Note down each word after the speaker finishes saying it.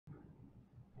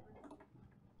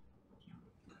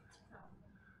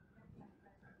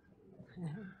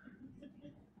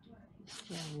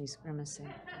Yeah, he's grimacing.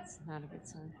 That's not a good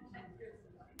sign.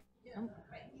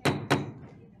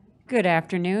 Good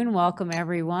afternoon. Welcome,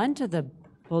 everyone, to the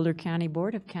Boulder County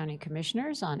Board of County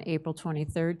Commissioners on April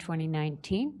 23rd,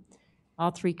 2019.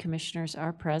 All three commissioners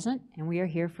are present, and we are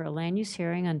here for a land use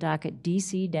hearing on docket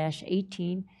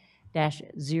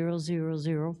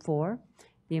DC-18-0004,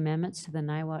 the amendments to the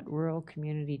Niwot Rural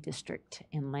Community District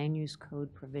and Land Use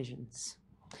Code provisions.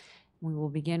 We will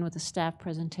begin with a staff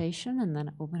presentation and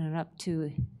then open it up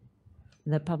to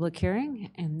the public hearing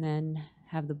and then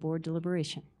have the board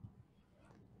deliberation.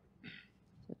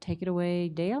 So take it away,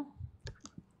 Dale.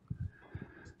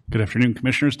 Good afternoon,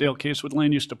 Commissioners. Dale Case with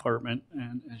Land Use Department.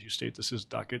 And as you state, this is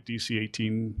docket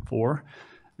DC-18-04.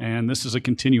 And this is a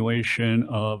continuation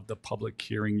of the public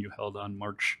hearing you held on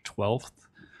March 12th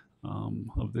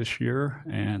of this year.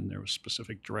 And there was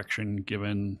specific direction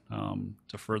given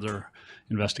to further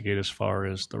investigate as far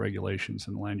as the regulations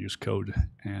and the land use code.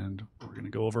 And we're going to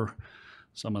go over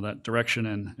some of that direction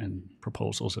and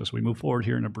proposals as we move forward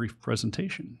here in a brief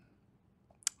presentation.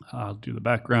 I'll do the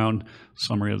background,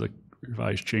 summary of the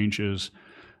revised changes,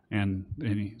 and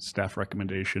any staff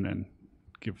recommendation, and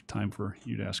give time for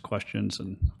you to ask questions,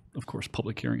 and of course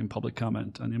public hearing and public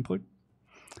comment and input.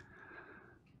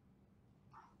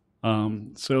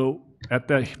 So at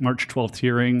that March 12th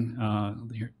hearing,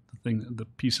 the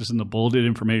pieces in the bolded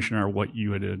information are what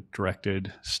you had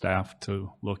directed staff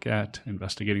to look at,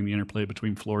 investigating the interplay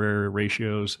between floor area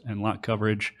ratios and lot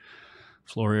coverage,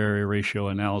 floor area ratio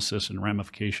analysis and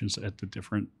ramifications at the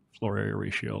different floor area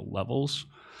ratio levels,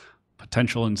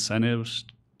 potential incentives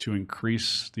to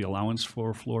increase the allowance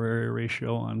for floor area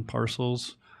ratio on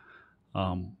parcels,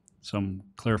 some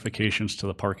clarifications to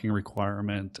the parking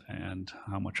requirement and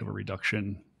how much of a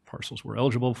reduction parcels were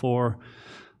eligible for,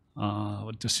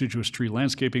 deciduous tree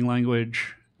landscaping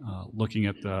language, looking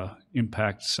at the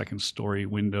impact second story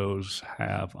windows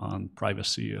have on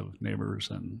privacy of neighbors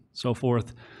and so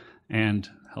forth, and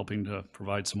helping to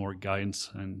provide some more guidance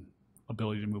and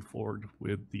ability to move forward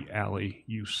with the alley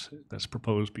use that's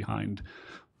proposed behind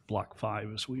Block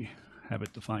 5 as we have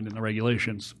it defined in the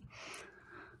regulations.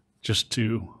 Just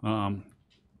to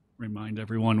remind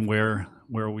everyone where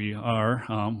we are,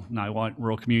 Niwot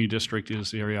Rural Community District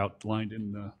is the area outlined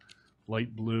in the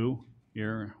light blue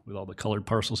here with all the colored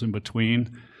parcels in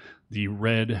between. The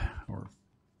red or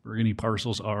burgundy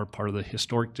parcels are part of the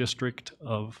historic district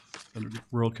of the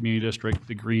rural community district.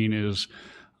 The green is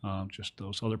just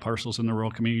those other parcels in the rural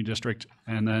community district.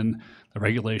 And then the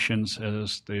regulations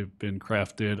as they've been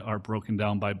crafted are broken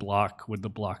down by block, with the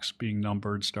blocks being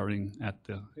numbered starting at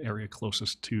the area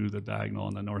closest to the diagonal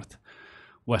on the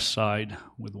northwest side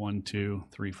with 1, 2,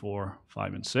 3, 4,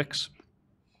 5, and 6.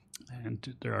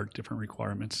 And there are different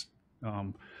requirements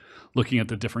looking at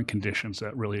the different conditions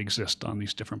that really exist on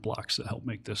these different blocks that help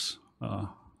make this a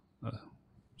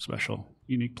special,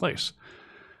 unique place.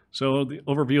 So the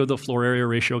overview of the floor area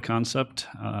ratio concept,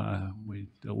 we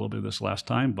did a little bit of this last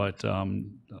time, but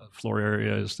floor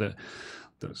area is the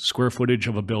square footage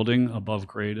of a building above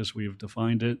grade as we've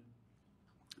defined it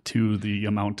to the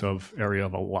amount of area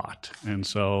of a lot. And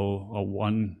so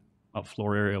a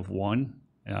floor area of 1,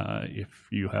 if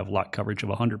you have lot coverage of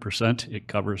 100%, it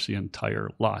covers the entire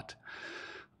lot.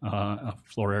 A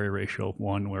floor area ratio of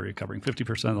 1 where you're covering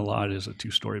 50% of the lot is a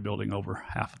 2-story building over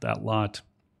half of that lot.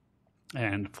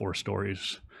 And 4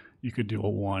 stories, you could do a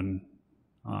 1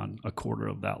 on a quarter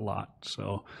of that lot.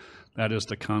 So that is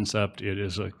the concept. It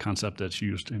is a concept that's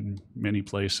used in many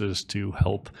places to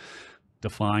help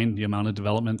define the amount of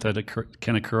development that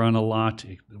can occur on a lot.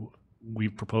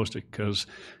 We've proposed it because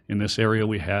in this area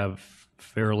we have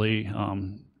fairly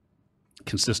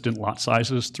consistent lot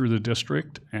sizes through the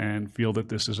district, and feel that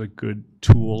this is a good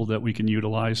tool that we can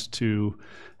utilize to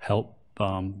help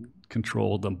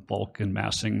control the bulk and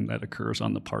massing that occurs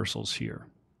on the parcels here.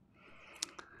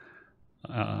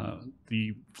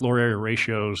 The floor area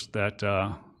ratios that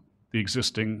the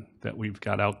existing that we've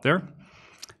got out there,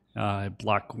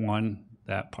 block 1,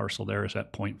 that parcel there is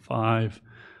at 0.5,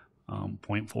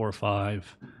 0.45.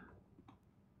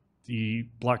 The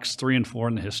blocks 3 and 4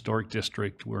 in the historic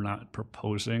district, we're not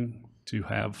proposing to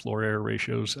have floor area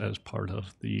ratios as part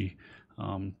of the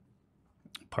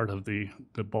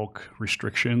bulk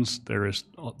restrictions.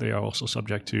 They are also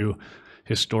subject to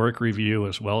historic review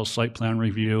as well as site plan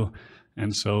review.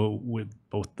 And so with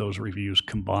both those reviews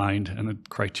combined and the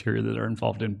criteria that are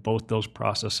involved in both those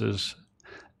processes,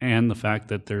 and the fact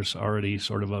that there's already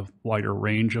sort of a wider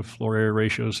range of floor area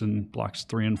ratios in blocks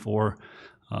 3 and 4,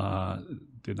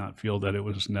 did not feel that it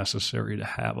was necessary to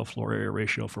have a floor area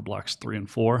ratio for blocks 3 and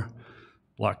 4.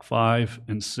 Block 5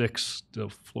 and 6, the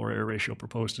floor area ratio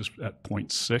proposed is at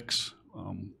 0.6,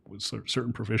 with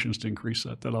certain provisions to increase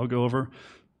that I'll go over.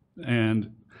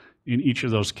 And in each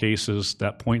of those cases,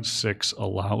 that 0.6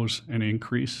 allows an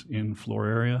increase in floor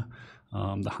area,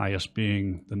 the highest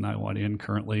being the Niwot Inn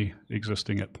currently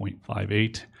existing at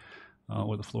 0.58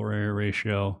 with a floor area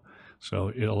ratio. So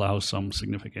it allows some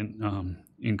significant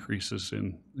increases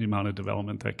in the amount of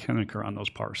development that can occur on those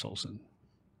parcels. And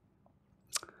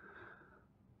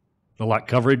the lot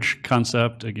coverage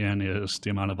concept, again, is the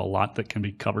amount of a lot that can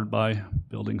be covered by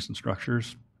buildings and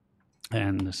structures.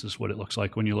 And this is what it looks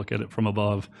like when you look at it from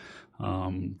above.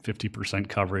 50%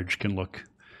 coverage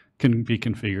can be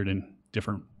configured in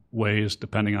different ways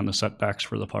depending on the setbacks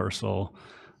for the parcel.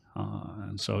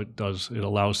 And so it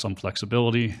allows some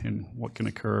flexibility in what can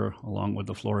occur along with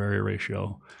the floor area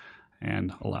ratio,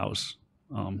 and allows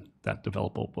that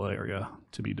developable area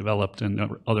to be developed,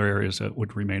 and other areas that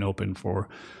would remain open for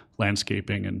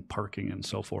landscaping and parking and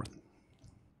so forth.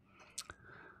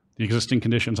 The existing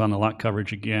conditions on the lot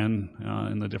coverage, again,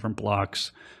 in the different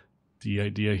blocks. The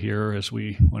idea here, as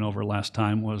we went over last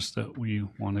time, was that we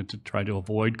wanted to try to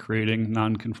avoid creating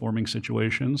non-conforming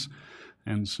situations.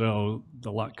 And so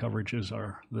the lot coverages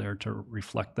are there to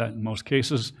reflect that in most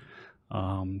cases.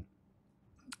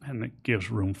 And it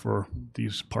gives room for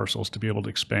these parcels to be able to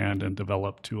expand and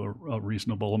develop to a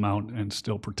reasonable amount and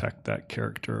still protect that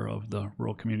character of the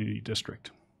rural community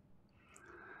district.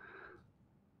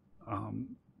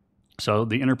 So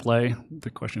the interplay, the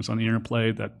questions on the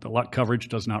interplay, that the lot coverage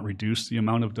does not reduce the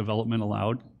amount of development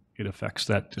allowed. It affects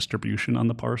that distribution on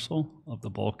the parcel of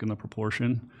the bulk and the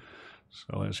proportion.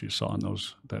 So as you saw in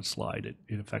that slide,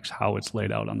 it affects how it's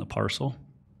laid out on the parcel.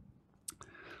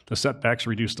 The setbacks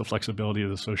reduce the flexibility of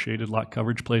the associated lot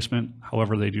coverage placement.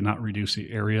 However, they do not reduce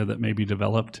the area that may be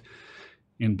developed.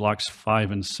 In blocks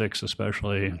 5 and 6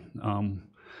 especially,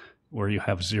 where you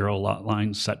have 0 lot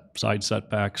line side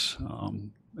setbacks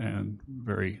and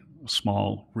very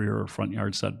small rear or front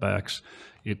yard setbacks,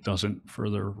 it doesn't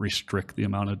further restrict the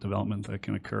amount of development that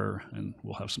can occur. And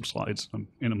we'll have some slides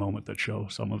in a moment that show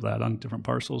some of that on different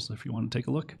parcels if you want to take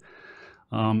a look.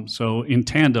 So in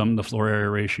tandem, the floor area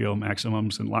ratio,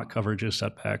 maximums, and lot coverages,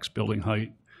 setbacks, building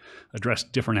height address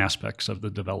different aspects of the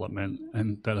development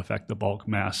and that affect the bulk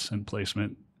mass and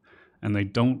placement. And they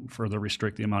don't further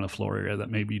restrict the amount of floor area that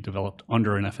may be developed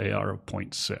under an FAR of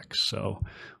 0.6. So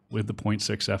with the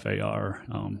 0.6 FAR,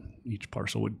 each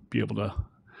parcel would be able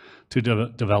to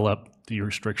develop. The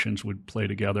restrictions would play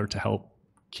together to help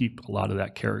keep a lot of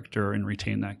that character and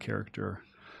retain that character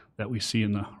that we see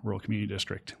in the rural community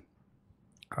district.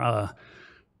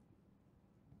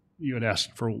 You had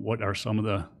asked for what are some of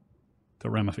the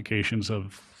ramifications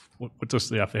of what does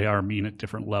the FAR mean at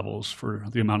different levels for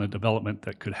the amount of development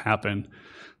that could happen.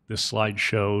 This slide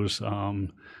shows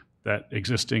that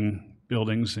existing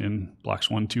buildings in blocks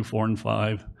 1, 2, 4, and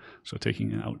 5, so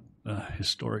taking out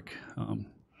historic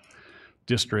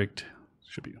district,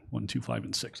 should be 1, 2, 5,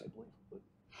 and 6, I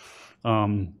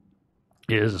believe,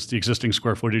 is the existing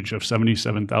square footage of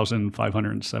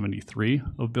 77,573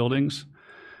 of buildings,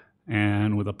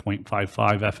 and with a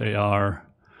 0.55 FAR,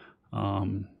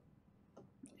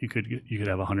 you could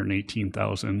have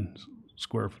 118,000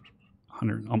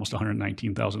 almost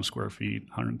 119,000 square feet,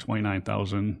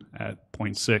 129,000 at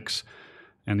 0.6,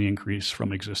 and the increase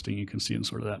from existing, you can see in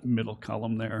sort of that middle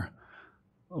column there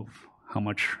of how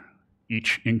much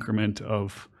each increment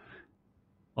of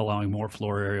allowing more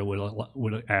floor area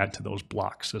would add to those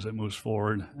blocks as it moves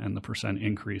forward, and the percent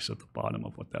increase at the bottom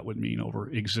of what that would mean over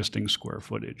existing square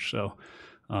footage. So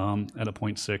at a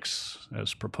 0.6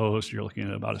 as proposed, you're looking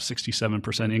at about a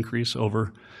 67% increase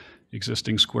over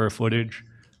existing square footage.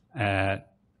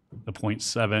 At the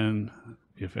 0.7,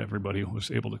 if everybody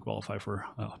was able to qualify for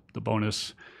the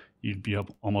bonus, you'd be up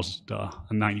almost a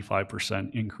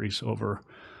 95% increase over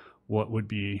what would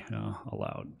be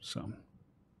allowed. So,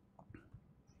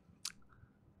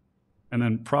 and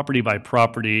then property by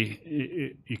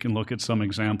property, you can look at some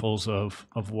examples of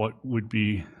what would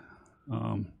be,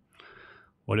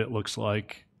 what it looks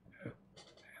like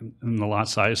in the lot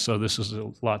size. So this is a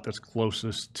lot that's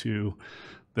closest to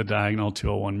the diagonal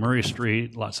 201 Murray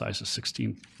Street. Lot size is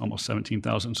almost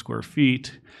 17,000 square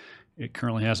feet. It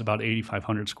currently has about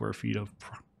 8,500 square feet of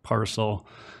parcel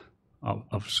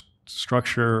of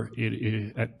structure.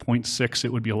 At 0.6,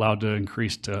 it would be allowed to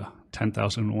increase to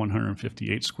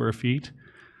 10,158 square feet.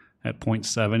 At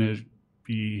 0.7, it would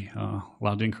be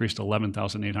allowed to increase to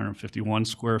 11,851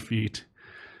 square feet.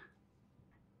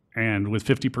 And with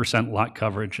 50% lot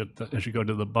coverage, as you go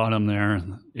to the bottom there,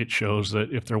 it shows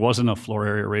that if there wasn't a floor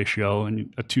area ratio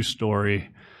and a 2-story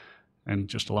and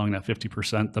just allowing that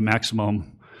 50%, the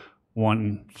maximum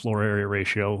one floor area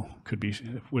ratio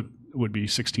would be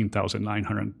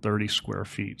 16,930 square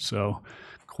feet. So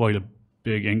quite a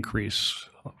big increase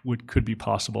could be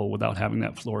possible without having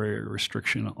that floor area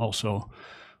restriction also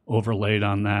overlaid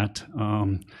on that.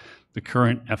 The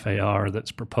current FAR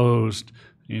that's proposed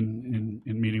in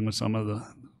meeting with some of the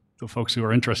folks who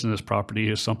are interested in this property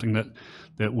is something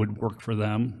that would work for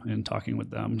them in talking with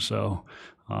them. So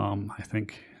I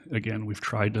think, again, we've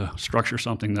tried to structure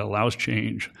something that allows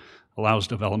change, allows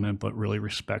development, but really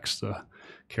respects the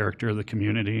character of the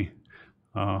community.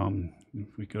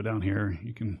 If we go down here,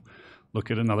 you can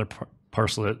look at another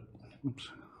parcel that, oops,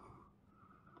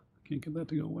 can't get that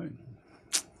to go away.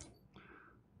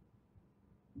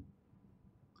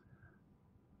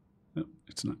 Oh,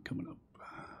 it's not coming up.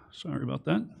 Sorry about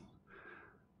that.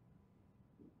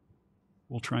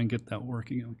 We'll try and get that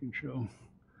working and we can show.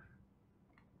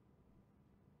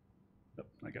 Oh,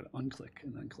 I got to unclick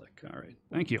and then click. All right,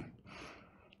 thank you.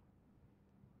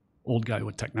 Old guy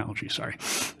with technology, sorry.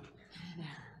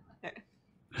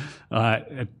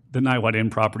 At the Niwot Inn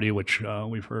property, which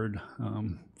we've heard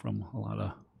from a lot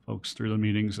of folks through the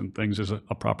meetings and things, is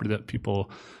a property that people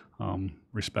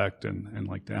respect and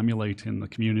like to emulate in the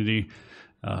community.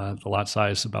 The lot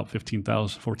size is about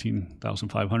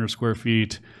 14,500 square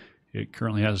feet. It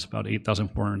currently has about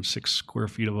 8,406 square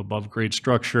feet of above grade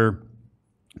structure,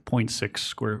 0.6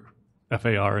 square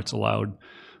FAR. It's allowed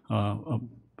about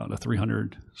a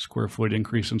 300 square foot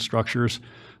increase in structures.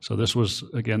 So this was,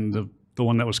 again, the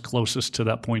one that was closest to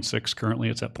that 0.6. Currently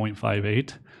it's at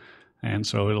 0.58. And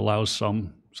so it allows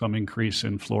some increase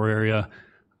in floor area.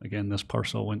 Again, this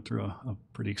parcel went through a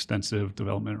pretty extensive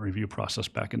development review process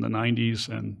back in the 90s,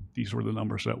 and these were the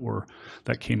numbers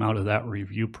that came out of that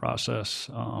review process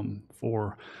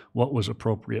for what was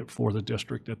appropriate for the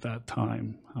district at that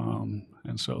time.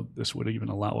 And so this would even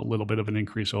allow a little bit of an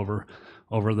increase over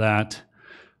that.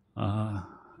 I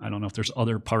don't know if there's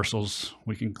other parcels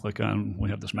we can click on. We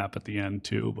have this map at the end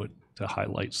too, but to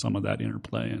highlight some of that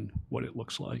interplay and what it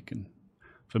looks like and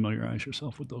familiarize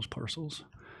yourself with those parcels.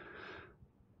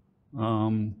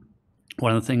 One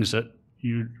of the things that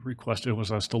you requested was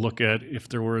us to look at if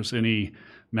there was any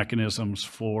mechanisms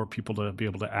for people to be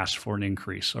able to ask for an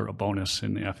increase or a bonus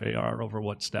in the FAR over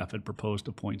what staff had proposed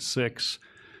to 0.6.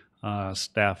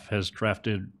 Staff has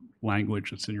drafted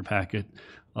language that's in your packet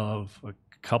of a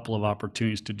couple of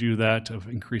opportunities to do that, of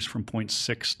increase from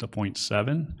 0.6 to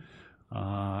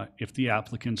 0.7. If the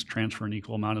applicants transfer an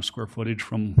equal amount of square footage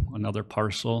from another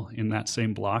parcel in that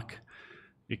same block,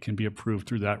 it can be approved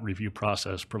through that review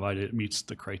process, provided it meets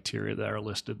the criteria that are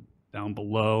listed down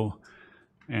below.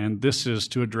 And this is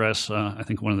to address, I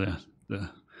think one of the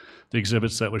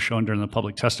exhibits that was shown during the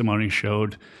public testimony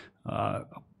showed a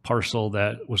parcel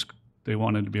that they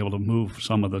wanted to be able to move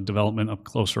some of the development up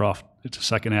closer off to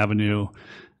 2nd Avenue,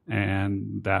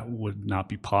 and that would not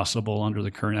be possible under the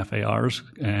current FARs.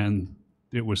 And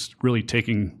it was really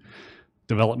taking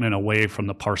development away from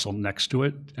the parcel next to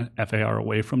it, FAR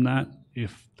away from that,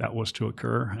 if that was to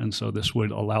occur. And so this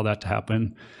would allow that to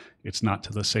happen. It's not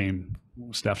to the same,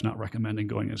 staff's not recommending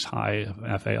going as high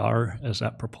of FAR as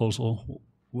that proposal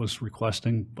was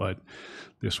requesting, but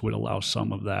this would allow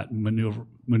some of that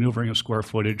maneuvering of square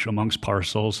footage amongst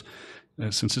parcels.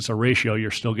 Since it's a ratio,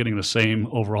 you're still getting the same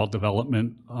overall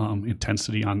development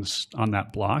intensity on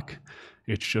that block.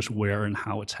 It's just where and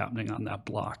how it's happening on that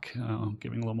block,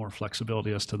 giving a little more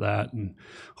flexibility as to that, and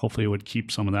hopefully it would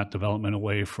keep some of that development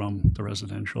away from the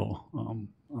residential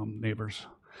neighbors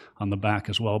on the back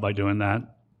as well by doing that.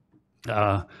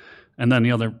 And then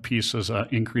the other piece is an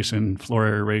increase in floor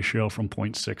area ratio from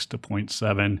 0.6 to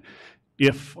 0.7.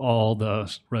 If all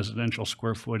the residential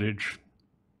square footage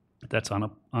that's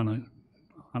on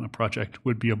a project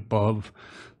would be above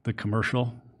the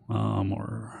commercial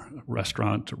or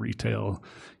restaurant to retail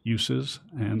uses.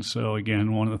 And so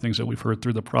again, one of the things that we've heard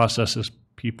through the process is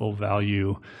people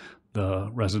value the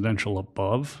residential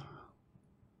above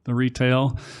the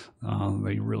retail.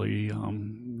 They really,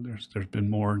 there's been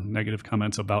more negative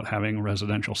comments about having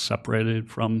residential separated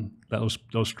from those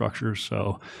structures.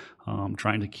 So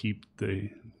trying to keep the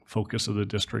focus of the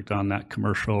district on that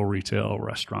commercial, retail,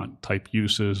 restaurant type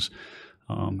uses,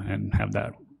 and have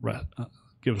that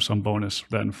give some bonus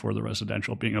then for the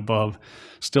residential being above,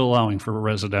 still allowing for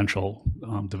residential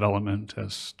development,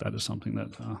 as that is something that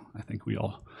I think we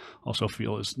all also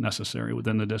feel is necessary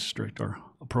within the district or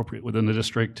appropriate within the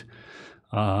district.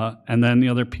 And then the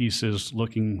other piece is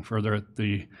looking further at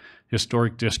the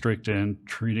historic district and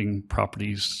treating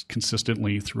properties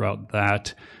consistently throughout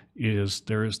that.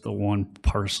 There is the one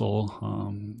parcel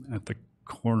at the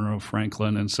corner of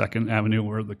Franklin and 2nd Avenue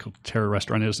where the Terra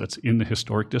restaurant is, that's in the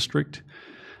historic district.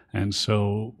 And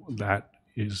so that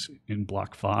is in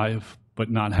block 5, but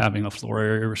not having a floor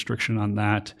area restriction on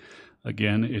that.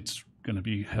 Again, it's going to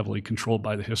be heavily controlled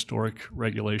by the historic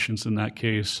regulations in that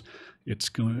case.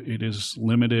 It is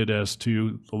limited as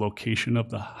to the location of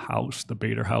the house, the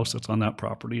Bader house that's on that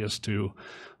property, as to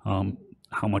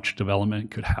how much development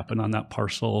could happen on that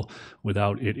parcel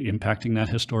without it impacting that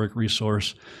historic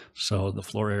resource. So the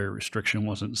floor area restriction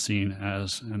wasn't seen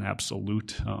as an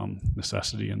absolute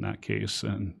necessity in that case,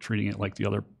 and treating it like the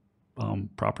other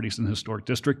properties in the historic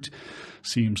district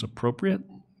seems appropriate.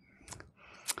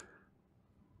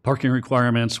 Parking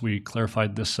requirements, we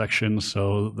clarified this section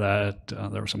so that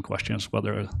there were some questions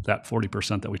whether that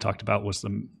 40% that we talked about was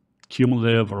the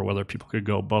cumulative or whether people could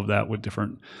go above that with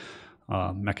different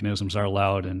mechanisms are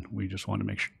allowed, and we just wanted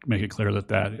to make it clear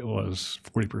that it was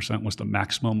 40% was the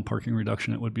maximum parking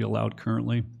reduction that would be allowed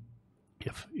currently,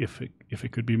 if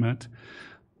it could be met.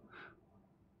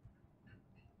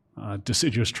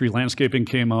 Deciduous tree landscaping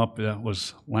came up. That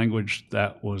was language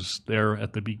that was there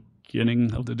at the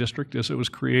beginning of the district as it was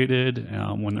created,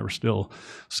 when there were still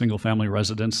single-family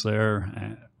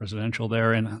residential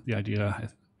there, and the idea, I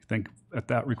think, at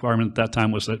that requirement at that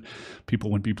time was that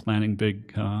people would be planting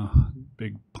big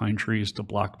pine trees to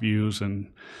block views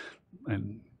and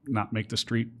not make the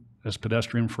street as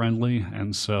pedestrian friendly.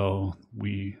 And so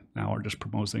we now are just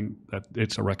proposing that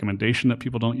it's a recommendation that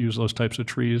people don't use those types of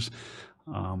trees.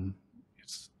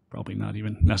 It's probably not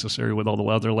even necessary with all the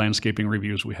other landscaping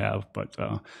reviews we have, but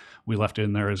we left it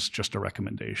in there as just a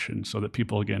recommendation so that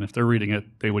people, again, if they're reading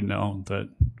it, they would know that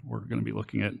we're going to be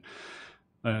looking at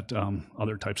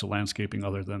other types of landscaping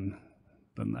other than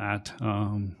that.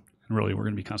 And really, we're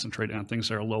going to be concentrating on things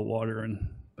that are low water and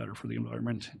better for the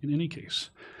environment in any case.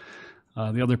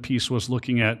 The other piece was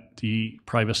looking at the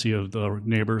privacy of the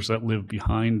neighbors that live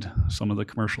behind some of the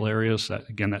commercial areas.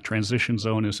 That transition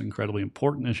zone is incredibly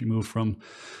important as you move from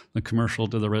the commercial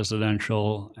to the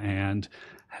residential, and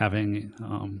having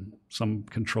some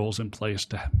controls in place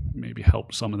to maybe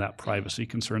help some of that privacy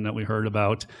concern that we heard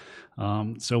about.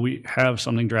 So we have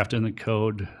something drafted in the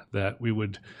code that we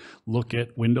would look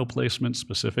at window placement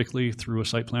specifically through a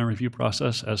site plan review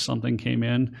process as something came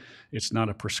in. It's not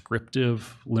a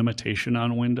prescriptive limitation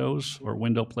on windows or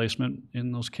window placement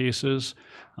in those cases.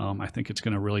 I think it's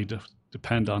going to really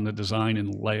depend on the design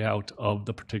and layout of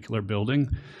the particular building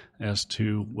as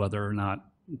to whether or not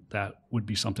that would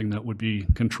be something that would be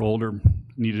controlled or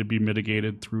needed to be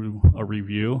mitigated through a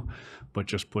review, but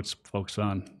just puts folks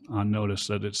on notice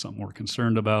that it's something we're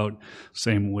concerned about.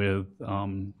 Same with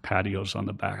patios on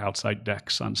the back, outside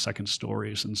decks on second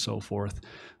stories and so forth.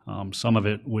 Some of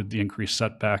it with the increased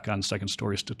setback on second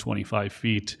stories to 25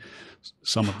 feet,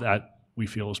 some of that we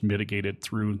feel is mitigated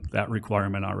through that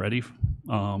requirement already.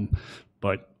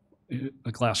 But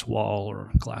a glass wall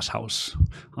or glass house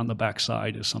on the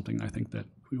backside is something I think that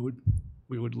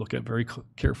we would look at very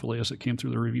carefully as it came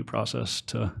through the review process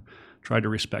to try to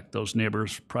respect those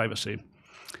neighbors' privacy.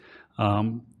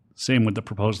 Same with the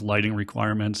proposed lighting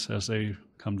requirements as they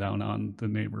come down on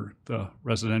the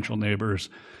residential neighbors,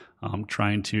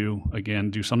 trying to,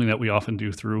 again, do something that we often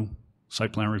do through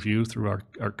site plan review, through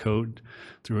our code,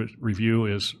 through a review,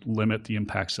 is limit the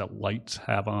impacts that lights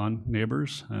have on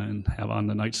neighbors and have on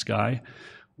the night sky.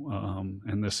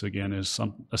 And this, again, is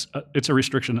it's a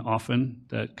restriction often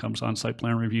that comes on site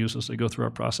plan reviews as they go through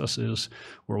our processes,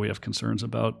 where we have concerns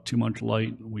about too much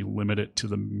light. We limit it to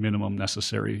the minimum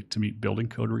necessary to meet building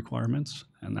code requirements,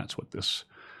 and that's what this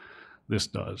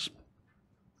does.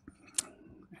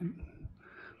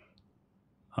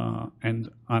 And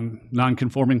on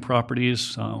non-conforming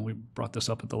properties, we brought this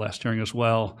up at the last hearing as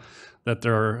well, that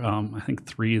there are, I think,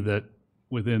 3 that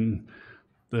within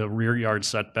the rear yard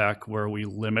setback where we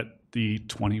limit the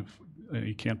 20,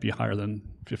 you can't be higher than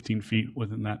 15 feet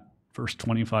within that first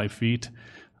 25 feet.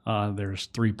 There's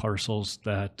 3 parcels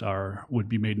that would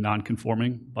be made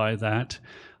non-conforming by that.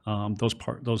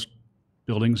 Those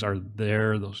buildings are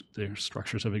there, their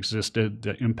structures have existed,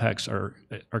 the impacts are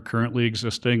currently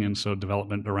existing, and so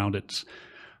development around it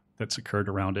that's occurred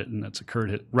around it and that's occurred,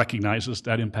 it recognizes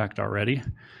that impact already.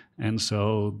 And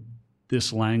so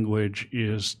this language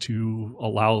is to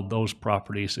allow those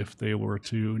properties, if they were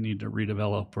to need to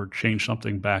redevelop or change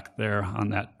something back there on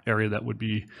that area that would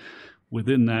be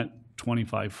within that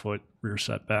 25-foot rear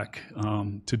setback,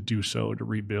 to do so, to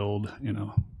rebuild in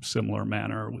a similar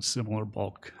manner with similar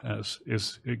bulk as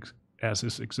is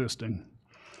existing.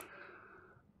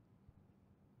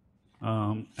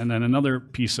 And then another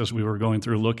piece, as we were going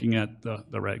through looking at the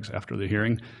regs after the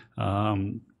hearing,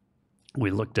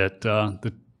 we looked at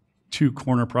the two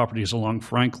corner properties along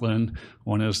Franklin.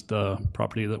 One is the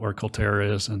property that where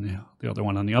Colterra is, and the other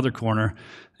one on the other corner.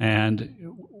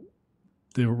 And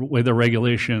the way the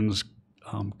regulations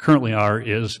currently are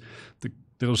is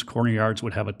those corner yards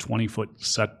would have a 20-foot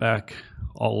setback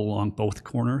all along both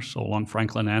corners, so along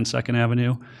Franklin and 2nd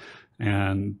Avenue.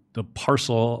 And the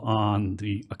parcel on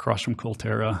the across from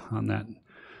Colterra on that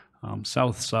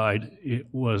south side, it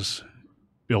was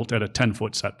built at a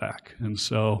 10-foot setback. And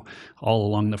so all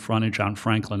along the frontage on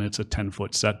Franklin, it's a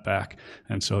 10-foot setback.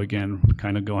 And so again,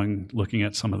 kind of looking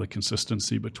at some of the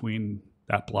consistency between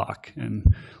that block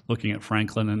and looking at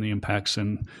Franklin and the impacts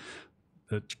and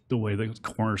the way the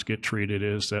corners get treated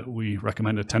is that we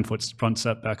recommend a 10-foot front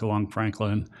setback along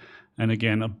Franklin. And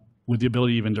again, with the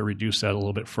ability even to reduce that a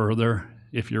little bit further,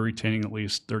 if you're retaining at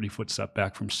least 30-foot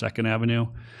setback from 2nd Avenue,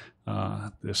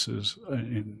 this is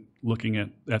in looking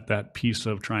at that piece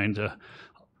of trying to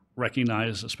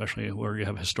recognize, especially where you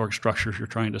have historic structures you're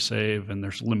trying to save, and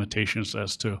there's limitations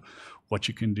as to what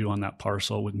you can do on that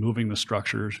parcel with moving the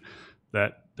structures,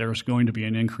 that there's going to be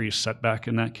an increased setback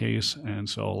in that case, and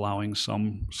so allowing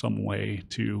some way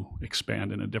to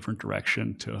expand in a different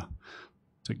direction to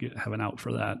have an out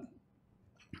for that.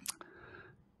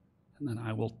 And then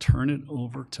I will turn it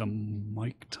over to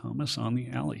Mike Thomas on the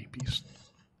alley piece.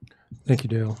 Thank you,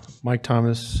 Dale. Mike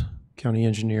Thomas, County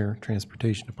Engineer,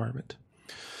 Transportation Department.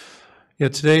 Yeah,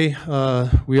 today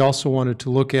we also wanted to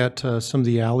look at some of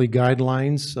the alley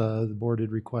guidelines. The board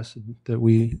had requested that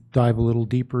we dive a little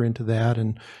deeper into that,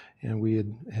 and we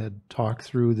had talked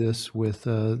through this with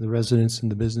the residents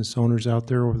and the business owners out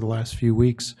there over the last few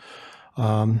weeks.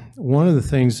 One of the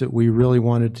things that we really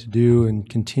wanted to do and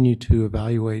continue to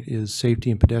evaluate is safety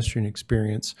and pedestrian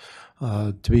experience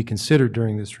to be considered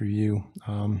during this review.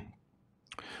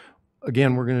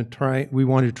 Again, we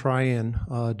want to try and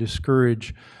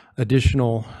discourage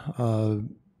additional curb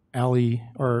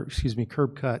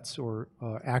cuts or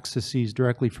accesses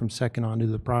directly from 2nd onto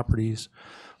the properties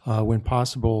when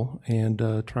possible,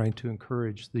 and trying to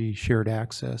encourage the shared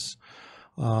access.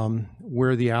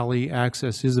 Where the alley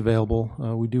access is available,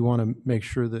 we do want to make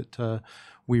sure that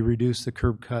we reduce the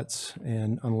curb cuts,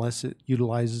 and unless it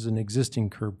utilizes an existing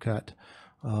curb cut,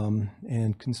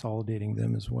 and consolidating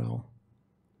them as well.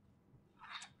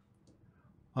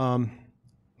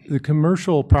 The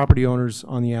commercial property owners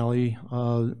on the alley,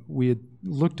 we had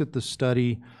looked at the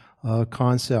study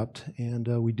concept, and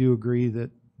we do agree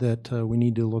that we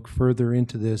need to look further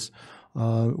into this.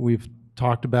 We've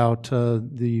talked about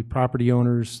the property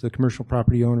owners, the commercial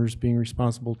property owners being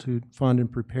responsible to fund and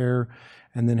prepare,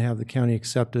 and then have the county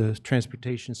accept a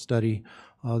transportation study.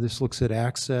 This looks at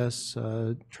access,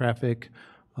 traffic,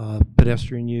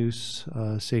 pedestrian use,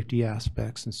 safety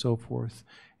aspects, and so forth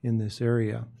in this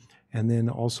area. And then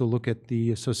also look at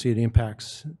the associated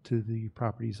impacts to the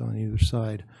properties on either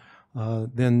side.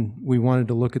 Then we wanted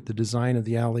to look at the design of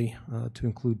the alley to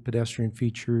include pedestrian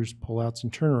features, pullouts,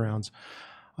 and turnarounds.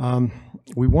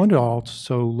 We wanted to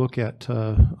also look at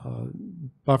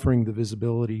buffering the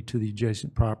visibility to the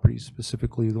adjacent properties,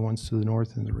 specifically the ones to the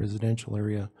north in the residential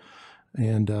area,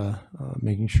 and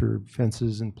making sure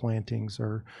fences and plantings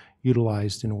are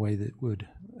utilized in a way that would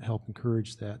help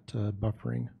encourage that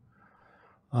buffering.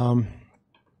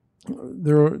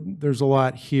 There's a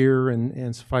lot here,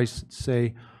 and suffice to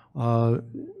say,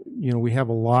 we have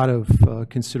a lot of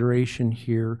consideration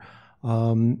here.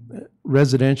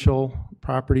 Residential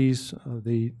properties,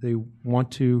 they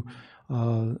want to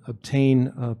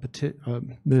obtain,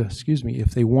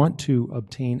 if they want to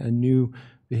obtain a new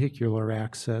vehicular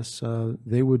access,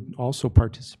 they would also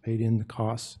participate in the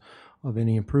costs of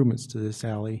any improvements to this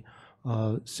alley,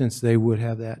 since they would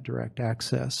have that direct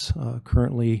access.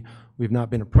 Currently, we've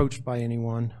not been approached by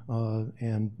anyone,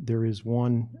 and there is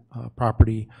one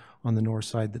property on the north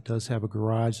side that does have a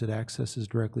garage that accesses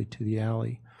directly to the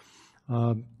alley.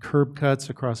 Curb cuts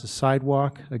across the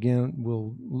sidewalk, again,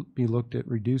 will be looked at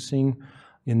reducing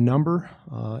in number,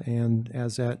 and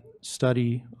as that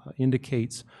study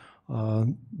indicates,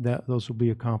 that those will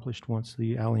be accomplished once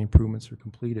the alley improvements are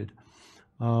completed.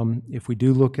 If we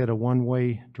do look at a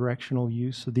one-way directional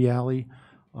use of the alley,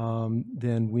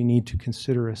 then we need to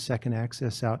consider a second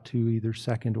access out to either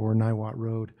 2nd or Niwot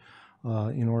Road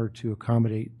in order to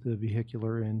accommodate the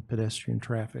vehicular and pedestrian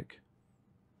traffic.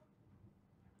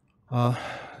 I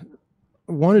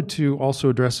wanted to also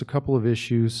address a couple of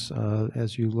issues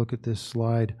as you look at this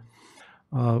slide.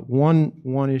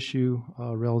 One issue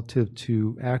relative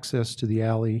to access to the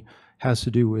alley has to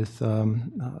do with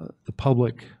the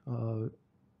public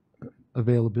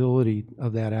availability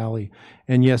of that alley.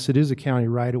 And yes, it is a county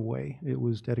right-of-way. It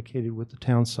was dedicated with the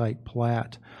town site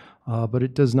plat, but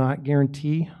it does not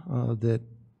guarantee that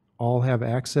all have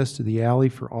access to the alley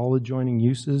for all adjoining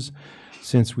uses,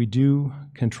 since we do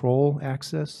control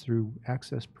access through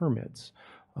access permits.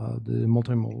 The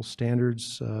multimodal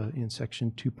standards in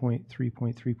section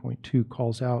 2.3.3.2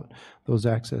 calls out those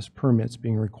access permits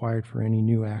being required for any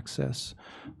new access.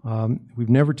 We've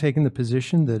never taken the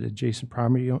position that adjacent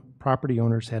property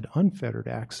owners had unfettered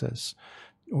access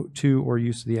to or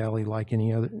use of the alley like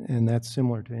any other, and that's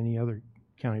similar to any other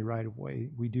county right-of-way.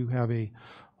 We do have a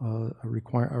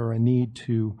need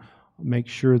to make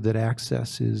sure that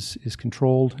access is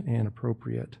controlled and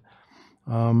appropriate.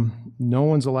 No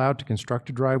one's allowed to construct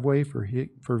a driveway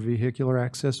for vehicular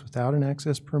access without an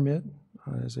access permit,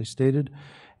 as I stated,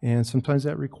 and sometimes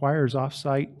that requires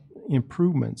off-site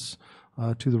improvements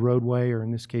to the roadway, or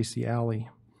in this case, the alley.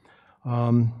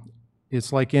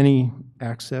 It's like any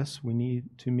access, we need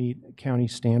to meet county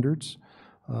standards.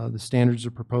 The standards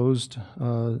are proposed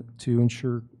to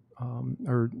ensure,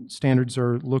 or standards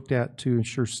are looked at to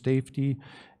ensure safety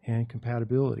and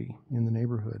compatibility in the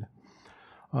neighborhood.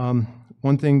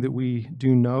 One thing that we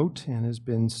do note, and has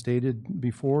been stated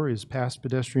before, is past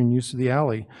pedestrian use of the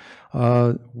alley.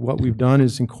 What we've done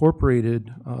is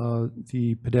incorporated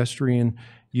the pedestrian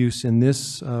use in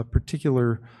this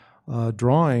particular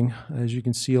drawing. As you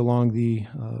can see along the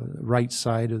right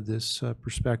side of this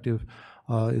perspective,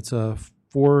 it's a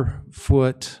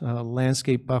 4-foot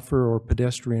landscape buffer or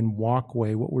pedestrian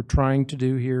walkway. What we're trying to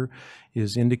do here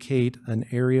is indicate an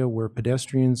area where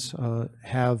pedestrians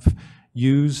have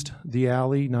used the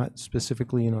alley, not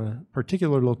specifically in a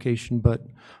particular location, but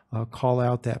call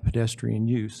out that pedestrian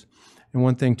use. And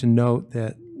one thing to note,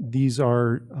 that these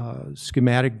are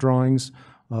schematic drawings.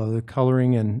 The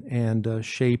coloring and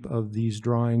shape of these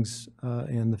drawings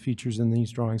and the features in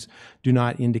these drawings do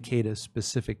not indicate a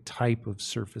specific type of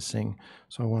surfacing.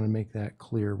 So I want to make that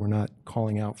clear. We're not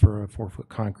calling out for a 4-foot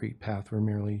concrete path. We're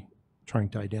merely trying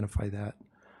to identify that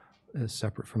as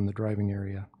separate from the driving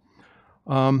area.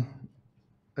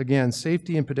 Again,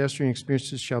 safety and pedestrian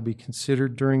experiences shall be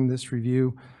considered during this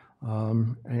review,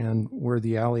 and where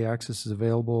the alley access is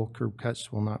available, curb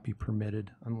cuts will not be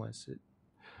permitted unless it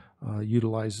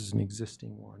utilizes an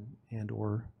existing one and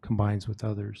or combines with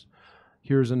others.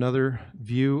 Here's another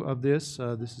view of this.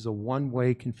 This is a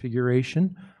one-way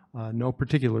configuration. No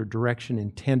particular direction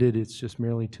intended. It's just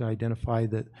merely to identify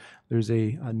that there's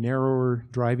a narrower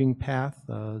driving path,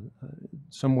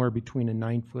 somewhere between a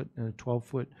 9-foot and a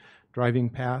 12-foot driving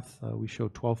path. We show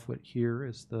 12-foot here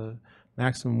as the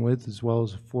maximum width, as well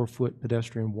as a 4-foot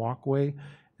pedestrian walkway,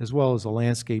 as well as a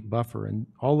landscape buffer. And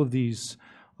all of these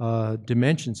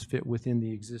dimensions fit within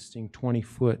the existing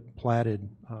 20-foot platted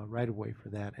right-of-way for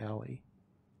that alley.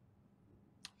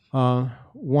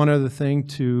 One other thing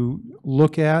to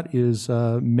look at is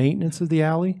maintenance of the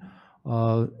alley.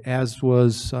 As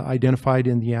was identified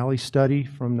in the alley study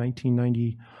from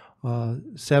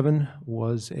 1997,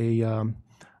 was a,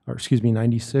 or excuse me,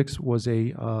 96, was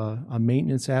a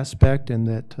maintenance aspect, and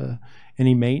that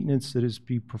any maintenance that is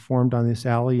be performed on this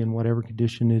alley in whatever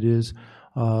condition it is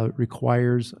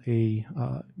requires a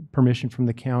permission from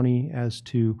the county as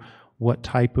to what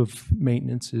type of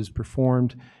maintenance is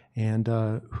performed and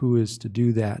who is to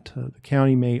do that. The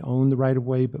county may own the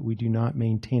right-of-way, but we do not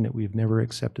maintain it. We have never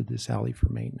accepted this alley for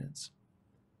maintenance.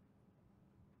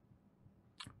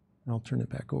 I'll turn it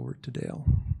back over to Dale.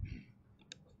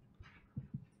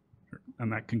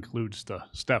 And that concludes the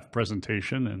staff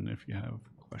presentation. And if you have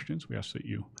questions, we ask that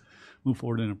you move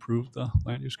forward and approve the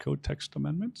land use code text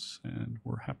amendments. And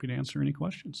we're happy to answer any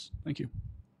questions. Thank you.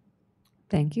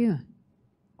 Thank you.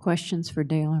 Questions for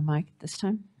Dale or Mike at this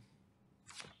time?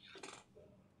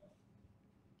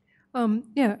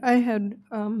 Yeah, I had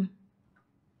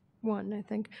one, I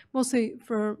think, mostly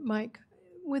for Mike.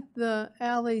 With the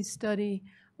alley study,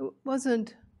 it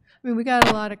wasn't, I mean, we got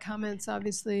a lot of comments,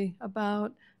 obviously,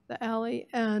 about the alley,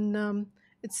 and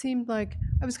it seemed like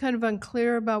I was kind of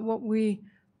unclear about what we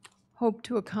hope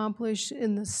to accomplish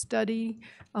in the study,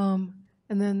 and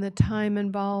then the time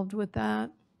involved with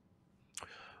that.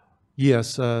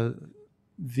 Yes, what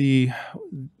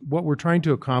we're trying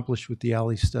to accomplish with the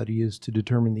alley study is to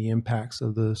determine the impacts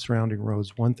of the surrounding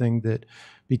roads. One thing that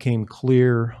became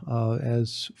clear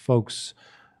as folks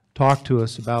talked to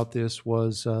us about this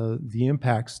was the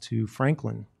impacts to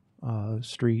Franklin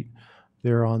Street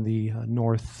there on the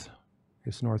northwest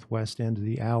end of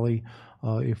the alley.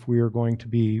 If we are going to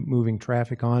be moving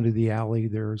traffic onto the alley,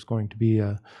 there's going to be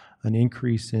an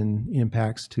increase in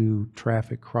impacts to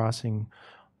traffic crossing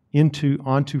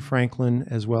onto Franklin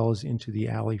as well as into the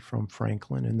alley from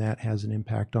Franklin, and that has an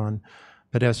impact on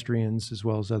pedestrians as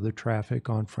well as other traffic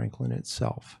on Franklin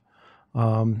itself.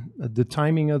 The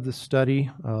timing of the study,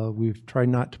 we've tried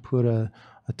not to put a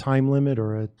time limit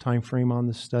or a time frame on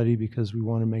the study because we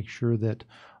want to make sure that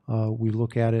we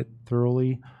look at it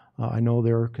thoroughly. I know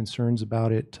there are concerns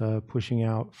about it pushing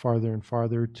out farther and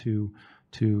farther to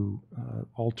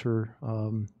alter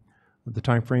the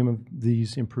time frame of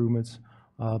these improvements,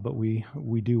 but we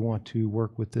do want to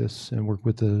work with this and work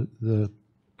with the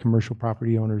commercial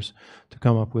property owners to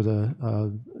come up with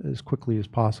as quickly as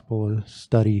possible a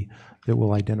study that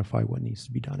will identify what needs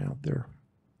to be done out there.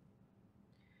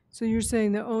 So you're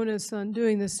saying the onus on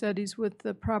doing the studies with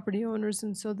the property owners,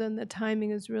 and so then the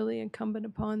timing is really incumbent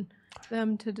upon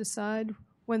them to decide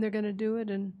when they're going to do it?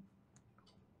 And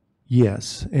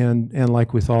Yes, and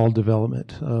like with all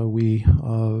development, we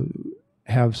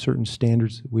have certain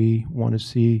standards that we want to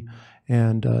see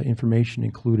and information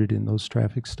included in those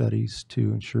traffic studies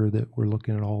to ensure that we're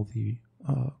looking at all the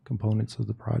components of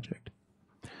the project.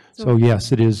 So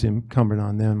yes, it is incumbent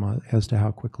on them as to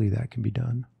how quickly that can be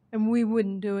done. And we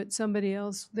wouldn't do it, somebody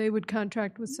else. They would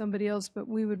contract with somebody else, but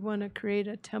we would want to create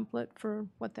a template for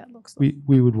what that looks like.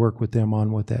 We would work with them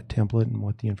on what that template and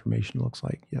what the information looks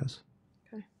like, yes.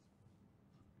 Okay.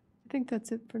 I think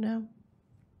that's it for now.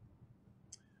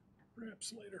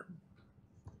 Perhaps later.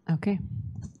 Okay.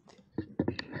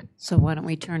 So why don't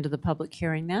we turn to the public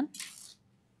hearing then?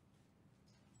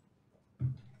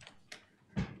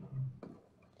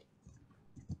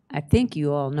 I think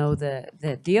you all know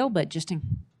the deal, but just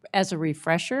as a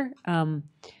refresher, when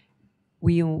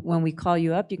we call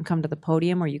you up, you can come to the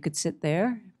podium or you could sit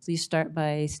there. Please start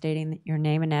by stating your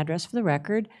name and address for the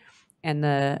record, and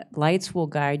the lights will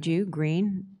guide you.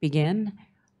 Green, begin.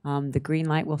 The green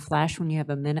light will flash when you have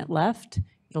a minute left.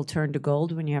 It'll turn to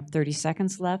gold when you have 30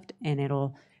 seconds left, and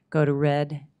it'll go to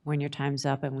red when your time's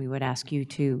up, and we would ask you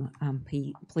to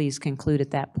please conclude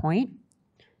at that point.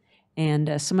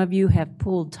 And some of you have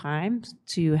pooled time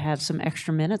to have some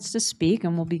extra minutes to speak,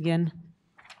 and we'll begin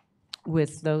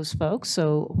with those folks.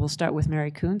 So we'll start with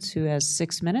Mary Kuntz, who has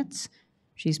 6 minutes.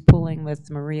 She's pooling with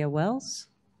Maria Wells,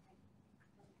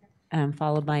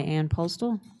 followed by Ann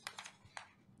Postal,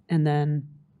 and then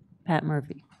Pat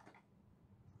Murphy.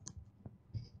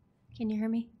 Can you hear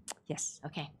me? Yes.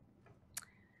 Okay.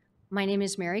 My name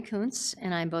is Mary Kuntz,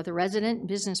 and I'm both a resident and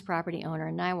business property owner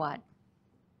in Niwot.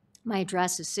 My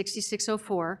address is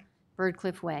 6604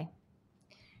 Birdcliff Way.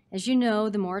 As you know,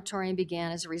 the moratorium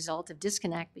began as a result of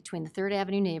disconnect between the 3rd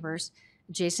Avenue neighbors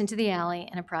adjacent to the alley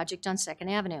and a project on 2nd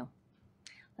Avenue.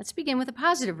 Let's begin with the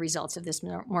positive results of this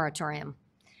moratorium.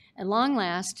 At long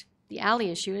last, the alley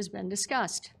issue has been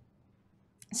discussed.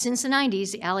 Since the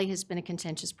 90s, the alley has been a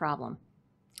contentious problem.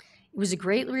 It was a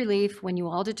great relief when you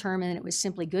all determined it was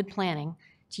simply good planning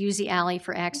to use the alley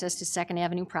for access to 2nd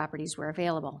Avenue properties where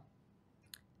available.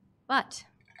 But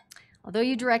although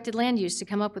you directed land use to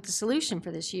come up with a solution for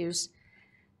this use,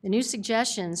 the new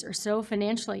suggestions are so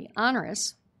financially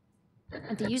onerous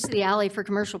that the use of the alley for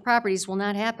commercial properties will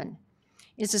not happen.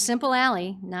 It's a simple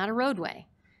alley, not a roadway.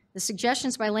 The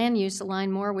suggestions by land use align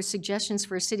more with suggestions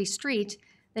for a city street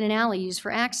than an alley used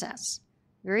for access.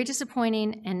 Very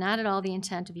disappointing and not at all the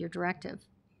intent of your directive.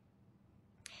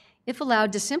 If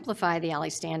allowed to simplify the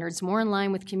alley standards more in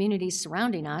line with communities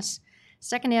surrounding us,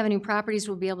 2nd Avenue properties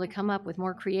will be able to come up with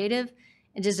more creative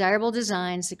and desirable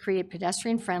designs that create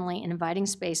pedestrian-friendly and inviting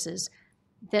spaces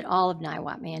that all of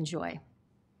Niwot may enjoy.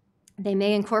 They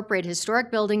may incorporate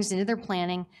historic buildings into their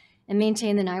planning and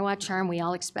maintain the Niwot charm we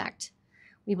all expect.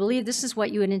 We believe this is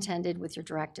what you had intended with your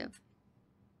directive.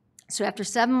 So after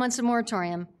 7 months of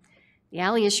moratorium, the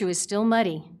alley issue is still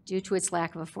muddy due to its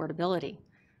lack of affordability.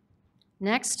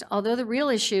 Next, although the real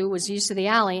issue was use of the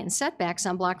alley and setbacks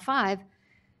on Block 5,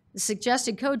 the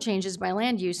suggested code changes by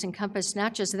land use encompass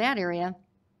not just that area,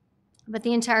 but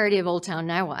the entirety of Old Town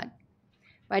Niwot.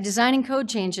 By designing code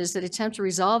changes that attempt to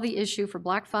resolve the issue for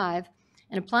Block 5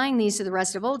 and applying these to the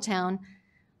rest of Old Town,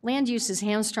 land use has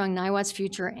hamstrung Niwot's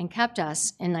future and kept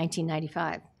us in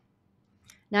 1995.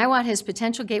 Niwot has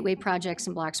potential gateway projects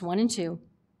in Blocks 1 and 2,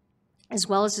 as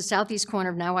well as the southeast corner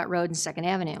of Niwot Road and 2nd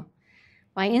Avenue.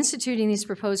 By instituting these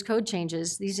proposed code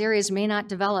changes, these areas may not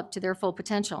develop to their full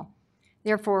potential,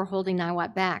 therefore holding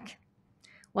Niwot back.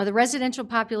 While the residential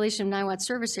population of Niwot's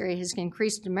service area has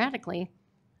increased dramatically,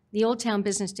 the Old Town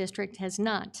Business District has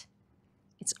not.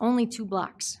 It's only 2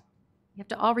 blocks. You have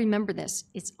to all remember this.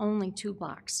 It's only 2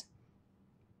 blocks.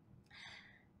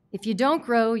 If you don't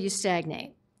grow, you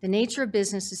stagnate. The nature of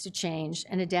business is to change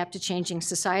and adapt to changing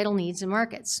societal needs and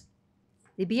markets.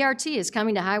 The BRT is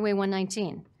coming to Highway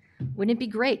 119. Wouldn't it be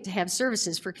great to have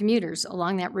services for commuters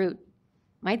along that route?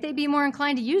 Might they be more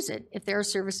inclined to use it if there are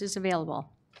services available?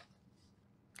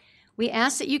 We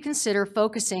ask that you consider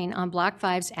focusing on Block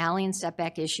 5's alley and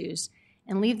setback issues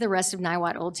and leave the rest of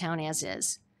Niwot Old Town as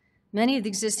is. Many of the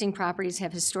existing properties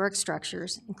have historic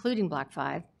structures, including Block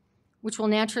 5, which will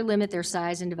naturally limit their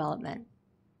size and development.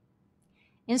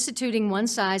 Instituting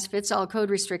one-size-fits-all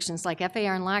code restrictions like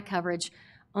FAR and lot coverage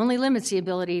only limits the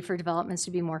ability for developments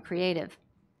to be more creative.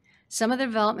 Some of the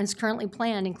developments currently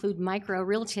planned include micro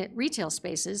retail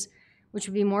spaces, which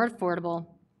would be more affordable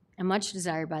and much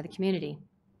desired by the community.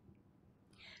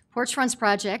 Porchfront's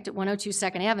project at 102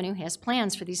 2nd Avenue has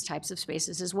plans for these types of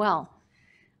spaces as well.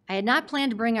 I had not planned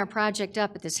to bring our project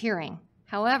up at this hearing.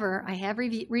 However, I have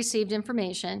received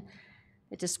information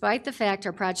that despite the fact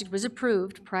our project was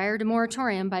approved prior to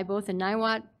moratorium by both the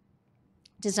Niwot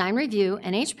Design Review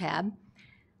and HPAB,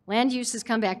 land use has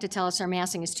come back to tell us our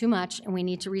massing is too much and we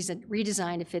need to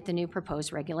redesign to fit the new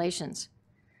proposed regulations.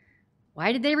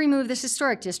 Why did they remove this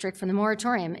historic district from the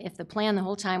moratorium if the plan the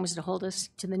whole time was to hold us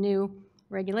to the new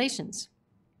regulations?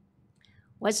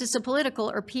 Was this a political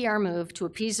or PR move to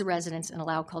appease the residents and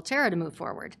allow Colterra to move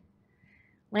forward?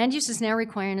 Land use is now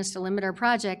requiring us to limit our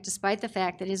project despite the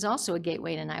fact that it is also a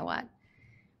gateway to Niwot.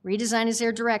 Redesign is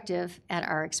their directive at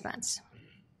our expense.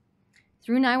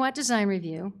 Through Niwot Design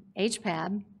Review,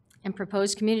 HPAB, and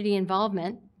proposed community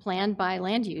involvement planned by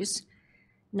land use,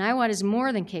 Niwot is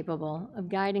more than capable of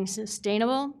guiding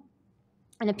sustainable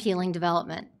and appealing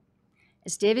development.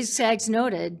 As David Skaggs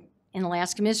noted in the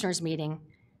last commissioners meeting,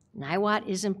 Niwot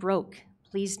isn't broke.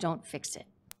 Please don't fix it.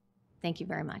 Thank you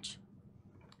very much.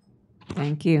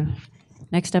 Thank you.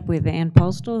 Next up, we have Ann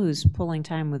Postal, who's pulling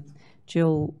time with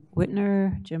Jill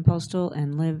Whitner, Jim Postal,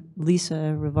 and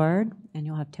Lisa Rivard, and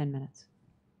you'll have 10 minutes.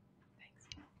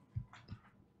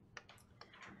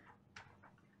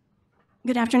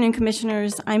 Good afternoon,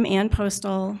 Commissioners. I'm Ann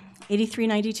Postal,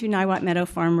 8392 Niwot Meadow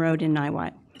Farm Road in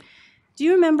Niwot. Do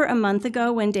you remember a month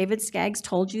ago when David Skaggs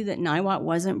told you that Niwot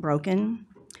wasn't broken?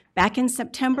 Back in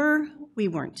September, we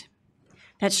weren't.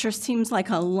 That sure seems like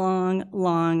a long,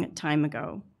 long time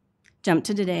ago. Jump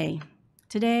to today.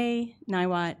 Today,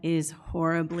 Niwot is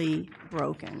horribly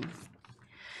broken.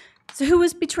 So who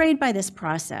was betrayed by this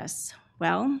process?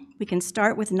 Well, we can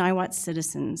start with Niwot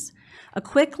citizens. A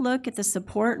quick look at the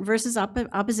support versus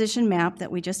opposition map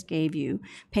that we just gave you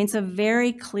paints a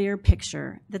very clear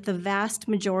picture that the vast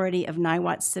majority of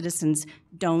Niwot citizens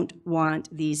don't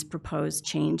want these proposed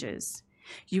changes.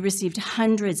 You received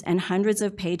hundreds and hundreds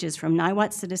of pages from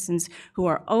Niwot citizens who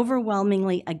are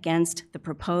overwhelmingly against the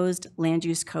proposed land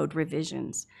use code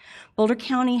revisions. Boulder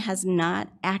County has not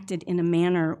acted in a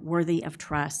manner worthy of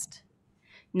trust.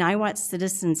 Niwot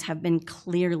citizens have been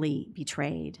clearly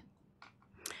betrayed.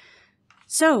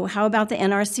 So how about the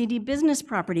NRCD business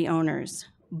property owners?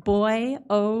 Boy,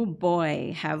 oh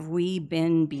boy, have we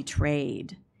been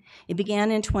betrayed. It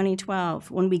began in 2012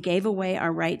 when we gave away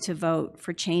our right to vote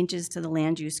for changes to the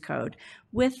land use code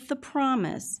with the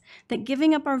promise that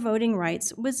giving up our voting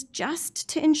rights was just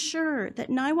to ensure that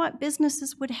Niwot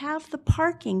businesses would have the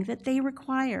parking that they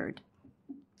required.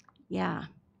 Yeah,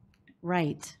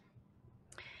 right.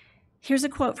 Here's a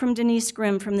quote from Denise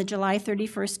Grimm from the July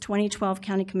 31st, 2012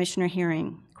 County Commissioner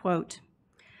hearing. Quote,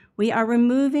 "We are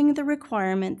removing the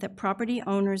requirement that property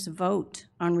owners vote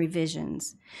on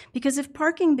revisions because if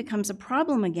parking becomes a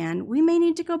problem again, we may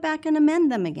need to go back and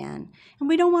amend them again, and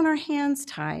we don't want our hands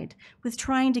tied with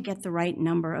trying to get the right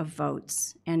number of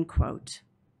votes," end quote.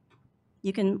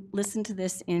 You can listen to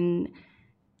this in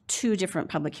 2 different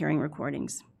public hearing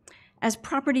recordings. As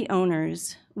property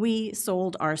owners, we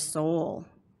sold our soul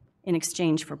in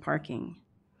exchange for parking.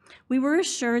 We were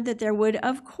assured that there would,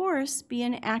 of course, be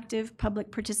an active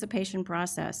public participation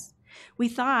process. We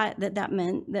thought that that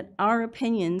meant that our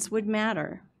opinions would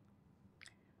matter.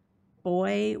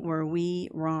 Boy, were we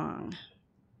wrong.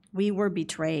 We were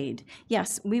betrayed.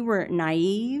 Yes, we were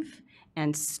naive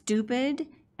and stupid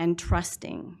and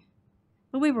trusting,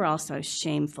 but we were also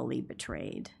shamefully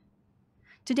betrayed.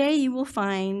 Today, you will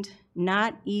find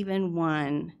not even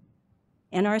one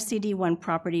NRCD 1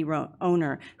 property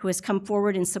owner who has come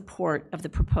forward in support of the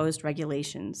proposed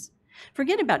regulations.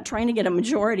 Forget about trying to get a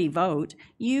majority vote.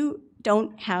 You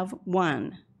don't have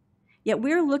one. Yet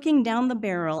we're looking down the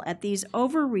barrel at these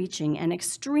overreaching and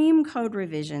extreme code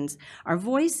revisions. Our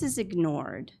voice is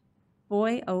ignored.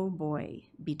 Boy, oh boy,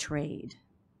 betrayed.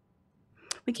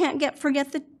 We can't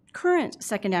forget the current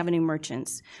 2nd Avenue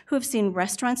merchants who have seen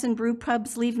restaurants and brew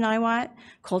pubs leave Niwot,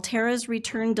 Colterra's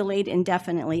return delayed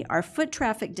indefinitely, our foot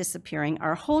traffic disappearing,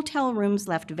 our hotel rooms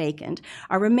left vacant,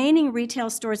 our remaining retail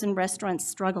stores and restaurants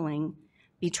struggling,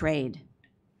 betrayed.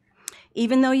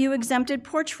 Even though you exempted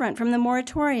Porchfront from the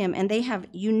moratorium and they have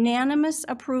unanimous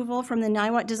approval from the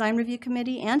Niwot Design Review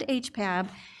Committee and HPAB,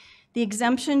 The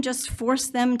exemption just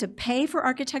forced them to pay for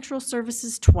architectural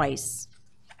services twice.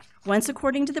 Once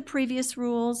according to the previous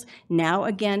rules, now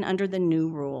again under the new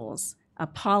rules.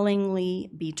 Appallingly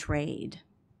betrayed.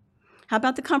 How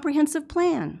about the comprehensive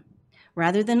plan?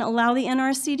 Rather than allow the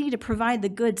NRCD to provide the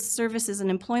goods, services, and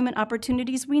employment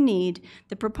opportunities we need,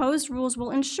 the proposed rules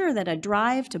will ensure that a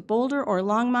drive to Boulder or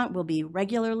Longmont will be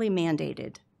regularly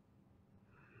mandated.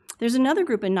 There's another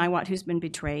group in Niwot who's been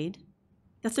betrayed.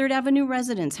 The 3rd Avenue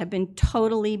residents have been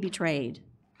totally betrayed.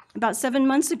 About 7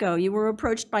 months ago, you were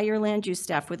approached by your land use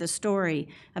staff with a story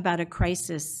about a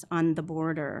crisis on the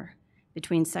border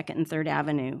between 2nd and 3rd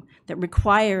Avenue that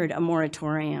required a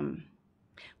moratorium.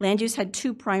 Land use had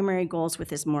 2 primary goals with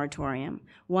this moratorium.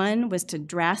 One was to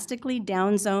drastically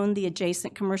downzone the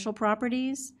adjacent commercial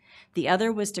properties. The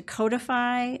other was to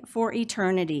codify for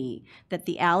eternity that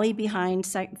the alley behind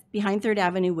 3rd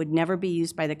Avenue would never be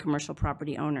used by the commercial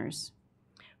property owners.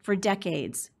 For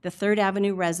decades, the 3rd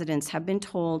Avenue residents have been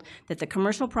told that the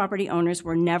commercial property owners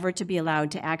were never to be allowed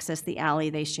to access the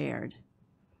alley they shared.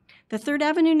 The 3rd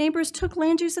Avenue neighbors took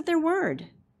land use at their word.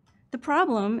 The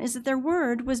problem is that their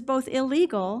word was both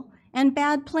illegal and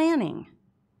bad planning.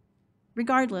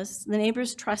 Regardless, the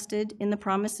neighbors trusted in the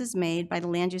promises made by the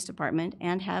land use department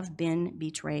and have been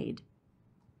betrayed.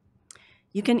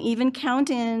 You can even count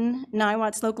in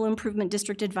Niwot's Local Improvement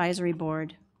District Advisory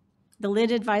Board. The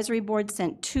LID Advisory Board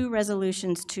sent 2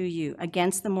 resolutions to you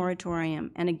against the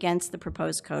moratorium and against the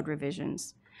proposed code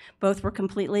revisions. Both were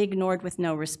completely ignored with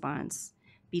no response.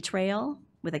 Betrayal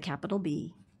with a capital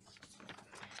B.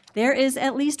 There is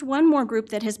at least one more group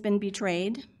that has been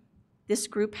betrayed. This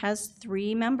group has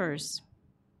 3 members.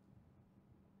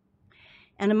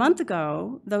 And a month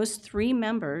ago, those 3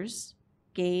 members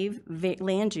gave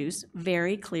land use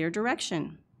very clear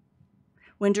direction.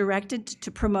 When directed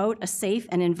to promote a safe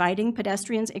and inviting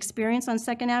pedestrians experience on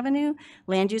 2nd Avenue,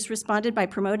 land use responded by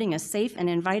promoting a safe and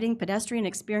inviting pedestrian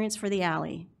experience for the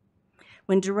alley.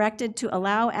 When directed to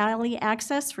allow alley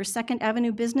access for 2nd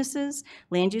Avenue businesses,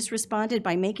 land use responded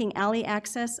by making alley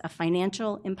access a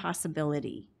financial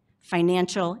impossibility.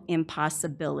 Financial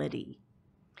impossibility.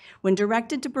 When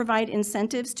directed to provide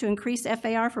incentives to increase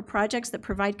FAR for projects that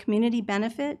provide community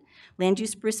benefit, land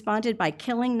use responded by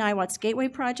killing Niwot's gateway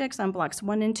projects on blocks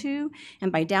 1 and 2,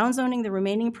 and by downzoning the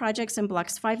remaining projects in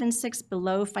blocks 5 and 6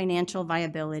 below financial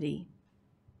viability.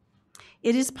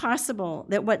 It is possible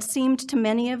that what seemed to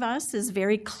many of us as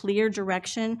very clear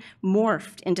direction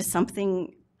morphed into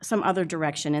some other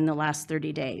direction in the last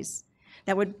 30 days.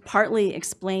 That would partly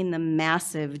explain the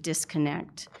massive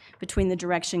disconnect between the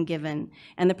direction given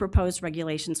and the proposed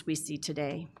regulations we see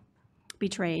today.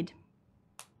 Betrayed,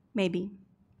 maybe.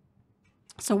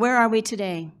 So where are we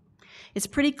today? It's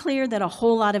pretty clear that a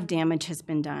whole lot of damage has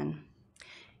been done.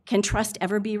 Can trust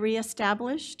ever be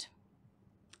reestablished?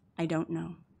 I don't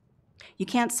know. You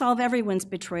can't solve everyone's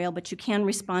betrayal, but you can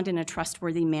respond in a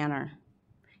trustworthy manner.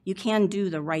 You can do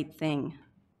the right thing.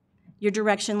 Your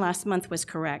direction last month was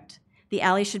correct. The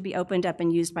alley should be opened up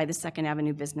and used by the 2nd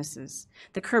Avenue businesses.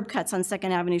 The curb cuts on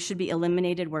 2nd Avenue should be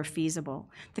eliminated where feasible.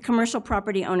 The commercial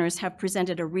property owners have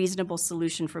presented a reasonable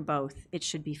solution for both. It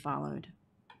should be followed.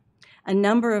 A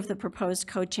number of the proposed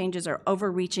code changes are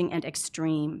overreaching and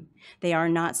extreme. They are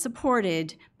not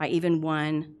supported by even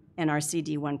one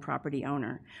NRCD 1 property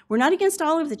owner. We're not against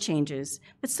all of the changes,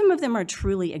 but some of them are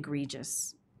truly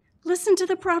egregious. Listen to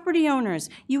the property owners.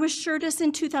 You assured us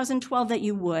in 2012 that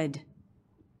you would.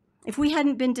 If we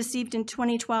hadn't been deceived in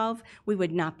 2012, we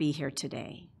would not be here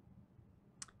today.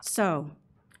 So,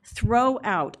 throw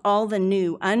out all the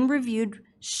new, unreviewed,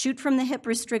 shoot-from-the-hip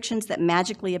restrictions that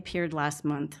magically appeared last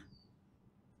month.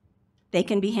 They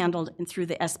can be handled through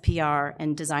the SPR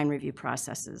and design review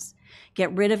processes.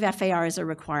 Get rid of FAR as a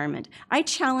requirement. I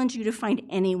challenge you to find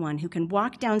anyone who can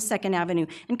walk down 2nd Avenue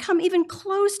and come even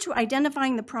close to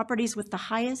identifying the properties with the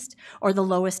highest or the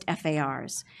lowest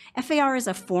FARs. FAR is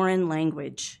a foreign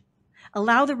language.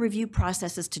 Allow the review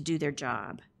processes to do their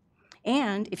job.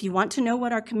 And if you want to know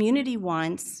what our community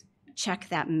wants, check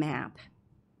that map.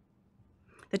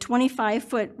 The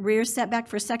 25-foot rear setback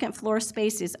for 2nd floor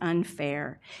space is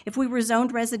unfair. If we were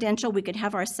zoned residential, we could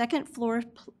have our 2nd floor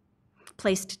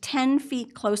placed 10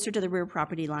 feet closer to the rear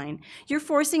property line. You're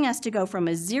forcing us to go from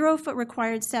a 0-foot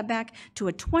required setback to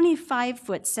a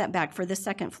 25-foot setback for the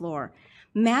 2nd floor.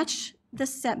 Match the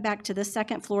setback to the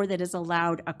 2nd floor that is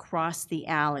allowed across the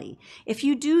alley. If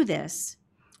you do this,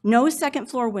 no 2nd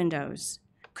floor windows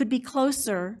could be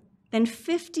closer than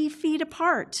 50 feet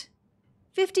apart.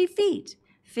 50 feet.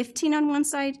 15 on one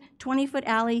side, 20-foot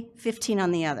alley, 15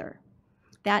 on the other.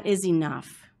 That is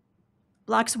enough.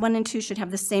 Blocks 1 and 2 should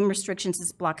have the same restrictions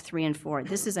as Block 3 and 4.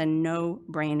 This is a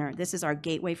no-brainer. This is our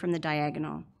gateway from the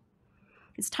diagonal.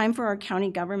 It's time for our county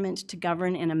government to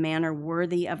govern in a manner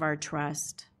worthy of our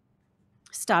trust.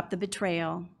 Stop the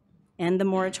betrayal, end the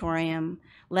moratorium,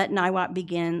 let Niwot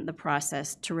begin the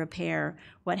process to repair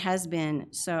what has been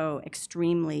so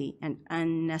extremely and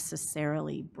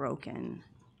unnecessarily broken.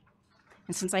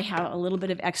 And since I have a little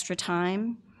bit of extra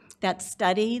time, that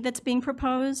study that's being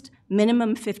proposed,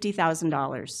 minimum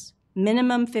 $50,000.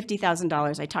 Minimum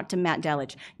 $50,000. I talked to Matt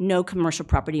Delich. No commercial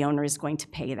property owner is going to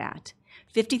pay that.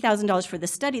 $50,000 for the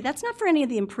study, that's not for any of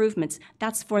the improvements,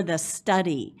 that's for the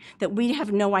study, that we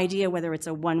have no idea whether it's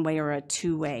a one-way or a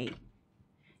two-way.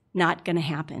 Not gonna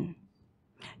happen.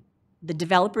 The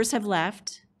developers have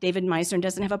left. David Meisner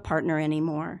doesn't have a partner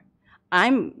anymore.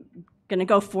 I'm gonna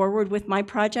go forward with my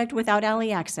project without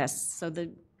alley access, so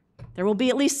there will be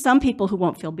at least some people who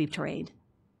won't feel betrayed.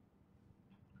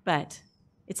 But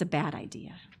it's a bad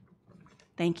idea.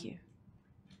 Thank you.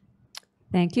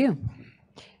 Thank you.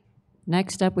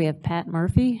 Next up, we have Pat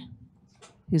Murphy,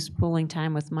 who's pulling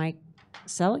time with Mike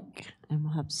Selick, and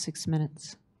we'll have 6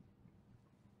 minutes.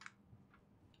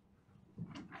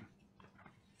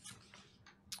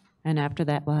 And after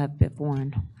that, we'll have Biff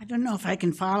Warren. I don't know if I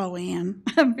can follow Ann.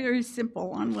 I'm very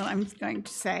simple on what I'm going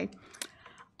to say.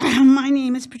 My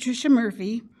name is Patricia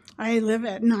Murphy. I live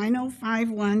at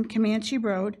 9051 Comanche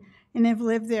Road and have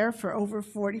lived there for over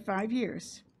 45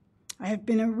 years. I have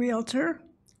been a realtor,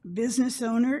 business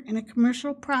owner, and a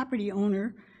commercial property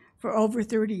owner for over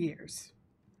 30 years.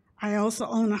 I also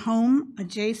own a home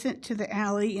adjacent to the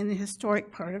alley in the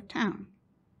historic part of town.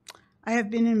 I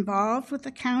have been involved with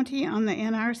the county on the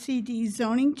NRCD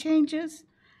zoning changes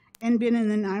and been in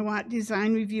the Niwot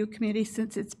Design Review Committee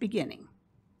since its beginning.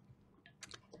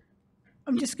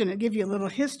 I'm just going to give you a little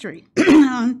history.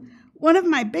 One of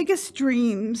my biggest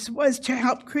dreams was to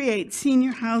help create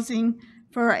senior housing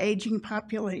for our aging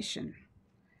population.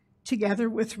 Together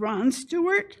with Ron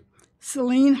Stewart,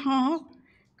 Celine Hall,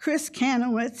 Chris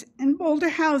Kanowitz, and Boulder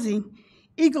Housing,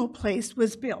 Eagle Place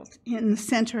was built in the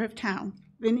center of town.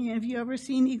 Have any of you ever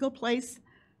seen Eagle Place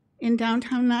in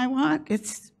downtown Niwot?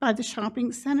 It's by the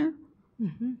shopping center.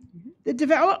 Mm-hmm. The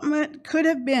development could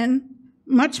have been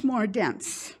much more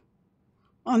dense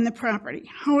on the property.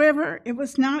 However, it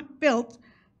was not built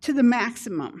to the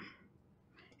maximum,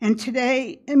 and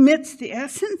today emits the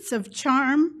essence of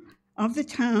charm of the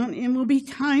town and will be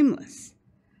timeless.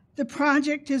 The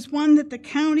project is one that the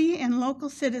county and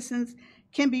local citizens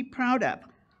can be proud of.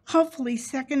 Hopefully,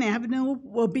 Second Avenue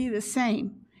will be the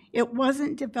same. It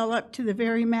wasn't developed to the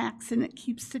very max, and it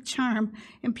keeps the charm,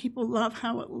 and people love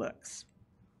how it looks.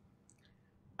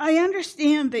 I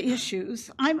understand the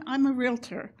issues. I'm a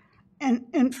realtor,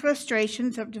 and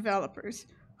frustrations of developers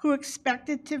who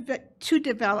expected to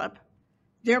develop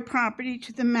their property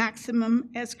to the maximum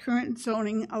as current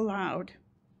zoning allowed.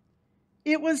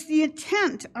 It was the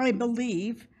intent, I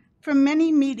believe, from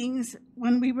many meetings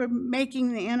when we were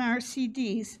making the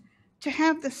NRCDs to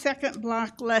have the second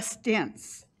block less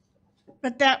dense.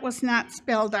 But that was not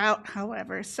spelled out,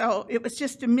 however, so it was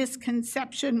just a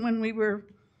misconception when we were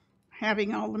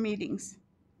having all the meetings.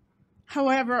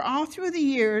 However, all through the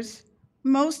years,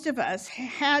 most of us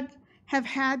have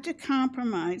had to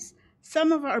compromise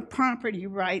some of our property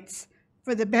rights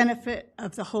for the benefit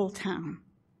of the whole town.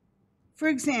 For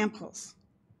examples,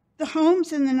 the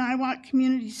homes in the Niwot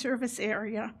Community Service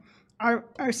Area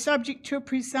are subject to a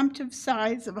presumptive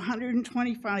size of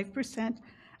 125%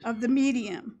 of the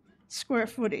median square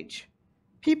footage.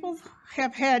 People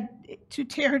have had to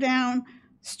tear down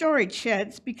storage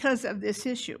sheds because of this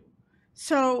issue.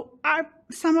 So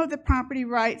some of the property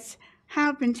rights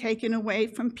have been taken away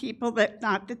from people that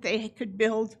thought that they could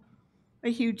build a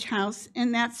huge house,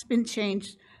 and that's been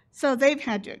changed. So they've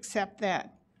had to accept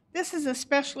that. This is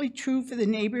especially true for the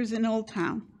neighbors in Old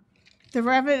Town.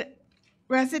 The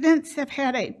residents have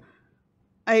had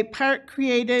a park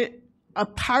created, a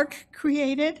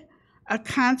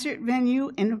concert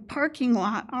venue, and a parking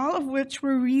lot, all of which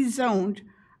were rezoned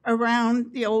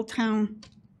around the Old Town,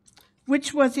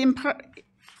 which was impacted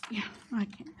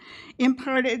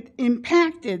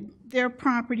their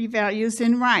property values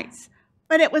and rights.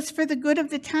 But it was for the good of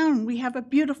the town. We have a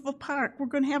beautiful park. We're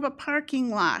going to have a parking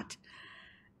lot.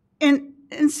 And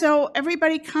so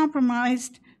everybody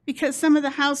compromised because some of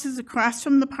the houses across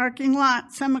from the parking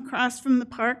lot, some across from the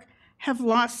park, have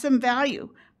lost some value.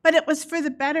 But it was for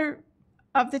the better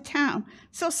of the town.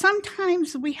 So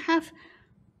sometimes we have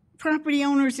property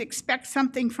owners expect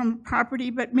something from property,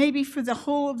 but maybe for the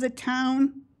whole of the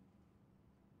town,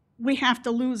 we have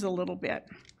to lose a little bit.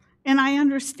 And I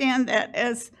understand that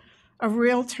as a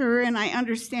realtor, and I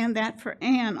understand that for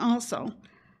Ann also.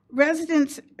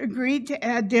 Residents agreed to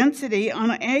add density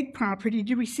on an ag property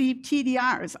to receive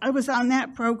TDRs. I was on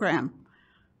that program.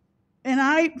 And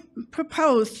I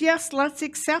proposed, yes, let's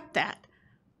accept that.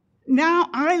 Now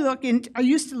I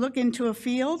used to look into a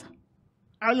field.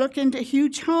 I look into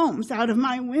huge homes out of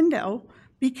my window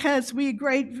because we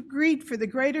agreed for the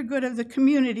greater good of the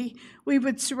community, we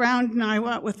would surround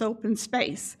Niwot with open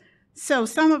space. So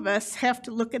some of us have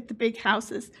to look at the big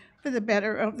houses for the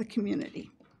better of the community.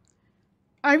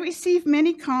 I receive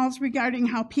many calls regarding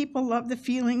how people love the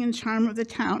feeling and charm of the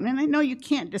town, and I know you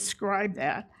can't describe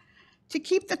that. To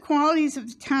keep the qualities of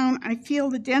the town, I feel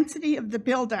the density of the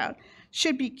build-out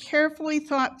should be carefully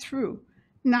thought through.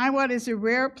 Niwot is a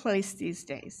rare place these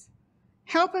days.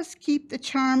 Help us keep the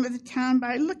charm of the town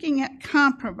by looking at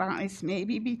compromise,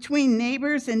 maybe, between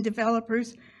neighbors and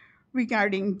developers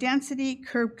regarding density,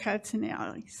 curb cuts, and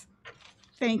alleys.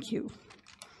 Thank you.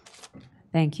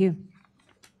 Thank you.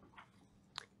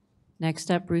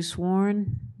 Next up, Bruce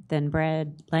Warren, then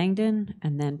Brad Langdon,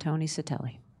 and then Tony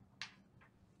Satelli.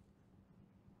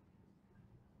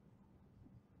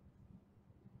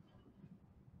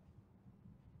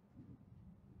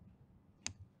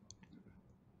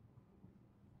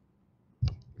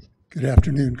 Good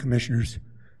afternoon, Commissioners.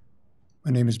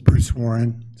 My name is Bruce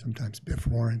Warren, sometimes Biff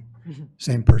Warren,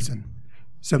 same person.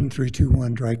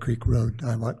 7321 Dry Creek Road,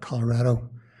 Niwot, Colorado.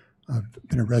 I've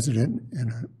been a resident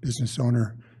and a business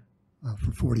owner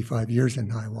for 45 years in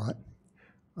Niwot.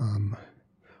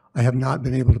 I have not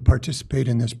been able to participate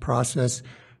in this process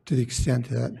to the extent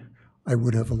that I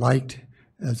would have liked,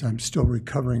 as I'm still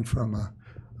recovering from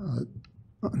an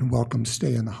unwelcome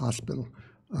stay in the hospital.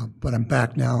 But I'm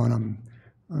back now, and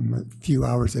I'm a few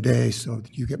hours a day, so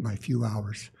you get my few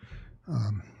hours.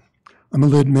 I'm a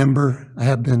LID member. I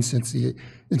have been since the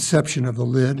inception of the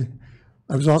LID.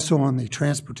 I was also on the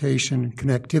Transportation and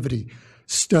Connectivity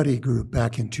Study Group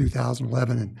back in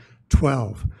 2011 and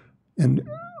 12. And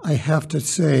I have to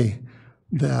say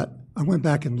that I went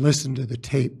back and listened to the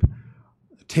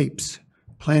tapes,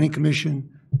 Planning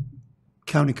Commission,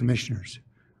 County Commissioners,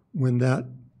 when that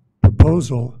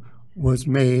proposal was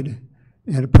made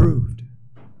and approved.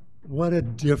 What a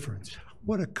difference,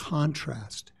 what a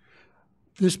contrast.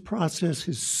 This process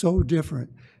is so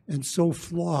different and so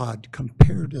flawed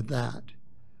compared to that.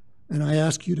 And I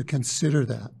ask you to consider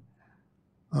that.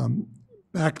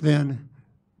 Back then,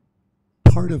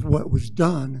 part of what was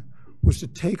done was to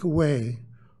take away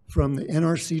from the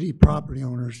NRCD property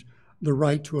owners the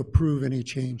right to approve any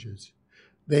changes.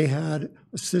 They had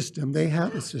a system, they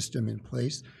have a system in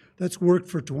place that's worked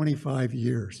for 25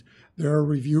 years. There are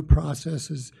review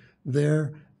processes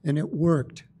there, and it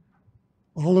worked.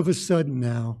 All of a sudden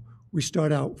now, we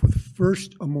start out with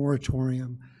first a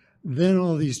moratorium, then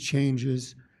all these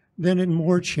changes, then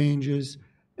more changes,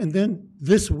 and then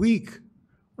this week,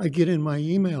 I get in my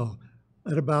email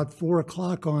at about 4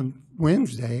 o'clock on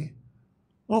Wednesday,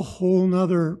 a whole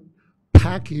nother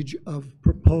package of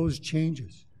proposed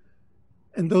changes.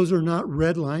 And those are not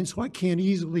red lines, so I can't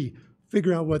easily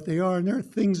figure out what they are. And there are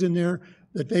things in there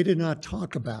that they did not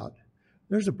talk about.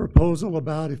 There's a proposal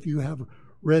about if you have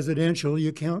residential,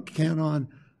 you can't count on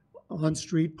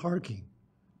on-street parking.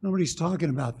 Nobody's talking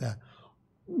about that.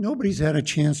 Nobody's had a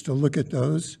chance to look at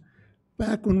those.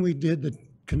 Back when we did the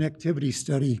connectivity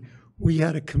study, we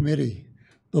had a committee.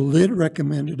 The LID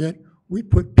recommended it. We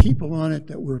put people on it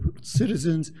that were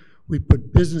citizens. We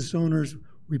put business owners.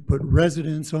 We put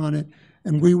residents on it.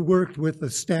 And we worked with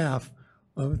the staff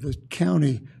of the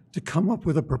county to come up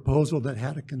with a proposal that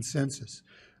had a consensus.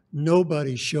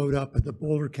 Nobody showed up at the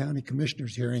Boulder County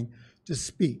Commissioners hearing to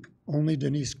speak, only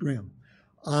Denise Grimm.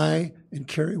 I and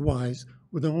Carrie Wise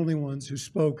were the only ones who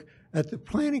spoke at the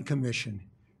Planning Commission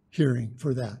hearing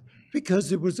for that,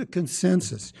 because it was a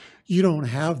consensus. You don't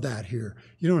have that here.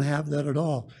 You don't have that at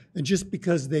all. And just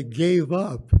because they gave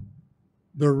up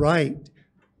the right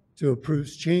to approve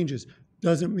changes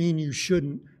doesn't mean you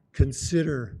shouldn't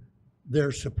consider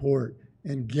their support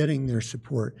and getting their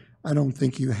support. I don't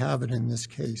think you have it in this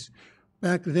case.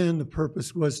 Back then, the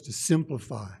purpose was to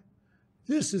simplify.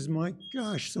 This is, my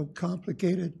gosh, so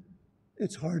complicated,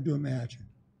 it's hard to imagine.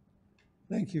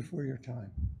 Thank you for your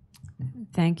time.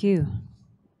 Thank you.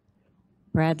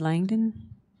 Brad Langdon,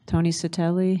 Tony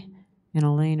Satelli, and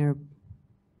Elaine are.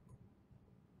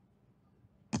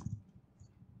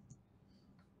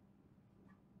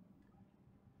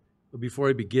 Before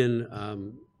I begin,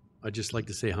 I'd just like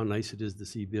to say how nice it is to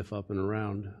see Biff up and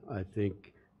around. I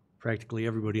think practically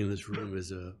everybody in this room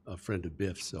is a friend of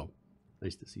Biff's, so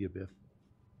nice to see you, Biff.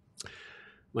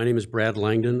 My name is Brad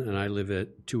Langdon, and I live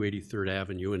at 283rd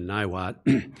Avenue in Niwot.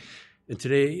 And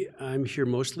today I'm here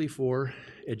mostly for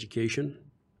education,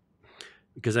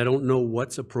 because I don't know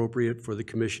what's appropriate for the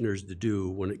commissioners to do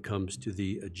when it comes to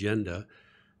the agenda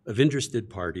of interested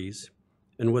parties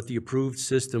and what the approved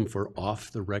system for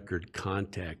off-the-record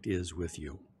contact is with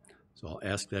you. So I'll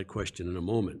ask that question in a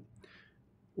moment.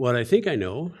 What I think I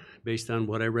know, based on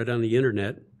what I read on the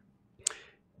internet,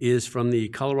 is from the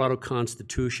Colorado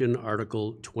Constitution,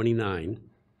 Article 29,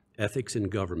 Ethics in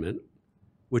Government,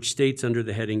 which states under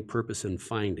the heading Purpose and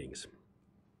Findings.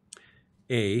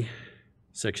 A,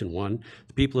 Section 1,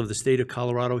 the people of the state of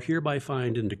Colorado hereby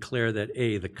find and declare that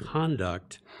A, the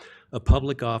conduct of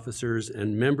public officers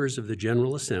and members of the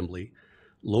General Assembly,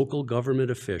 local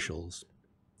government officials,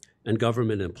 and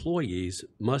government employees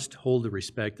must hold the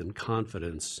respect and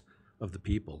confidence of the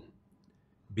people.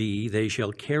 B, they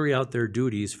shall carry out their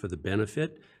duties for the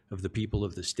benefit of the people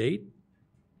of the state.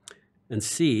 And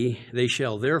C, they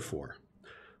shall therefore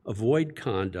avoid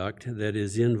conduct that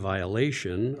is in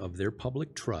violation of their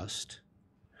public trust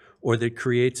or that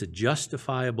creates a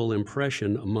justifiable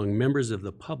impression among members of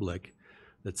the public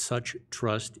that such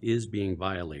trust is being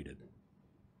violated.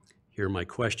 Here are my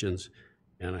questions,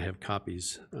 and I have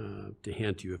copies to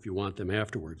hand to you if you want them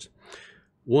afterwards.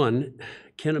 1,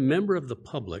 can a member of the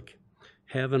public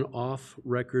have an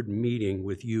off-record meeting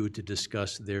with you to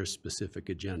discuss their specific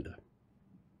agenda?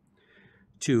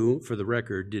 2, for the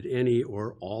record, did any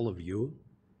or all of you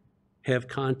have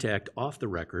contact off the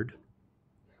record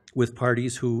with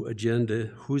parties whose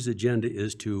agenda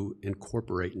is to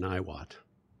incorporate NIWAT?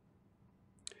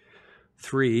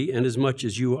 3, and as much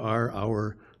as you are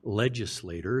our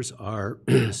legislators, are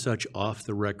such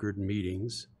off-the-record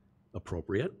meetings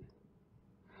appropriate?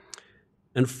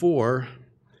 And 4,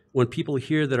 when people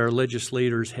hear that our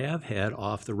legislators have had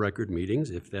off-the-record meetings,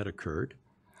 if that occurred,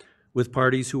 with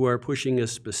parties who are pushing a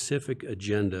specific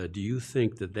agenda, do you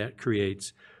think that that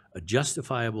creates a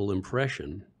justifiable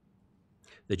impression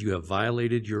that you have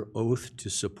violated your oath to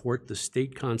support the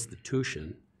state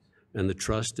constitution and the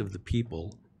trust of the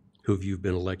people who you've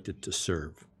been elected to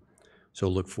serve? So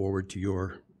look forward to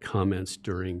your comments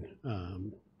during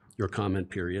your comment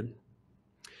period.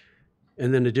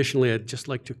 And then additionally, I'd just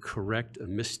like to correct a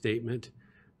misstatement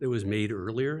that was made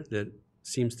earlier that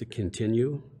seems to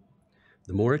continue.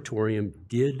 The moratorium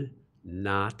did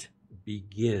not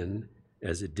begin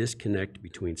as a disconnect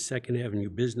between Second Avenue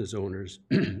business owners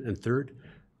and Third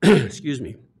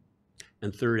Avenue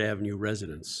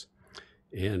residents.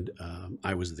 And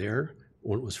I was there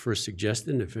when it was first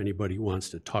suggested, and if anybody wants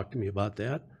to talk to me about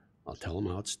that, I'll tell them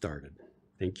how it started.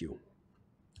 Thank you.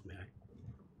 May I?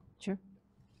 Sure.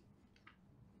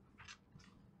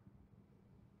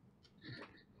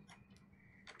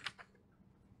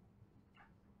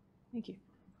 Thank you.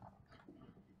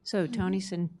 So Tony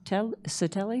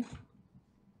Satelli,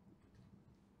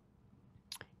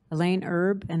 Elaine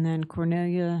Erb, and then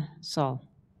Cornelia Saul.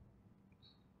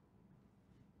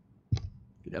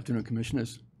 Good afternoon,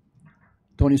 Commissioners.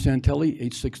 Tony Santelli,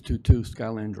 8622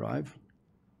 Skyland Drive.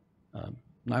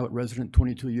 NIWAT resident,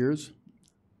 22 years.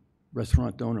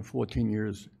 Restaurant owner, 14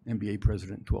 years. MBA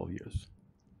president, 12 years.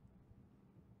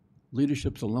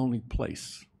 Leadership's a lonely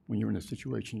place when you're in the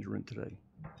situation you're in today.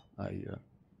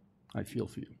 I feel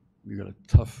for you. You got a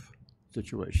tough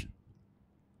situation.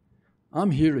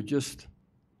 I'm here to just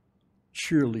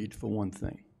cheerlead for one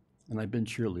thing, and I've been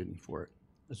cheerleading for it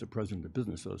as a president of the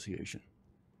Business Association.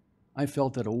 I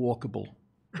felt that a walkable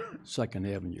Second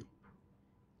Avenue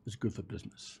is good for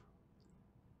business.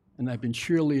 And I've been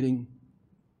cheerleading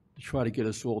to try to get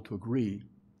us all to agree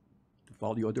to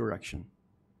follow your direction.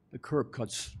 The curb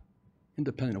cuts,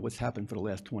 independent of what's happened for the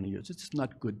last 20 years, it's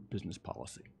not good business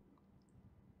policy.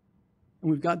 And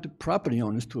we've got the property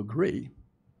owners to agree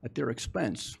at their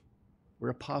expense,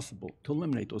 where possible, to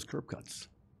eliminate those curb cuts.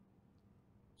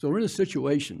 So we're in a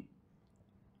situation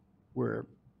where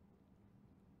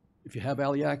if you have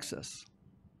alley access,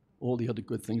 all the other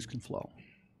good things can flow.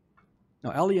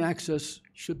 Now, alley access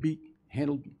should be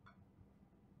handled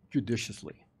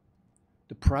judiciously.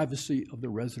 The privacy of the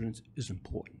residents is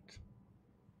important.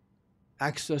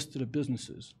 Access to the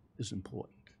businesses is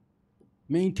important.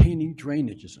 Maintaining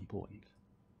drainage is important.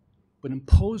 But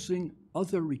imposing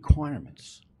other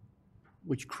requirements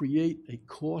which create a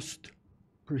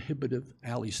cost-prohibitive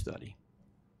alley study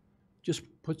just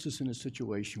puts us in a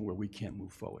situation where we can't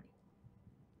move forward.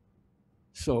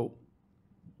 So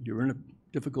you're in a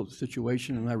difficult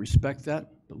situation, and I respect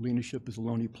that, but leadership is a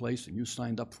lonely place, and you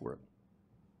signed up for it.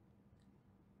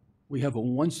 We have a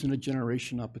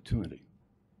once-in-a-generation opportunity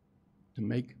to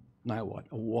make NIWAT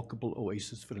a walkable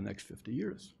oasis for the next 50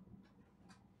 years.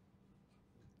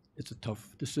 It's a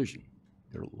tough decision.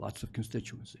 There are lots of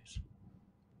constituencies.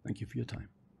 Thank you for your time.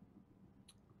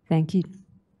 Thank you.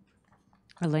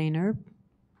 Elaine Erb.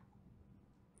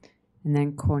 And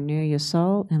then Cornelia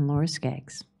Saul and Laura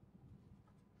Skaggs.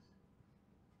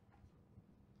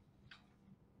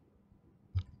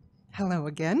 Hello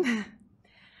again.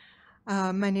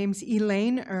 My name's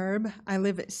Elaine Erb. I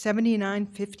live at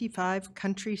 7955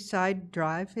 Countryside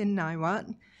Drive in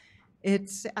Niwot.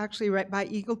 It's actually right by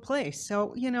Eagle Place.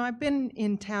 So, you know, I've been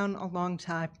in town a long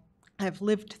time. I've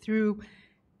lived through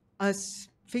us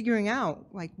figuring out,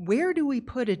 like, where do we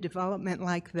put a development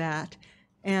like that?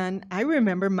 And I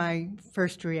remember my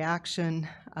first reaction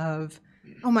of,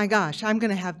 oh my gosh, I'm going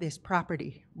to have this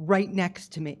property right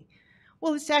next to me.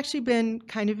 Well, it's actually been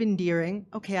kind of endearing.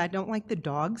 Okay, I don't like the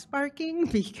dogs barking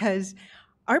because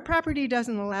our property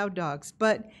doesn't allow dogs,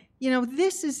 but you know,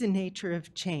 this is the nature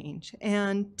of change.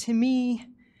 And to me,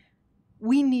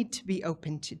 we need to be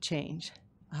open to change.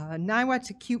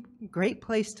 Niwot's a cute, great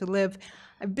place to live.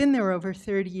 I've been there over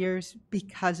 30 years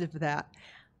because of that.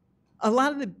 A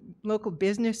lot of the local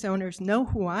business owners know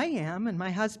who I am and my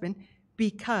husband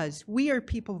because we are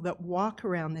people that walk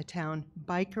around the town,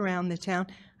 bike around the town.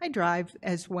 I drive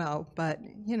as well, but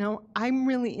you know, I'm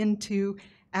really into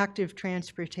active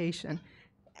transportation.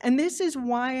 And this is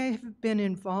why I have been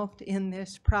involved in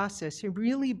this process. I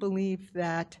really believe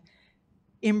that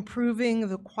improving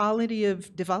the quality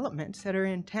of developments that are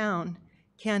in town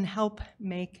can help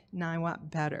make Niwot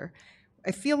better.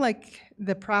 I feel like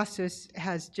the process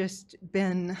has just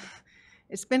been,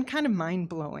 it's been kind of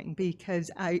mind-blowing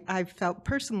because I felt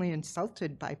personally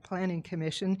insulted by Planning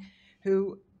Commission,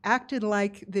 who acted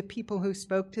like the people who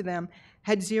spoke to them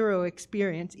had zero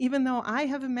experience, even though I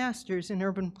have a master's in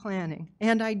urban planning,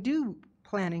 and I do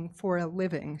planning for a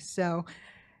living. So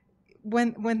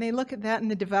when they look at that and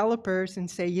the developers and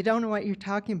say, you don't know what you're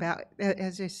talking about,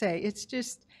 as I say, it's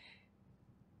just,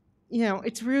 you know,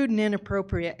 it's rude and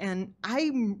inappropriate. And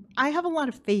I have a lot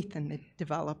of faith in the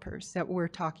developers that we're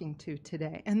talking to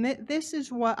today. And this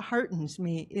is what heartens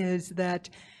me, is that,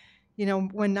 you know,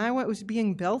 when Niwot was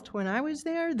being built, when I was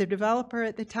there, the developer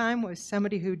at the time was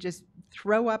somebody who just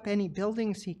throw up any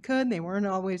buildings he could. They weren't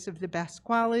always of the best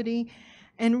quality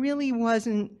and really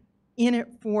wasn't in it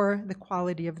for the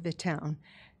quality of the town.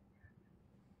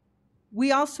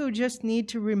 We also just need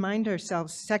to remind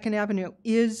ourselves, Second Avenue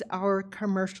is our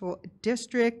commercial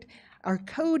district. Our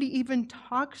code even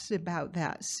talks about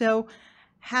that. So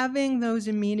having those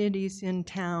amenities in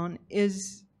town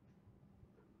is,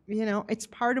 you know, it's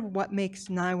part of what makes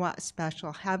Niwot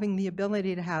special, having the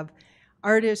ability to have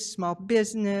artists, small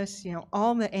business, you know,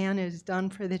 all that Anne has done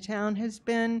for the town has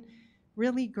been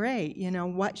really great, you know,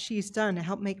 what she's done to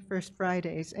help make First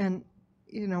Fridays. And,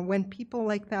 you know, when people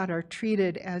like that are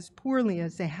treated as poorly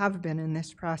as they have been in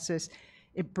this process,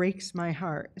 it breaks my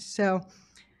heart. So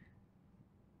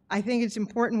I think it's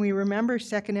important we remember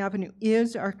Second Avenue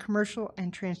is our commercial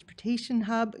and transportation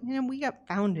hub. You know, we got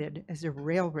founded as a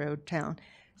railroad town.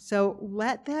 So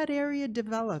let that area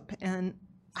develop, and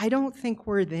I don't think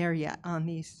we're there yet on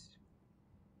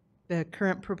the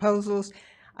current proposals.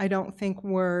 I don't think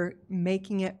we're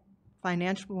making it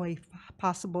financially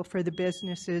possible for the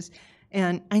businesses,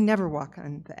 and I never walk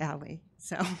on the alley,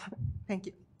 so thank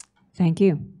you. Thank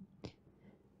you.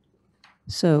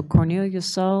 So Cornelia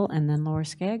Saul and then Laura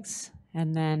Skaggs,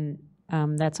 and then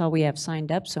that's all we have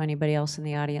signed up, so anybody else in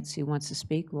the audience who wants to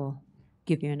speak, we'll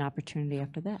give you an opportunity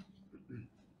after that.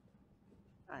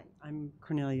 Hi, I'm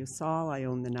Cornelia Saul. I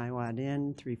own the Niwot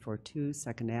Inn, 342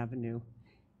 2nd Avenue.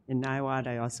 In Niwot,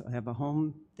 I also have a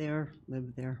home there,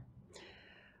 live there.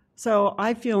 So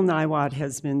I feel Niwot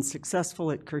has been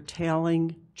successful at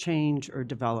curtailing change or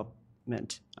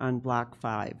development on Block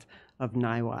 5 of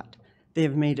Niwot. They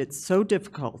have made it so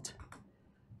difficult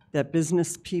that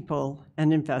business people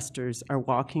and investors are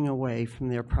walking away from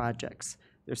their projects.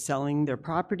 They're selling their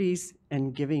properties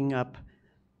and giving up,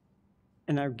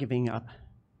 and are giving up.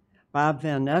 Bob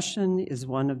Van Eschen is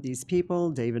one of these people,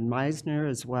 David Meisner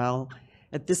as well.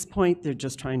 At this point, they're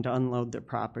just trying to unload their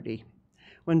property.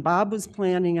 When Bob was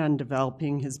planning on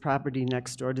developing his property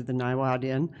next door to the Niwot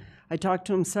Inn, I talked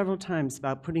to him several times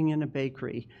about putting in a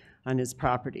bakery on his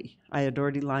property. I had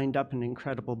already lined up an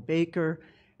incredible baker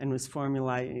and was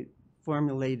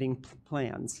formulating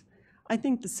plans. I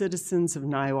think the citizens of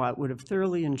Niwot would have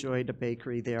thoroughly enjoyed a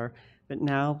bakery there, but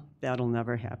now that'll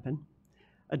never happen.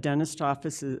 A dentist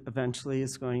office eventually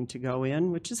is going to go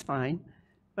in, which is fine,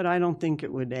 but I don't think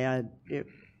it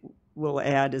will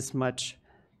add as much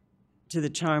to the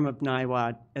charm of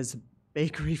Niwot as a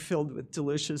bakery filled with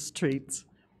delicious treats.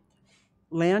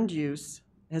 Land use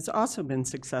has also been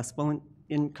successful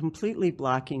in completely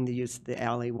blocking the use of the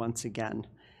alley once again.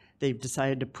 They've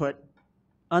decided to put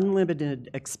unlimited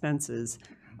expenses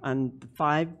on the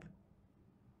 5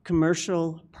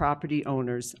 commercial property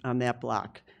owners on that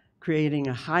block, creating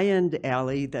a high-end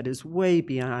alley that is way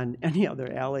beyond any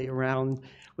other alley around,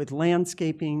 with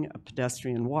landscaping, a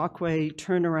pedestrian walkway,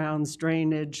 turnarounds,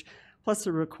 drainage, plus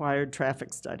a required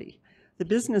traffic study. The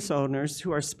business owners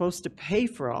who are supposed to pay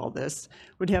for all this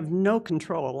would have no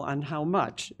control on how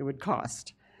much it would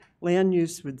cost. Land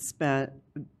use would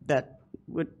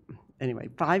anyway,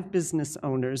 5 business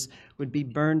owners would be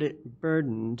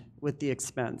burdened with the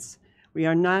expense. We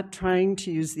are not trying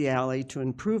to use the alley to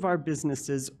improve our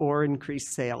businesses or increase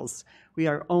sales. We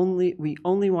only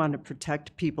want to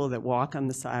protect people that walk on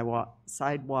the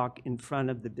sidewalk in front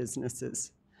of the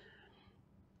businesses.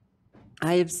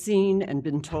 I have seen and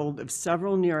been told of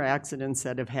several near accidents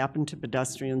that have happened to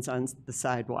pedestrians on the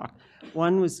sidewalk.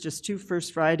 One was just 2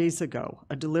 First Fridays ago.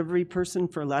 A delivery person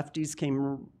for Lefties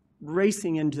came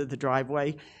racing into the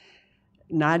driveway,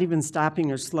 not even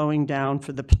stopping or slowing down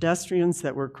for the pedestrians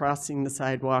that were crossing the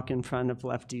sidewalk in front of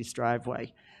Lefty's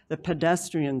driveway. The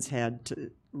pedestrians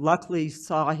luckily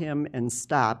saw him and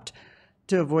stopped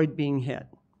to avoid being hit.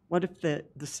 What if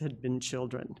this had been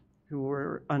children who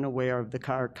were unaware of the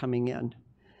car coming in?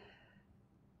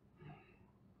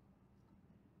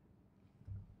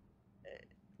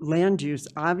 Land use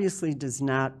obviously does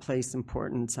not place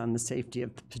importance on the safety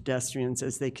of the pedestrians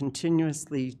as they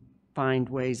continuously find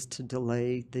ways to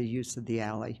delay the use of the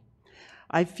alley.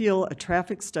 I feel a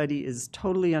traffic study is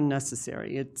totally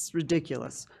unnecessary. It's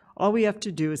ridiculous. All we have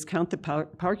to do is count the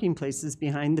parking places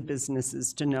behind the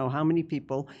businesses to know how many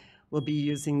people will be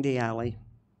using the alley.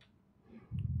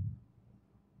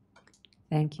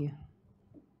 Thank you.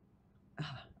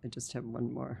 I just have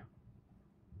one more.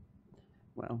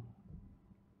 Well,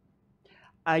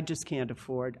 I just can't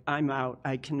afford. I'm out.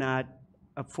 I cannot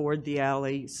afford the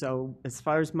alley, so as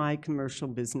far as my commercial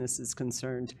business is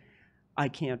concerned, I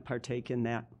can't partake in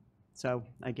that. So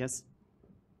I guess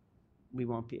we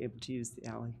won't be able to use the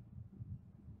alley.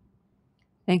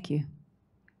 Thank you.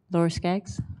 Laura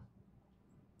Skaggs?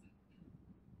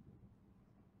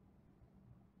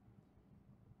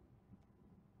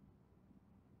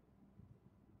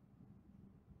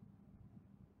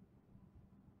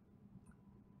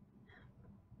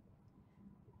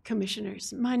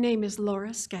 Commissioners, my name is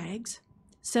Laura Skaggs,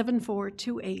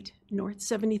 7428 North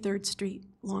 73rd Street,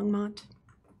 Longmont.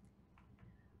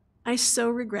 I so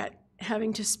regret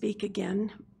having to speak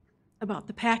again about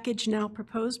the package now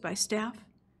proposed by staff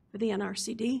for the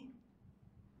NRCD.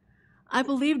 I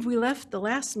believed we left the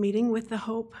last meeting with the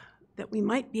hope that we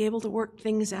might be able to work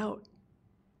things out,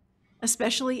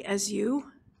 especially as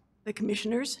you, the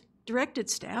commissioners, directed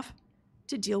staff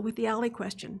to deal with the alley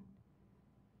question.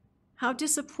 How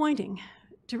disappointing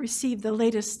to receive the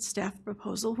latest staff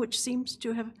proposal, which seems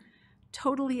to have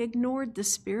totally ignored the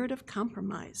spirit of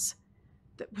compromise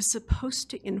that was supposed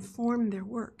to inform their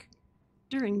work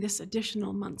during this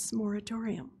additional month's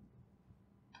moratorium.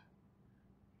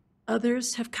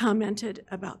 Others have commented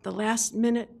about the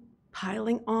last-minute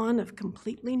piling on of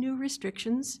completely new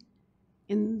restrictions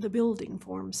in the building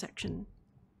form section,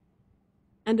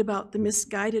 and about the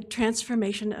misguided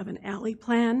transformation of an alley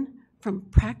plan from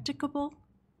practicable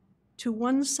to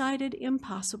one-sided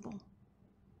impossible.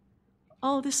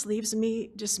 All this leaves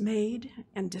me dismayed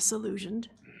and disillusioned.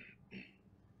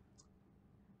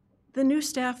 The new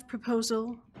staff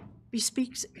proposal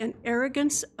bespeaks an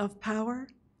arrogance of power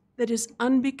that is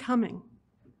unbecoming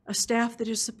a staff that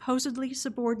is supposedly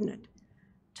subordinate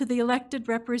to the elected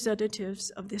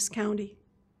representatives of this county.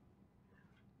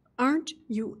 Aren't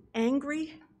you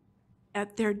angry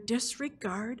at their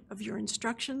disregard of your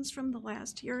instructions from the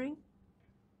last hearing?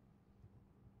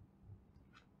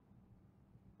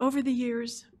 Over the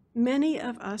years, many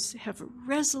of us have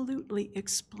resolutely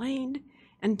explained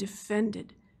and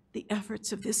defended the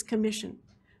efforts of this commission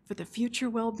for the future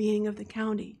well-being of the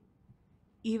county,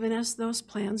 even as those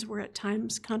plans were at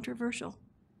times controversial.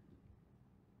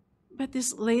 But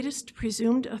this latest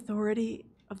presumed authority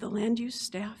of the land use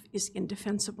staff is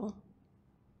indefensible.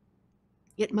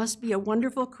 It must be a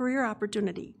wonderful career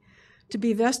opportunity to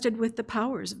be vested with the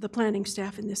powers of the planning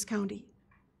staff in this county.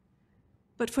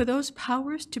 But for those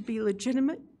powers to be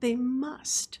legitimate, they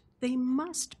must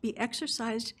be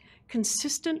exercised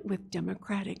consistent with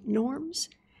democratic norms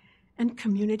and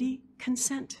community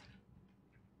consent.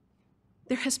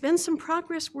 There has been some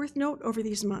progress worth note over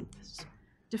these months,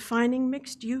 defining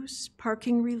mixed use,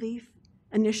 parking relief,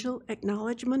 initial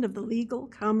acknowledgement of the legal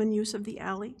common use of the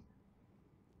alley.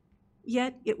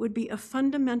 Yet it would be a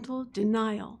fundamental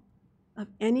denial of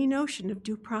any notion of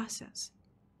due process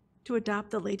to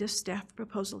adopt the latest staff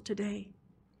proposal today.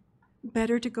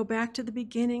 Better to go back to the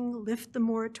beginning, lift the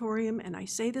moratorium, and I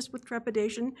say this with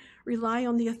trepidation, rely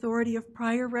on the authority of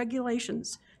prior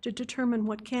regulations to determine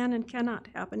what can and cannot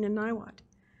happen in Niwot.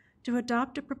 To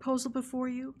adopt a proposal before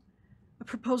you, a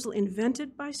proposal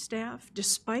invented by staff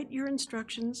despite your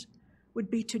instructions, would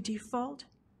be to default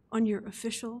on your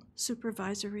official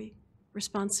supervisory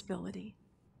responsibility.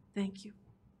 Thank you.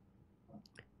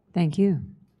 Thank you.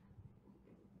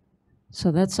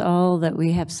 So that's all that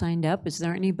we have signed up. Is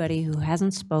there anybody who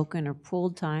hasn't spoken or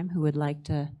pulled time who would like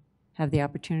to have the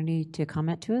opportunity to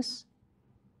comment to us?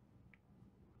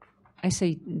 I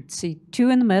see two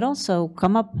in the middle, so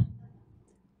come up.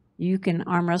 You can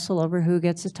arm wrestle over who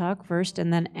gets to talk first,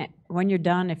 and then when you're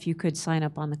done, if you could sign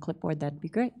up on the clipboard, that'd be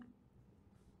great.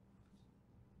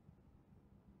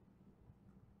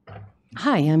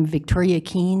 Hi, I'm Victoria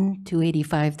Keene,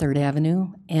 285 3rd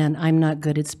Avenue, and I'm not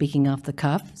good at speaking off the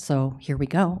cuff, so here we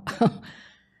go.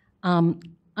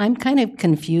 I'm kind of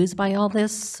confused by all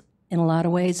this in a lot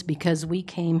of ways because we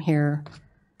came here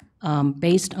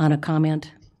based on a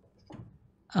comment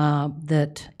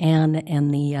that Ann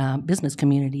and the business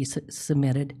community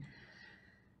submitted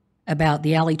about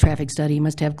the alley traffic study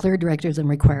must have clear directives and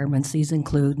requirements. These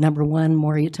include, number one,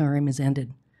 moratorium is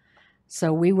ended.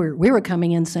 So we were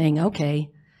coming in saying, okay,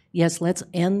 yes, let's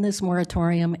end this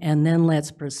moratorium and then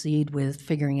let's proceed with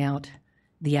figuring out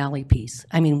the alley piece.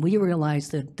 I mean, we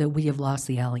realized that we have lost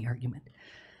the alley argument.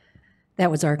 That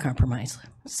was our compromise.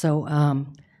 So,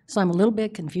 so I'm a little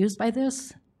bit confused by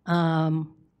this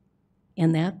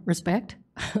in that respect.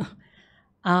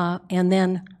 And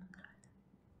then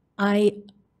I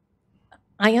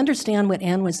understand what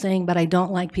Ann was saying, but I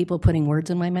don't like people putting words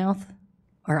in my mouth.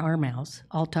 Or our mouths.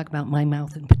 I'll talk about my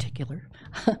mouth in particular.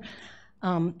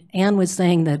 Ann was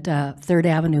saying that 3rd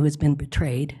Avenue has been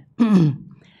betrayed.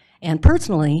 And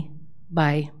personally,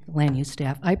 by land use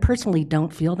staff, I personally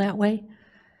don't feel that way.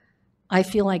 I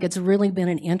feel like it's really been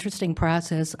an interesting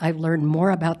process. I've learned more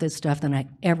about this stuff than I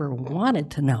ever wanted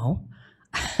to know.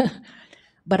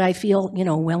 But I feel,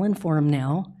 well informed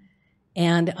now.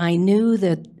 And I knew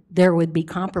that there would be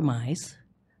compromise.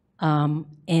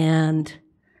 And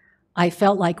I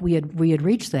felt like we had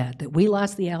reached that we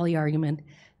lost the alley argument.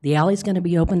 The alley's going to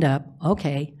be opened up,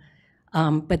 okay.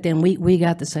 But then we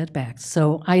got the setbacks.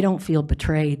 So I don't feel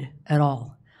betrayed at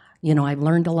all. I've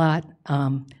learned a lot.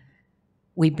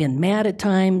 We've been mad at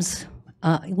times.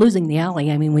 Losing the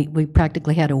alley, I mean, we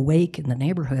practically had a wake in the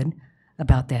neighborhood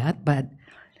about that. But,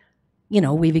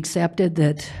 we've accepted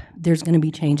that there's going to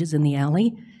be changes in the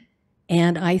alley.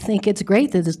 And I think it's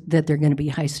great that there are going to be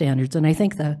high standards. And I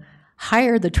think the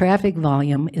higher the traffic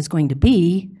volume is going to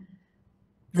be,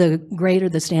 the greater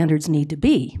the standards need to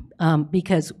be.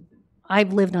 Because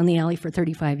I've lived on the alley for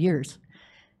 35 years,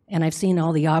 and I've seen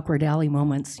all the awkward alley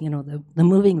moments, the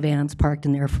moving vans parked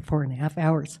in there for 4.5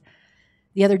 hours.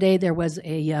 The other day, there was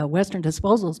a Western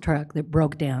Disposals truck that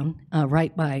broke down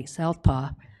right by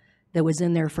Southpaw that was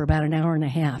in there for about an hour and a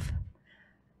half.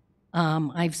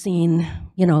 I've seen,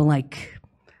 like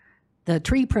the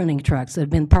tree pruning trucks that have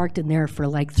been parked in there for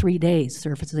like 3 days,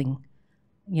 surfacing,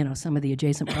 some of the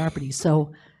adjacent properties.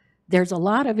 So there's a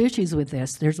lot of issues with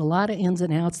this. There's a lot of ins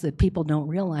and outs that people don't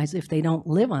realize if they don't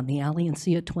live on the alley and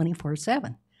see it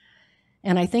 24/7.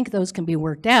 And I think those can be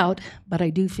worked out, but I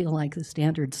do feel like the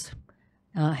standards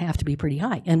have to be pretty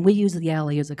high. And we use the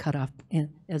alley as a cutoff,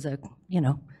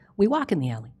 we walk in the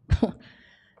alley.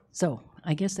 So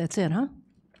I guess that's it, huh?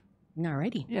 All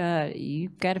righty.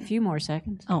 You've got a few more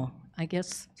seconds. Oh, I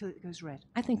guess. Till it goes red.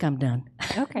 I think I'm done.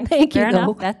 Okay. Thank you, Fair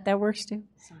though. enough. That works too.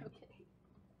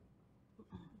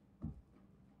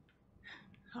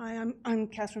 Hi, I'm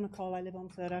Catherine McCall. I live on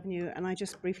 3rd Avenue, and I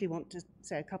just briefly want to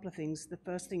say a couple of things. The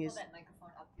first thing is...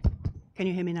 Can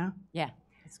you hear me now? Yeah.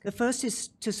 The first is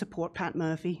to support Pat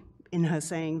Murphy in her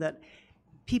saying that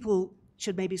people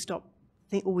should maybe stop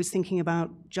always thinking about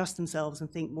just themselves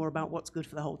and think more about what's good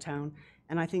for the whole town.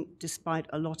 And I think despite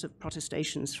a lot of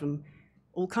protestations from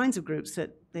all kinds of groups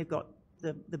that they've got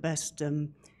the best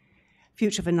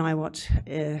future for Niwot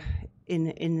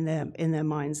in their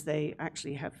minds, they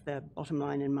actually have their bottom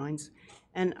line in minds.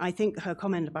 And I think her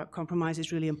comment about compromise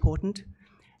is really important.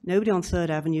 Nobody on 3rd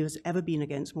Avenue has ever been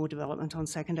against more development on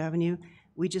 2nd Avenue.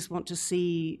 We just want to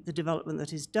see the development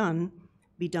that is done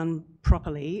be done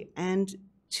properly and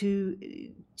to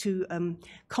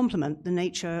complement the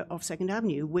nature of 2nd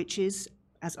Avenue, which is,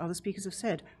 as other speakers have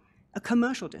said, a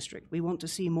commercial district. We want to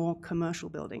see more commercial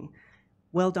building,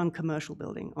 well-done commercial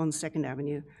building on 2nd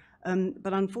Avenue.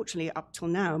 But unfortunately, up till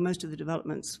now, most of the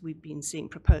developments we've been seeing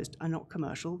proposed are not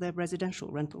commercial, they're residential,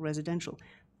 rental residential.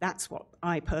 That's what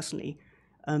I personally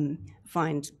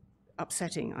find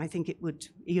upsetting. I think it would,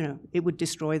 it would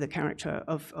destroy the character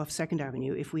of Second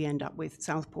Avenue if we end up with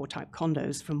Southpaw-type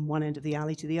condos from one end of the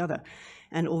alley to the other.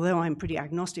 And although I'm pretty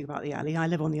agnostic about the alley, I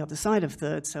live on the other side of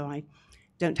Third, so I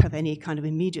don't have any kind of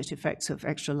immediate effects of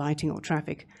extra lighting or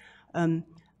traffic.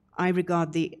 I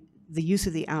regard the use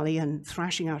of the alley and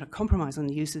thrashing out a compromise on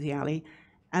the use of the alley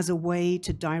as a way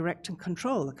to direct and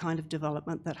control the kind of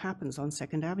development that happens on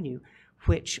Second Avenue,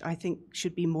 which I think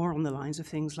should be more on the lines of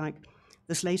things like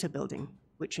the Slater building,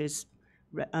 which is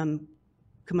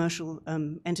commercial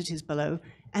entities below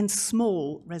and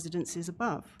small residences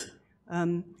above.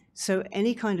 So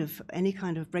any kind of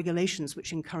regulations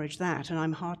which encourage that, and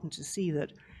I'm heartened to see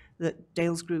that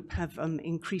Dale's group have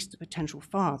increased the potential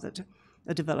FAR that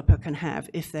a developer can have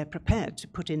if they're prepared to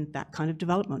put in that kind of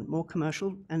development, more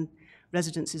commercial and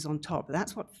residences on top.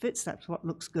 That's what fits, that's what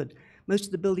looks good. Most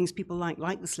of the buildings people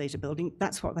like the Slater building,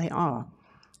 that's what they are.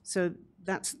 So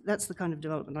that's the kind of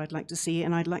development I'd like to see,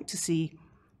 and I'd like to see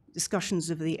discussions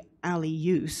of the alley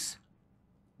use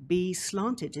be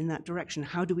slanted in that direction.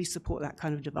 How do we support that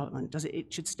kind of development?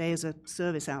 It should stay as a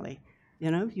service alley.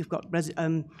 You've got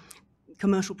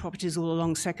commercial properties all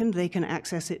along Second. They can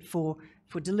access it for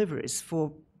deliveries,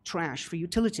 for trash, for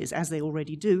utilities, as they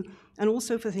already do, and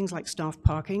also for things like staff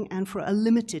parking and for a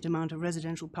limited amount of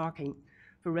residential parking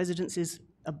for residences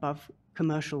above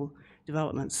commercial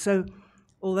developments. So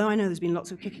although I know there's been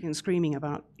lots of kicking and screaming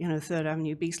about, Third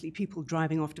Avenue, beastly people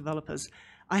driving off developers,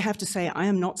 I have to say I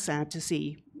am not sad to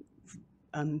see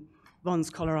Vaughn's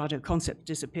Colorado concept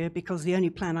disappear, because the only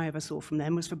plan I ever saw from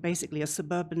them was for basically a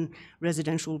suburban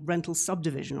residential rental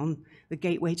subdivision on the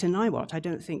gateway to Niwot. I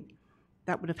don't think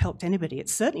that would have helped anybody. It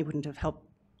certainly wouldn't have helped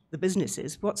the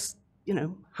businesses.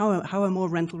 How are more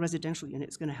rental residential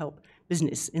units going to help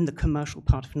business in the commercial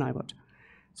part of Niwot?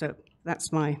 So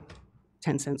that's my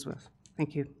 10 cents worth.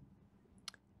 Thank you.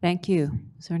 Thank you.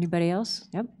 Is there anybody else?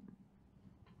 Yep.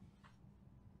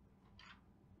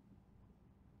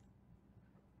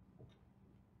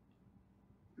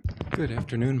 Good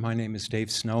afternoon. My name is Dave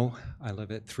Snow. I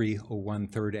live at 301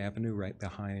 3rd Avenue, right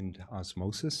behind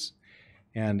Osmosis.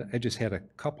 And I just had a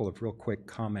couple of real quick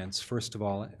comments. First of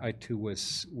all, I too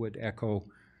would echo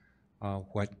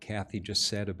what Kathy just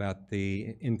said about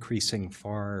the increasing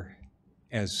FAR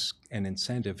as an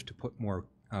incentive to put more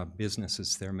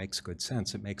businesses there makes good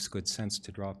sense. It makes good sense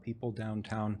to draw people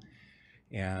downtown,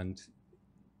 and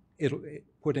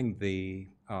putting the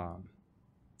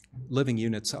living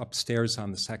units upstairs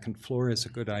on the second floor is a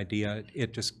good idea.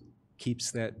 It just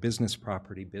keeps that business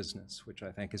property business, which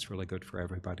I think is really good for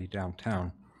everybody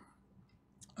downtown.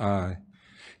 And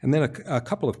then a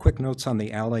couple of quick notes on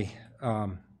the alley. I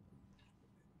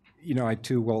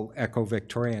too will echo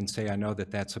Victoria and say I know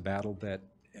that that's a battle that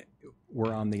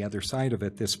we're on the other side of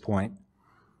at this point.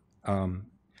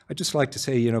 I'd just like to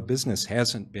say, business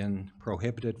hasn't been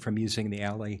prohibited from using the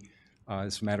alley.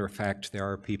 As a matter of fact, there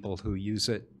are people who use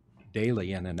it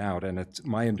daily in and out, and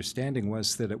my understanding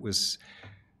was that it was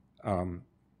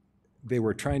they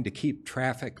were trying to keep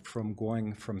traffic from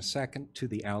going from Second to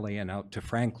the alley and out to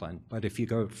Franklin. But if you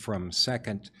go from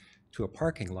Second to a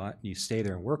parking lot, and you stay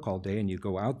there and work all day, and you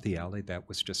go out the alley, that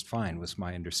was just fine, was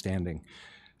my understanding.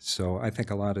 So I think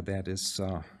a lot of that is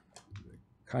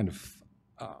kind of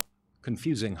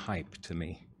confusing hype to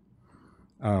me.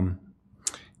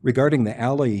 Regarding the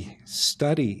alley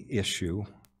study issue,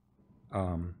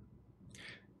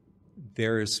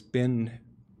 there's been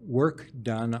work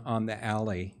done on the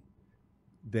alley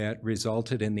that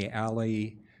resulted in the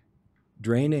alley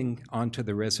draining onto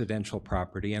the residential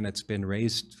property, and it's been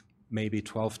raised maybe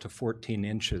 12 to 14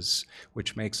 inches,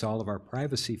 which makes all of our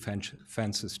privacy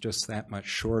fences just that much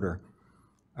shorter.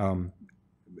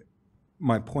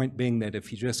 My point being that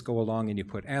if you just go along and you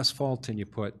put asphalt and you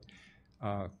put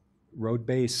road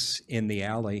base in the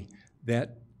alley,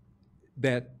 that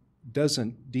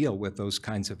doesn't deal with those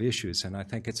kinds of issues. And I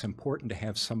think it's important to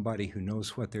have somebody who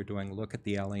knows what they're doing look at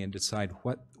the alley and decide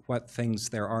what things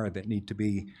there are that need to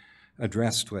be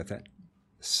addressed with it.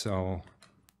 So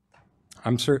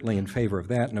I'm certainly in favor of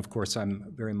that, and of course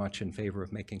I'm very much in favor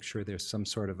of making sure there's some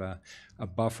sort of a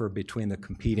buffer between the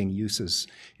competing uses.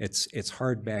 It's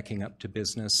hard backing up to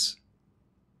business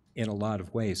in a lot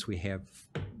of ways. We have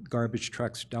garbage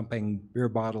trucks dumping beer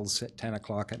bottles at 10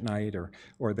 o'clock at night,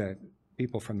 or the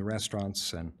people from the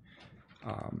restaurants, and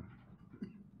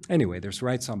anyway, there's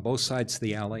rights on both sides of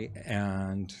the alley,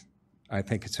 and I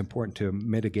think it's important to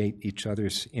mitigate each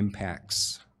other's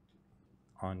impacts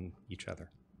on each other.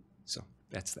 So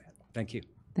that's that. Thank you.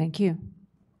 Thank you.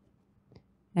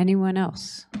 Anyone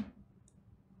else?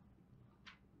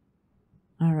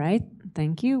 All right,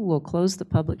 thank you. We'll close the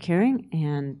public hearing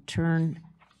and turn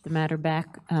the matter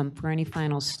back for any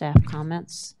final staff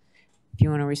comments. If you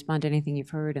want to respond to anything you've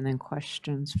heard, and then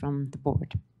questions from the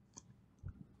board.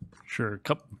 Sure.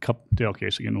 Dale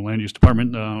Case again, the Land Use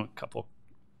Department. A couple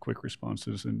quick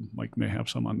responses, and Mike may have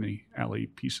some on the alley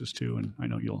pieces too, and I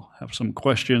know you'll have some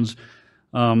questions.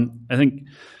 I think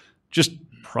just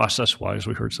process-wise,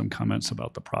 we heard some comments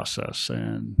about the process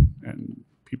and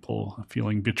people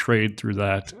feeling betrayed through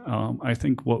that. I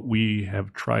think what we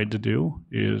have tried to do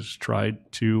is try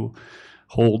to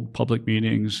hold public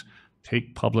meetings,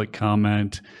 take public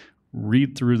comment,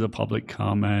 read through the public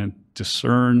comment,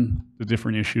 discern the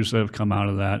different issues that have come out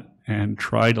of that, and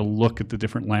try to look at the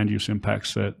different land use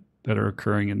impacts that are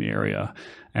occurring in the area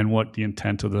and what the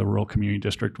intent of the rural community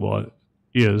district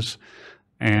is,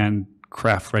 and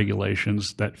craft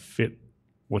regulations that fit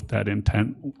what that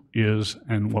intent is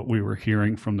and what we were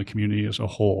hearing from the community as a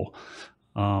whole.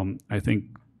 I think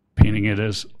painting it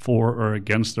as for or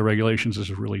against the regulations is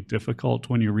really difficult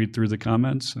when you read through the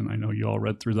comments, and I know you all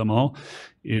read through them all.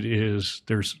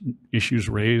 There's issues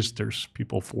raised, there's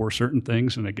people for certain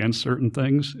things and against certain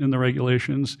things in the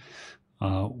regulations.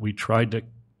 We tried to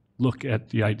look at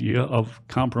the idea of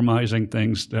compromising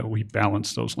things that we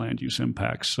balance those land use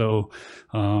impacts. So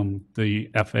the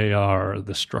FAR,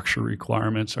 the structure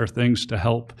requirements are things to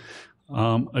help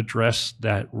address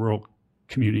that rural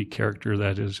community character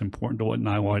that is important to what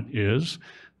Niwot is,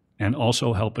 and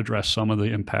also help address some of the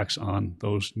impacts on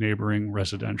those neighboring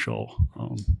residential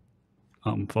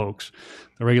folks.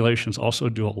 The regulations also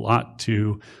do a lot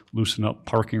to loosen up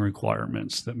parking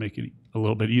requirements that make it a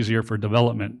little bit easier for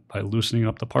development. By loosening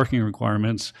up the parking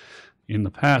requirements, in the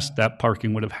past, that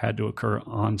parking would have had to occur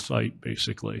on site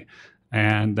basically,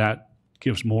 and that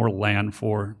gives more land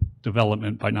for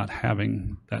development by not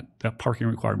having that parking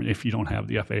requirement if you don't have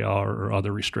the FAR or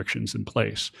other restrictions in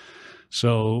place.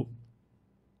 So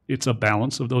it's a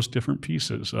balance of those different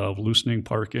pieces of loosening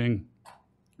parking,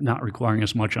 not requiring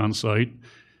as much on site.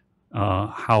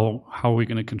 How are we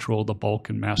going to control the bulk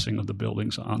and massing of the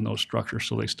buildings on those structures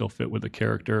so they still fit with the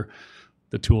character?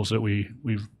 The tools that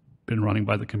we've been running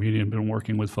by the community and been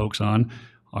working with folks on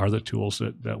are the tools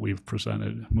that we've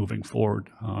presented moving forward.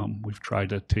 We've tried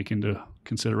to take into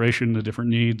consideration the different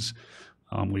needs.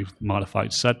 We've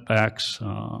modified setbacks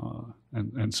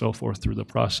and so forth through the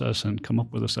process and come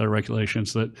up with a set of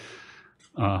regulations that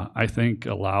I think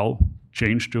allow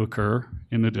change to occur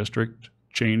in the district,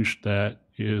 change that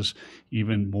is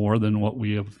even more than what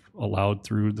we have allowed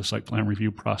through the site plan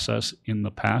review process in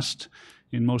the past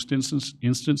in most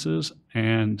instances,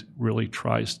 and really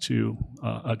tries to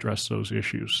address those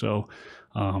issues. So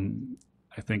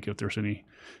I think if there's any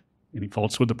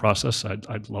faults with the process,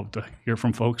 I'd love to hear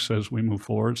from folks as we move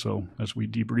forward. So as we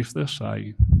debrief this,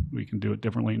 we can do it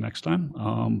differently next time.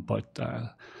 But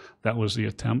that was the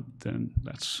attempt, and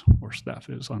that's where staff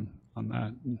is on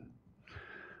that. And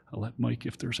I'll let Mike,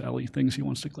 if there's alley things he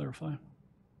wants to clarify.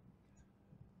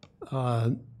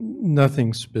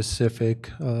 Nothing specific.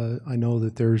 I know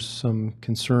that there's some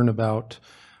concern about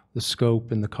the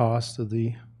scope and the cost of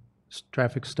the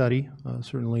traffic study.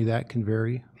 Certainly that can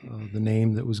vary. The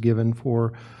name that was given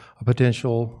for a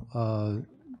potential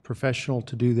professional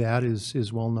to do that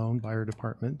is well known by our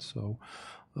department. So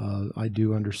I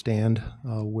do understand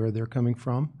where they're coming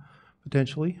from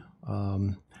potentially.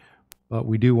 But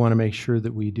we do want to make sure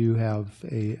that we do have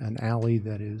an alley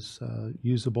that is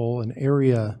usable, an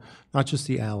area, not just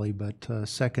the alley, but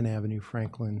 2nd Avenue,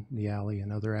 Franklin, the alley,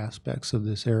 and other aspects of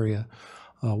this area,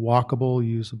 walkable,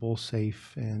 usable,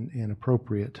 safe, and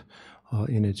appropriate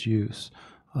in its use.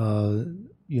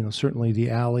 Certainly the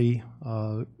alley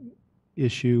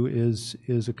issue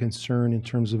is a concern in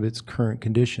terms of its current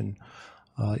condition.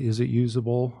 Is it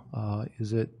usable?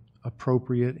 Is it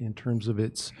appropriate in terms of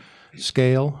its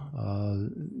scale?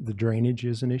 The drainage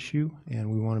is an issue, and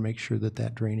we want to make sure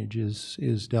that drainage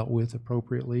is dealt with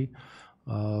appropriately.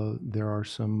 There are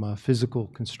some physical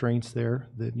constraints there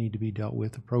that need to be dealt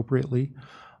with appropriately.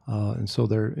 And so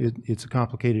it's a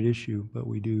complicated issue, but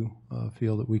we do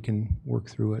feel that we can work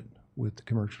through it with the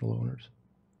commercial owners.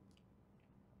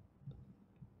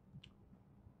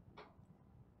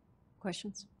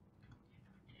 Questions?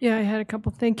 Yeah, I had a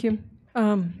couple. Thank you.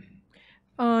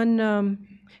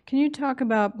 Can you talk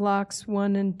about blocks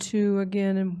 1 and 2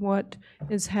 again, and what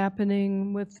is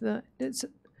happening with and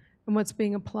what's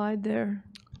being applied there?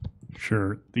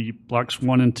 Sure. The blocks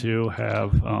 1 and 2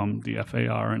 have the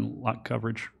FAR and lot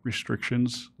coverage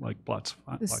restrictions, like blocks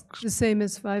The same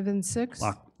as 5 and 6?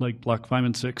 Like block 5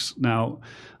 and 6. Now,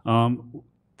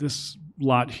 this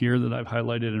lot here that I've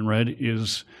highlighted in red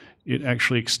it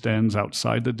actually extends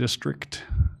outside the district.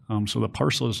 So the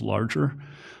parcel is larger.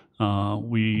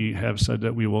 We have said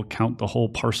that we will count the whole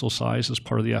parcel size as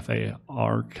part of the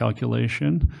FAR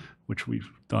calculation, which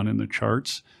we've done in the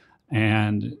charts.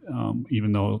 And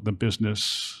even though the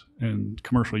business and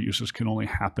commercial uses can only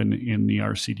happen in the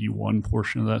RCD1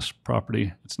 portion of this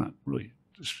property, it's not really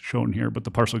shown here, but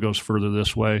the parcel goes further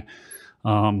this way.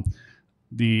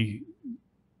 The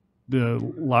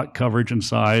lot coverage and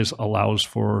size allows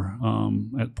for,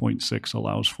 at 0.6,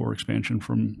 allows for expansion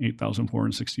from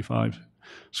 8,465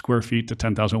 square feet to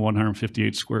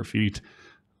 10,158 square feet.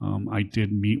 I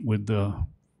did meet with a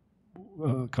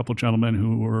couple gentlemen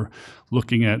who were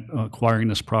looking at acquiring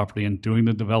this property and doing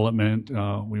the development.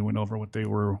 We went over what they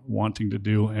were wanting to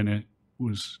do, and it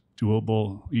was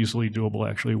doable, easily doable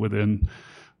actually, within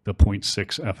the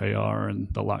 0.6 FAR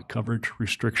and the lot coverage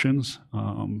restrictions.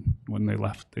 When they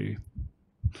left, they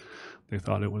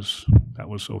thought that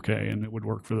was okay and it would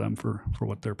work for them for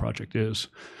what their project is.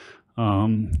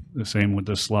 The same with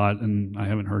this lot, and I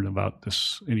haven't heard about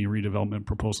any redevelopment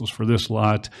proposals for this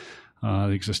lot. The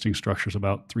existing structure is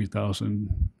about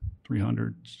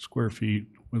 3,300 square feet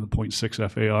with a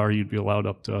 0.6 FAR. You'd be allowed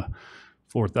up to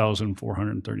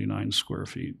 4,439 square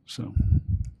feet. So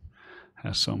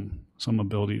has some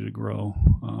ability to grow,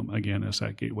 again, as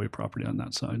that gateway property on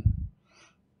that side.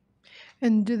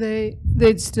 And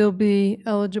they'd still be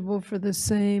eligible for the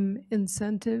same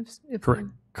incentives?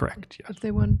 Correct, yes. If they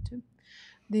wanted to.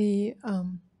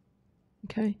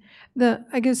 Okay.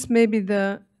 I guess maybe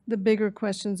the bigger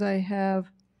questions I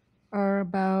have are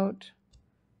about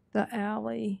the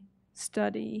alley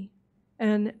study.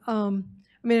 And I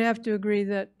mean, I have to agree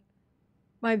that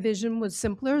my vision was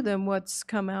simpler than what's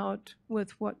come out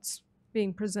with what's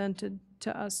being presented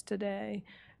to us today.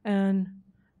 And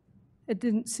it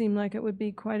didn't seem like it would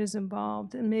be quite as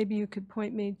involved. And maybe you could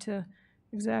point me to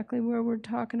exactly where we're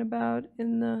talking about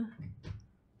in the, I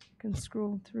can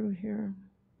scroll through here.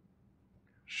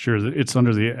 Sure, it's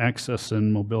under the access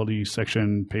and mobility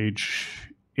section, page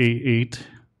A8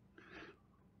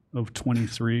 of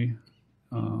 23.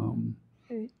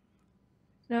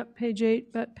 Not page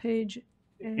 8, but page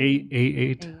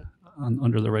A8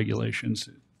 under the regulations.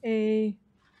 A.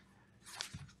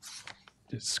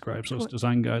 Describes those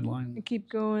design guidelines. I keep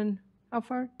going. How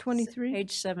far? 23?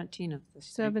 Page 17 of the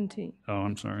 17. Oh,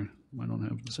 I'm sorry. I don't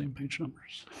have the same page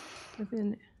numbers.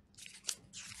 Within.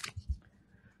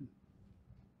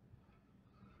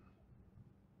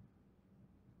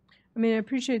 I mean, I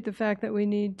appreciate the fact that we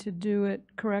need to do it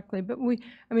correctly, but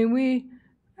I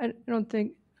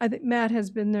think Matt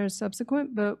has been there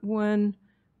subsequent, but when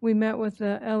we met with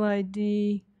the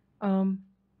LID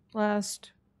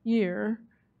last year,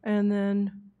 and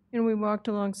then, we walked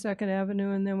along 2nd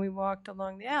Avenue, and then we walked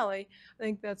along the alley, I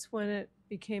think that's when it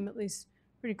became at least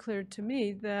pretty clear to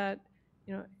me that,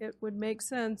 it would make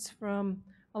sense from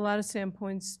a lot of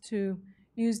standpoints to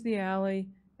use the alley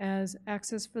as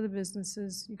access for the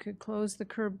businesses. You could close the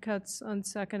curb cuts on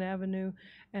 2nd Avenue,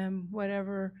 and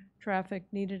whatever traffic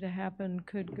needed to happen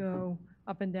could go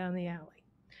up and down the alley.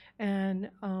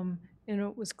 And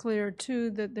it was clear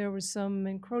too that there was some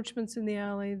encroachments in the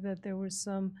alley, that there was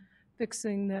some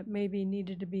fixing that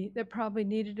probably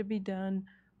needed to be done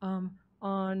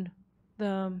on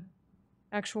the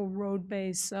actual road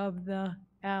base of the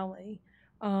alley.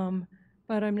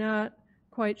 But I'm not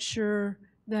quite sure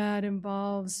that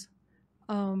involves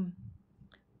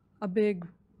a big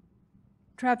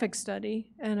traffic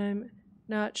study, and I'm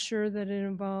not sure that it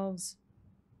involves,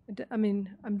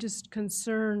 I'm just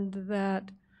concerned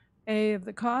that of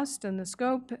the cost and the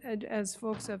scope, as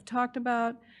folks have talked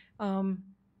about.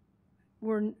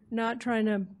 We're not trying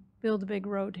to build a big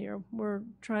road here. We're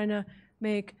trying to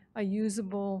make a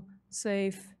usable,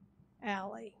 safe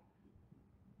alley.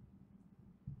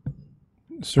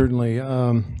 Certainly.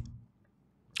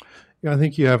 I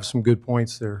think you have some good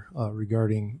points there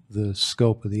regarding the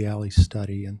scope of the alley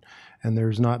study, and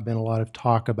there's not been a lot of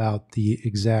talk about the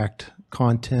exact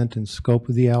content and scope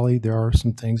of the alley. There are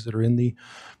some things that are in the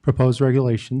proposed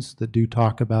regulations that do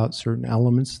talk about certain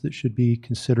elements that should be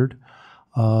considered,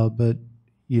 but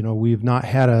we've not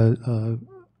had a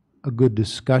good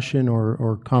discussion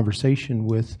or conversation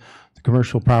with the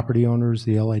commercial property owners,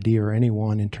 the LID, or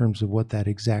anyone in terms of what that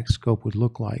exact scope would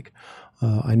look like.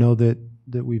 I know that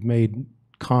we've made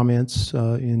comments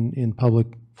in public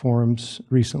forums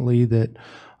recently that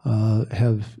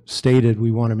have stated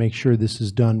we want to make sure this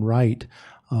is done right,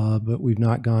 but we've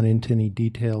not gone into any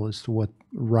detail as to what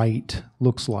right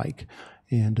looks like.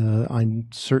 And I'm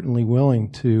certainly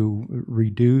willing to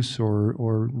reduce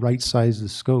or right-size the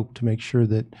scope to make sure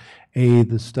that A,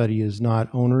 the study is not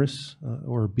onerous,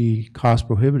 or B, cost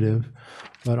prohibitive,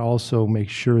 but also make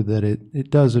sure that it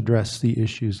does address the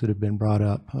issues that have been brought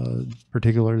up,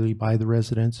 particularly by the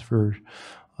residents for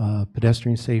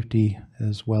pedestrian safety,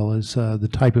 as well as the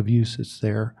type of use that's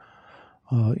there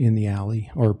in the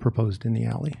alley or proposed in the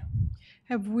alley.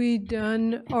 Have we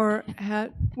done, or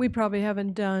we probably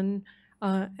haven't done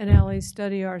an alley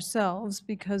study ourselves,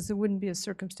 because there wouldn't be a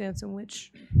circumstance in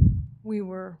which we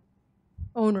were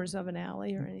owners of an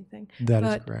alley or anything. That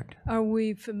is correct. Are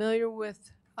we familiar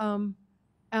with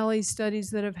alley studies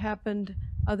that have happened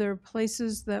other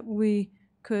places that we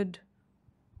could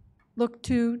look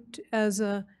to as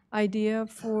a idea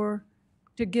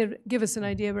to give us an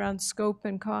idea around scope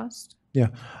and cost? Yeah,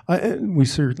 we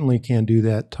certainly can do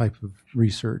that type of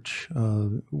research.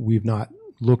 We've not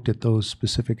looked at those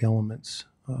specific elements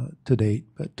to date,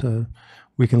 but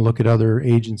we can look at other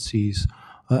agencies.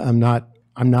 I'm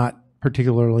not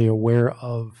particularly aware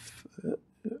of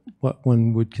what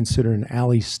one would consider an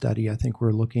alley study. I think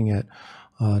we're looking at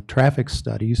traffic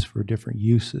studies for different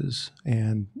uses,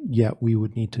 and yet we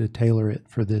would need to tailor it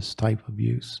for this type of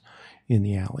use in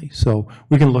the alley. So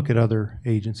we can look at other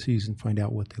agencies and find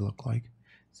out what they look like.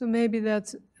 So maybe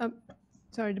that's,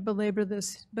 sorry to belabor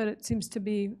this, but it seems to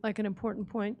be like an important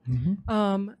point.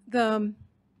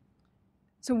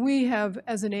 So we have,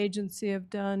 as an agency, have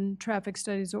done traffic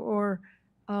studies or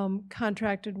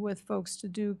contracted with folks to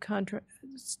do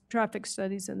traffic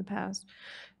studies in the past.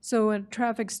 So a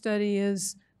traffic study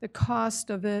is, the cost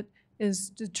of it is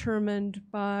determined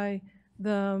by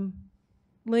the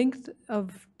length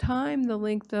of time, the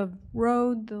length of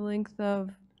road, the length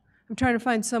of, I'm trying to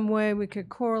find some way we could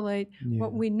correlate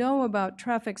what we know about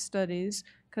traffic studies,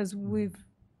 because we've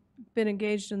been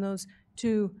engaged in those,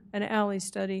 to an alley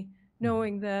study,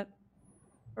 knowing that,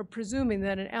 or presuming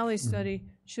that an alley study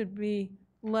should be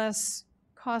less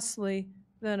costly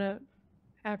than an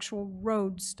actual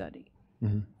road study.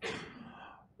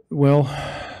 Well,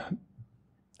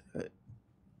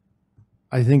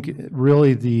 I think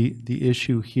really the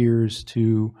issue here is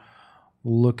to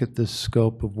look at the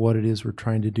scope of what it is we're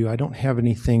trying to do. I don't have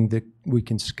anything that we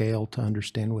can scale to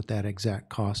understand what that exact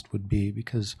cost would be,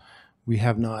 because we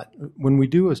have not, when we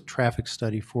do a traffic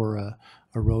study for a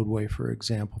roadway, for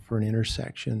example, for an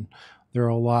intersection, there are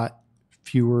a lot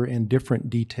fewer and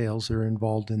different details that are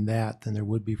involved in that than there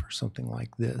would be for something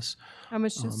like this. How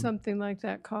much does something like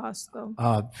that cost, though?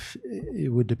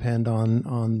 It would depend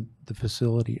on the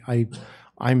facility.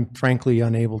 I'm frankly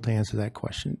unable to answer that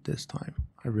question at this time.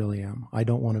 I really am. I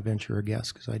don't want to venture a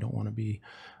guess because I don't want to be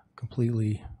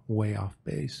completely way off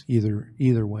base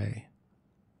either way.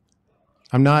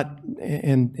 I'm not,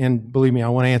 and believe me, I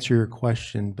want to answer your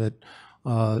question, but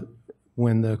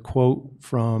when the quote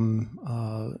from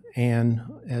Ann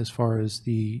as far as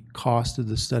the cost of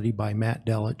the study by Matt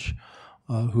Delich,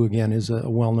 who again is a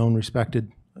well-known,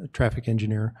 respected traffic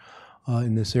engineer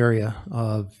in this area,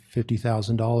 of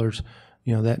 $50,000,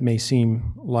 you know, that may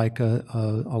seem like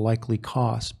a likely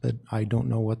cost, but I don't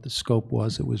know what the scope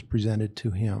was that was presented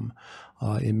to him.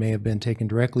 It may have been taken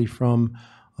directly from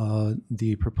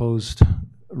the proposed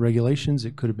regulations.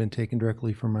 It could have been taken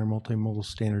directly from our multimodal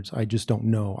standards. I just don't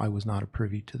know. I was not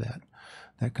privy to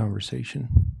that conversation.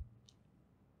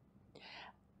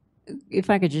 If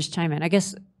I could just chime in, I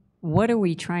guess, what are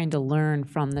we trying to learn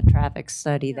from the traffic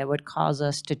study that would cause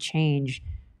us to change?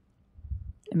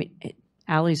 I mean,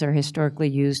 alleys are historically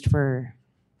used for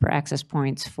access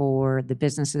points for the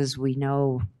businesses. We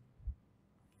know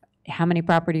how many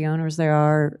property owners there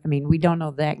are. I mean, we don't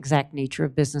know the exact nature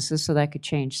of businesses, so that could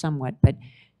change somewhat. But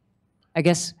I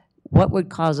guess what would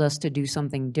cause us to do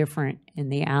something different in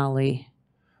the alley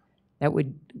that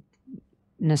would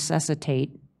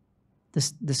necessitate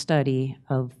the study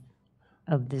of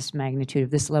this magnitude,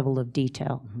 of this level of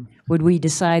detail? Would we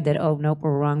decide that, oh, nope,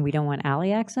 we're wrong, we don't want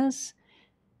alley access?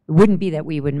 It wouldn't be that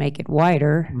we would make it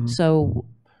wider. So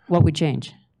what would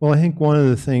change? Well, I think one of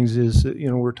the things is, you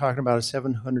know, we're talking about a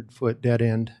 700-foot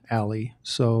dead-end alley,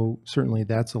 so certainly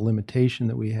that's a limitation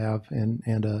that we have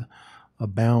and a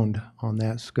bound on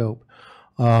that scope.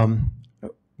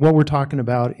 What we're talking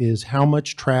about is how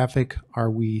much traffic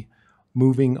are we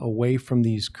moving away from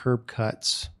these curb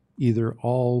cuts, either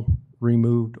all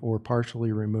removed or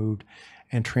partially removed,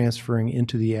 and transferring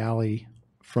into the alley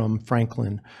from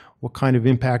Franklin. What kind of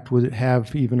impact would it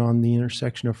have even on the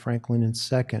intersection of Franklin and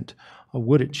 2nd?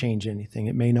 Would it change anything?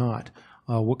 It may not.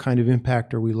 What kind of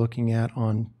impact are we looking at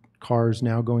on cars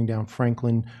now going down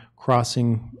Franklin,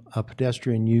 crossing a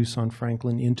pedestrian use on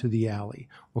Franklin into the alley?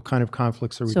 What kind of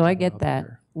conflicts are we So I talking get about that.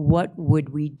 there? what would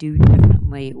we do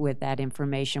differently with that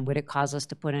information? Would it cause us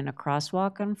to put in a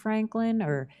crosswalk on Franklin?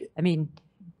 Or, I mean,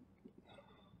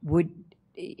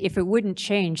 if it wouldn't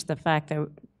change the fact that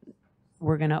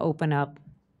we're going to open up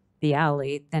the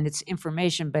alley, then it's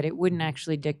information, but it wouldn't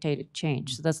actually dictate a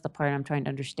change. So that's the part I'm trying to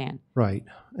understand. Right.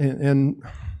 And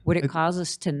would it cause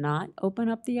us to not open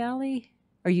up the alley?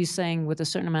 Are you saying with a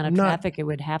certain amount of Not- traffic, it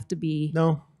would have to be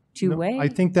no. two-way? No, I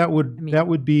think that would I mean, that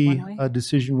would be one-way? a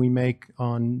decision we make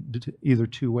on either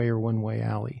two-way or one-way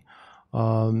alley,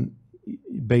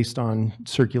 based on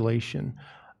circulation.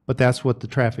 But that's what the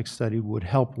traffic study would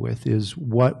help with, is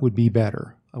what would be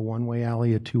better, a one-way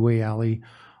alley, a two-way alley,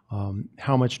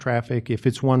 how much traffic, if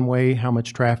it's one-way, how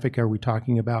much traffic are we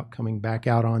talking about coming back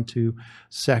out onto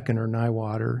Second or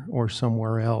Niwot or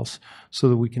somewhere else, so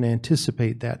that we can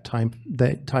anticipate that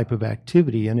type of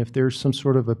activity. And if there's some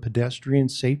sort of a pedestrian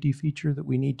safety feature that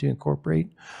we need to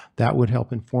incorporate, that would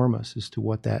help inform us as to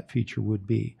what that feature would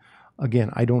be. Again,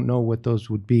 I don't know what those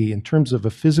would be. In terms of a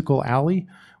physical alley,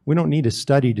 we don't need a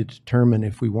study to determine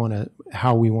if we want to,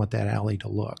 how we want that alley to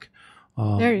look.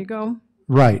 There you go.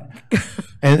 Right.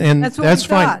 And That's what that's we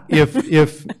fine. thought.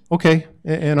 If okay,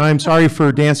 and I'm sorry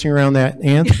for dancing around that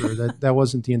answer. That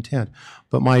wasn't the intent.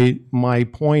 But my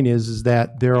point is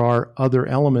that there are other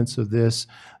elements of this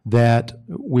that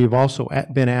we've also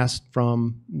been asked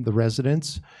from the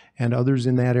residents and others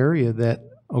in that area that,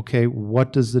 okay,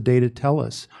 what does the data tell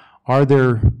us? Are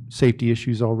there safety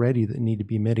issues already that need to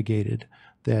be mitigated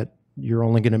that you're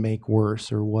only going to make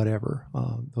worse or whatever?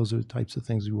 Those are the types of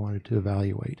things we wanted to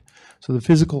evaluate. So the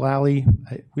physical alley,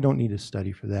 we don't need a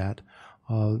study for that.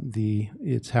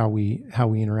 It's how we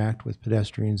interact with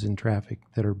pedestrians and traffic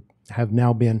that have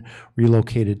now been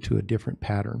relocated to a different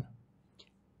pattern.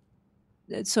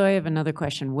 So I have another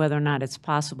question, whether or not it's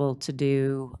possible to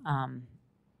do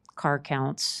car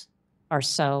counts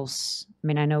ourselves. I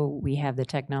mean, I know we have the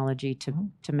technology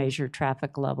to measure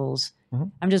traffic levels.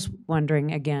 I'm just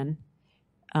wondering, again,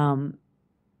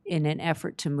 in an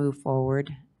effort to move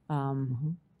forward,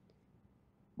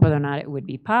 whether or not it would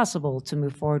be possible to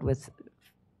move forward with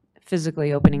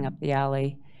physically opening up the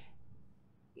alley,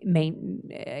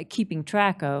 keeping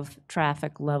track of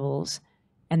traffic levels,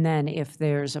 and then if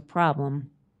there's a problem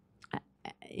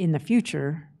in the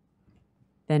future,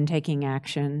 then taking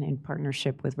action in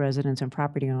partnership with residents and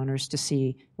property owners to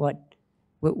see what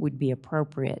would be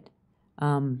appropriate.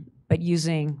 But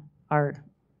using our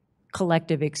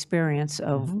collective experience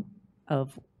of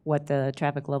what the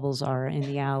traffic levels are in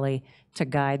the alley to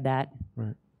guide that.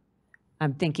 Right.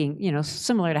 I'm thinking,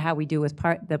 similar to how we do with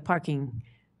the parking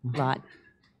lot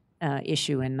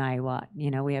issue in Niwot.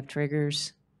 We have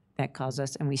triggers that cause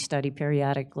us, and we study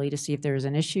periodically to see if there's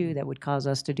an issue that would cause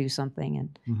us to do something.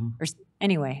 And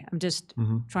anyway, I'm just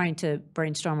trying to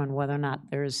brainstorm on whether or not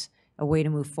there's a way to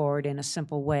move forward in a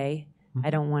simple way. I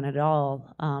don't want at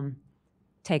all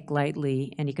take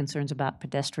lightly any concerns about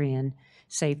pedestrian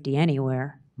safety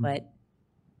anywhere, but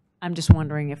I'm just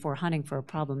wondering if we're hunting for a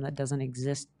problem that doesn't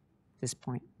exist at this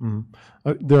point.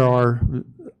 There are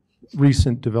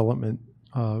recent development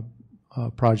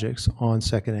projects on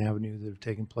Second Avenue that have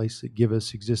taken place that give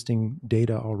us existing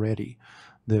data already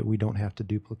that we don't have to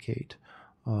duplicate.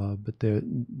 But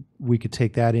we could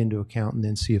take that into account and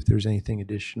then see if there's anything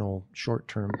additional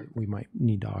short-term that we might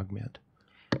need to augment.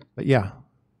 But yeah,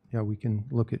 we can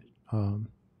look at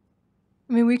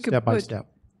we could step by put step.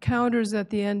 counters at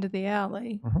the end of the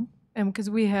alley, and because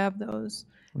we have those,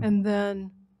 and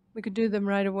then we could do them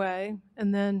right away,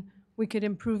 and then we could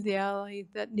improve the alley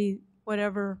that need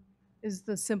whatever is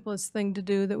the simplest thing to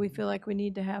do that we feel like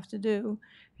we have to do,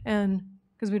 and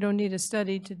because we don't need a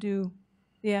study to do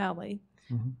the alley.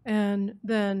 And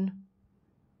then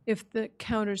if the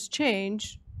counters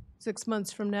change 6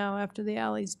 months from now after the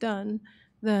alley's done,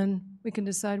 then we can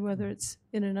decide whether it's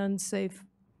in an unsafe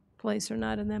place or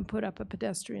not, and then put up a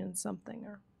pedestrian something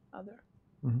or other.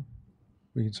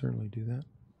 We can certainly do that.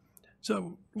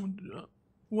 So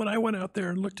when I went out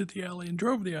there and looked at the alley and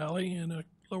drove the alley in a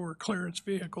lower clearance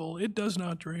vehicle, it does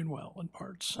not drain well in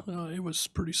parts. It was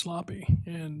pretty sloppy,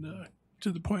 and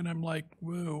to the point I'm like,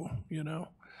 whoa,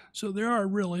 So there are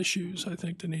real issues, I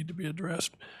think, that need to be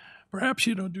addressed. Perhaps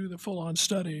you don't do the full-on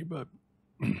study, but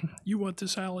you want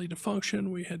this alley to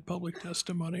function. We had public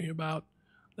testimony about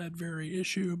that very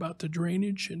issue, about the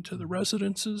drainage into the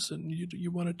residences, and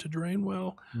you want it to drain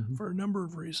well for a number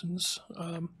of reasons.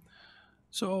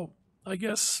 So I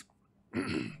guess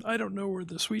I don't know where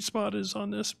the sweet spot is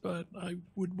on this, but I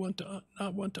would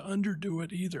not want to underdo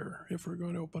it either if we're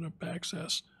going to open up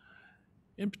access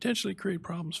and potentially create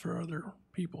problems for other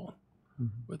people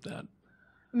with that.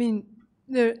 I mean,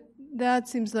 that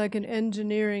seems like an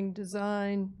engineering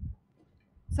design,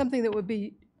 something that would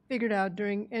be figured out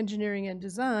during engineering and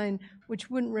design, which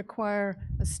wouldn't require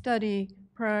a study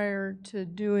prior to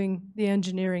doing the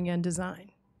engineering and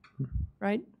design,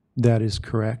 right? That is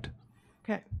correct.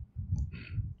 Okay.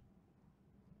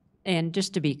 And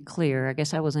just to be clear, I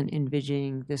guess I wasn't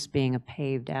envisioning this being a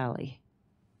paved alley.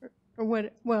 Or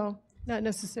what, well, not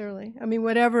necessarily. I mean,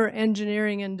 whatever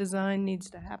engineering and design needs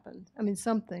to happen. I mean,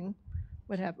 something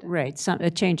would have to. Right, a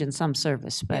change in some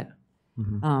service, but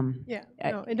Yeah,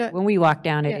 no, it when we walked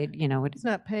down yeah, it, it's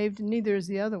not paved, and neither is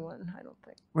the other one, I don't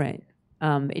think. right.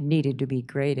 It needed to be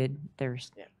graded.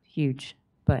 There's huge,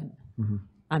 but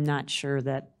I'm not sure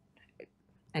that,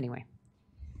 anyway.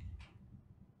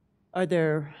 Are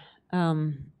there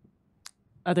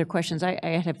other questions? I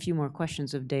had a few more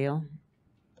questions of Dale,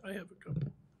 I have a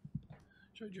couple.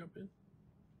 Should I jump in?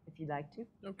 if you'd like to.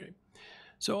 Okay.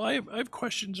 So I have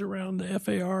questions around the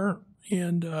FAR,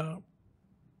 and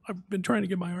I've been trying to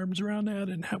get my arms around that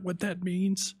and what that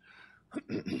means.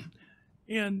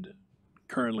 And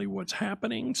currently what's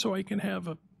happening, so I can have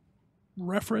a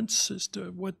reference as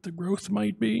to what the growth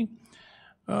might be.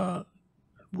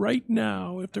 Right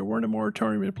now, if there weren't a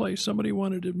moratorium in place, somebody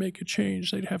wanted to make a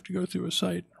change, they'd have to go through a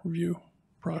site review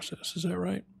process. Is that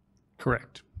right?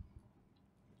 Correct.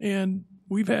 And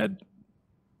we've had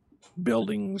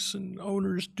buildings and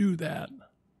owners do that.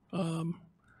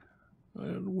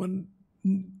 When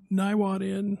Niwot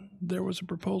Inn, there was a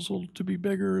proposal to be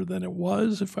bigger than it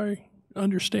was, if I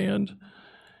understand.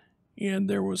 And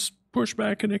there was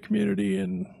pushback in the community,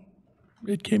 and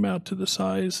it came out to the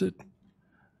size it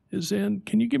is in.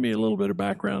 Can you give me a little bit of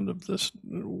background of this,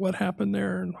 what happened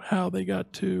there and how they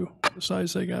got to the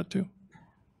size they got to?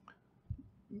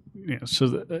 Yeah,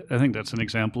 so I think that's an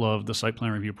example of the site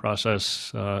plan review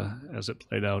process as it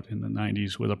played out in the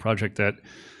 90s with a project that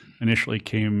initially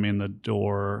came in the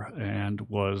door and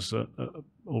was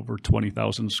over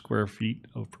 20,000 square feet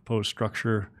of proposed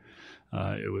structure.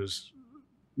 It was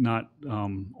not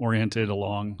oriented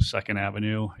along 2nd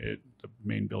Avenue. The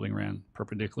main building ran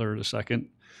perpendicular to 2nd.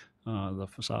 The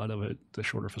facade of it, the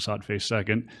shorter facade faced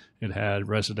 2nd. It had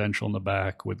residential in the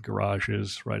back with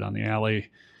garages right on the alley.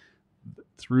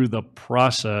 Through the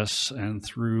process and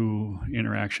through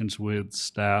interactions with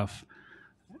staff,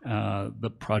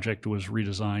 the project was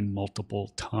redesigned multiple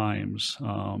times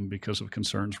because of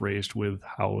concerns raised with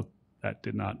how that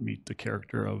did not meet the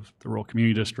character of the rural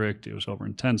community district. It was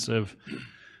over-intensive.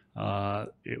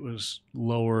 It was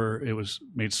lower. It was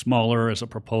made smaller as a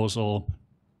proposal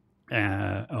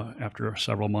after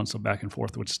several months of back and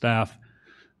forth with staff.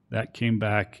 That came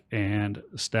back, and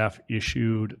staff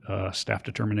issued a staff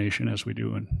determination, as we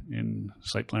do in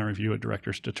site plan review, a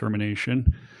director's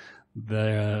determination.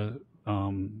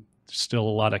 Still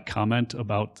a lot of comment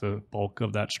about the bulk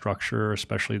of that structure,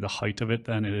 especially the height of it.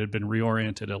 Then it had been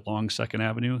reoriented along 2nd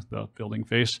Avenue, the building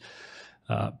face,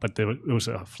 but it was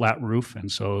a flat roof, and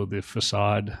so the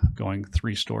facade going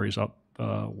 3 stories up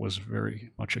was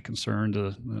very much a concern.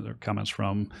 There are comments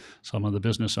from some of the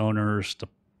business owners, the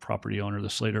property owner, the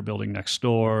Slater building next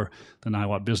door, the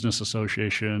Niwot Business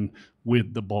Association,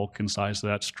 with the bulk and size of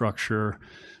that structure.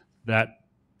 That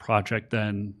project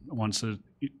then, once the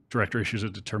director issues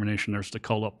a determination, there's the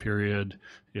call-up period.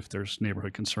 If there's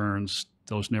neighborhood concerns,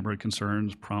 those neighborhood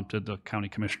concerns prompted the county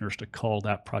commissioners to call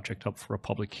that project up for a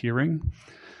public hearing.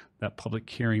 That public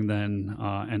hearing then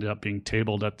ended up being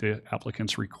tabled at the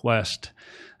applicant's request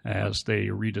as they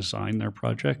redesigned their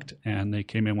project, and they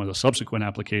came in with a subsequent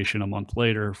application a month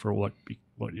later for what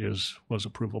was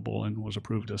approvable and was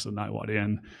approved as the Niwot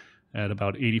Inn at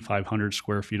about 8,500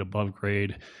 square feet above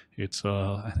grade. It's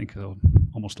I think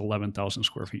almost 11,000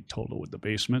 square feet total with the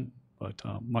basement, but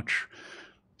much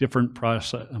different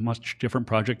process, a much different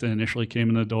project than initially came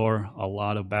in the door. A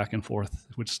lot of back and forth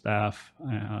with staff,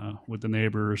 with the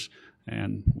neighbors,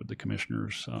 and with the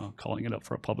commissioners calling it up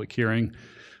for a public hearing.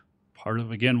 Part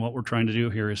of, again, what we're trying to do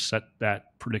here is set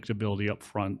that predictability up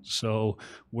front. So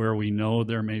where we know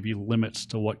there may be limits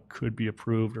to what could be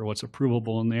approved or what's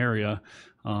approvable in the area,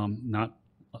 not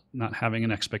having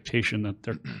an expectation that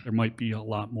there might be a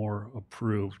lot more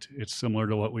approved. It's similar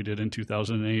to what we did in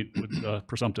 2008 with the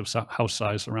presumptive house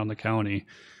size around the county.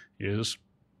 Is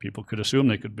people could assume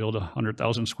they could build a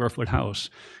 100,000 square foot house,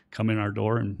 come in our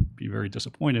door and be very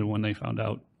disappointed when they found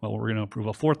out, well, we're going to approve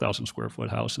a 4,000 square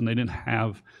foot house, and they didn't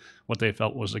have what they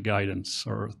felt was the guidance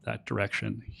or that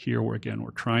direction. Here, we're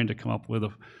trying to come up with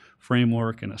a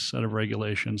framework and a set of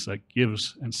regulations that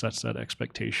gives and sets that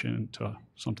expectation to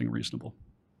something reasonable.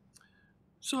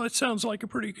 So it sounds like a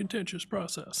pretty contentious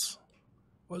process,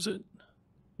 was it?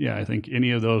 Yeah, I think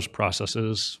any of those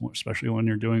processes, especially when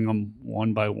you're doing them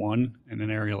one by one in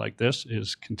an area like this,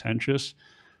 is contentious,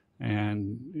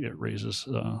 and it raises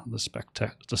the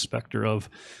specter of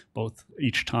both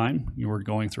each time you were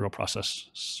going through a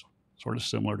process sort of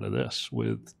similar to this,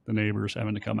 with the neighbors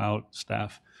having to come out,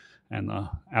 staff, and the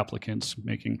applicants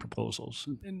making proposals.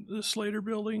 And the Slater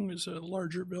building is a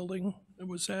larger building.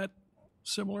 Was that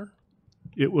similar?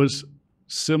 It was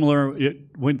similar.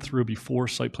 It went through before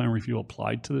site plan review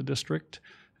applied to the district.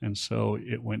 And so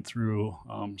it went through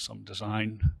some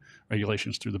design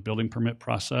regulations through the building permit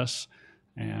process.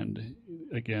 And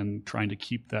again, trying to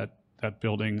keep that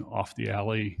building off the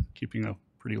alley, keeping a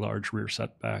pretty large rear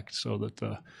setback so that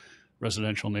the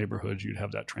residential neighborhoods, you'd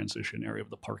have that transition area of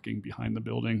the parking behind the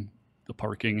building. The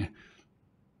parking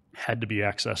had to be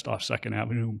accessed off Second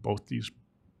Avenue, both these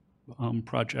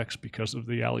projects, because of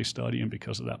the alley study and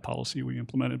because of that policy we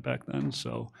implemented back then.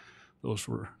 So those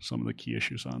were some of the key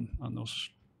issues on those.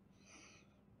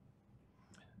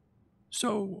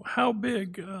 So how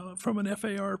big, from an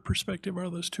FAR perspective, are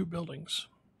those two buildings?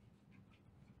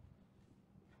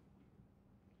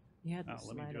 Yeah,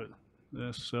 Let me do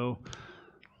this. So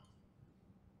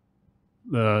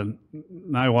the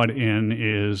Niwot Inn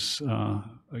is,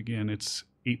 again, it's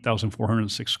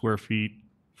 8,406 square feet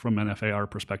from an FAR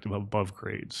perspective above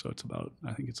grade. So it's about,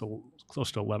 I think it's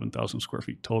close to 11,000 square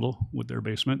feet total with their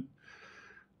basement.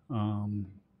 And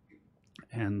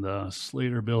the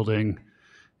Slater building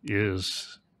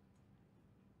is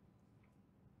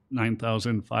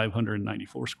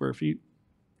 9,594 square feet.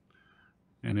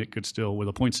 And it could still, with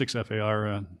a 0.6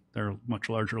 FAR, they're a much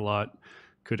larger lot,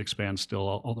 could expand still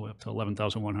all the way up to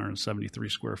 11,173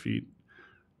 square feet.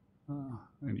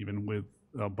 And even with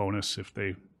a bonus, if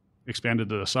they expanded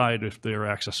to the side, if their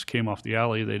access came off the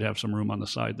alley, they'd have some room on the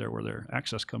side there where their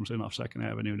access comes in off Second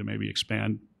Avenue to maybe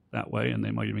expand that way. And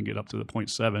they might even get up to the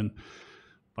 0.7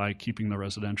 by keeping the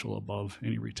residential above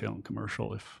any retail and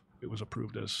commercial if it was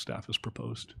approved as staff has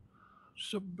proposed.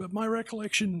 So, but my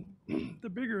recollection, the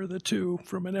bigger of the two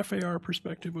from an FAR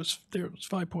perspective was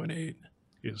 5.8.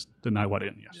 Is the Niwot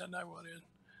Inn, yes. Yeah, Niwot Inn.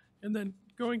 And then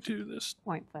going to this.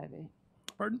 0.58.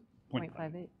 Pardon?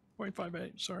 0.58.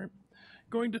 0.58, sorry.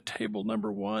 Going to table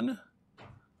number 1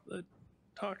 that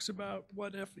talks about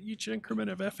what each increment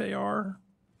of FAR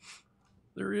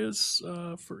there is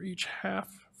for each half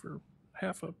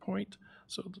a point.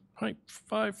 So the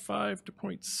 0.55 to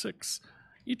 0.6,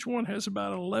 each one has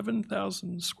about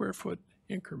 11,000 square foot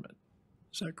increment.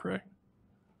 Is that correct?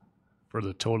 For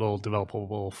the total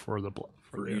developable for the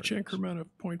for each increment of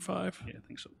 0.5? Yeah, I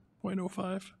think so.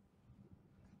 0.05?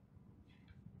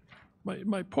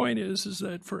 My point is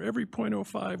that for every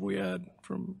 0.05 we add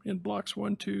from in blocks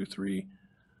 1, 2, 3,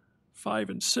 5,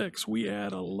 and 6, we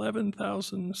add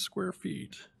 11,000 square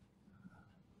feet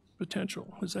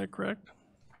potential. Is that correct?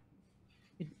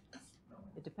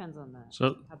 It depends on that,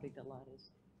 So, how big the lot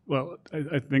is. well,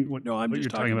 I think what No, I'm you're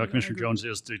just talking talking about, about Commissioner aggregate. Jones,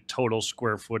 is the total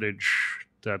square footage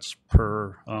that's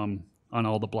per, on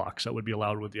all the blocks that would be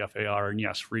allowed with the FAR. And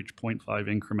yes, for each 0.5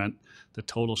 increment, the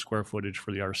total square footage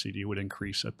for the RCD would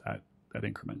increase at that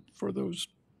increment. For those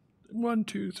 1,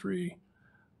 2, 3,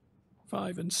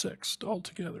 5, and 6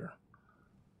 altogether.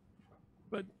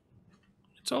 But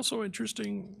it's also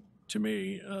interesting to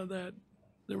me that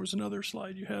there was another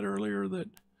slide you had earlier that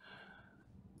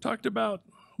talked about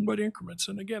what increments.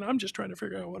 And again, I'm just trying to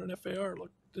figure out what an FAR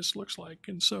this looks like.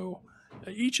 And so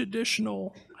each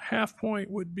additional half point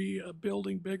would be a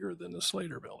building bigger than the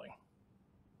Slater building.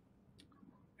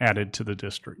 Added to the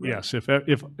district, Right. yes.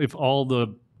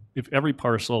 If every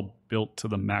parcel built to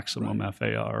the maximum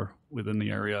FAR within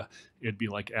the area, it'd be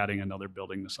like adding another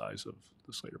building the size of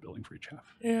the Slater building for each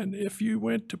half. And if you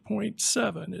went to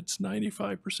 0.7, it's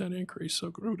 95% increase, so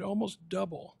it would almost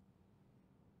double.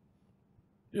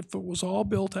 If it was all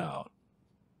built out,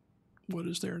 what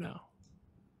is there now?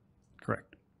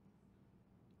 Correct.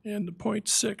 And the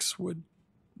 0.6 would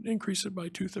increase it by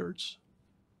 2/3.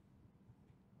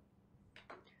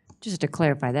 Just to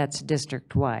clarify, that's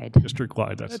district-wide.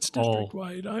 District-wide, That's all.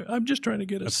 district-wide. I'm just trying to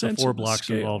get a That's sense the 4 of the blocks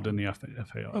scale involved in the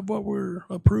FAR. of what we're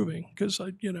approving, because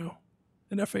an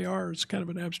FAR is kind of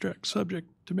an abstract subject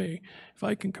to me. If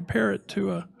I can compare it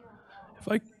to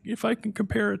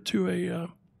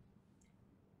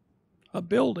a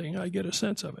building, I get a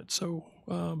sense of it. So,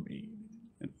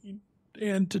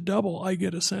 and to double, I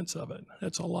get a sense of it.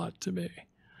 That's a lot to me.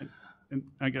 And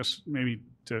I guess maybe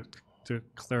to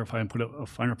clarify and put a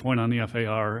finer point on the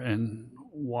FAR and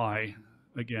why,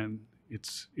 again,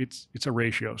 it's a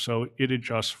ratio. So it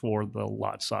adjusts for the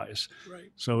lot size.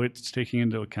 Right. So it's taking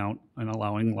into account and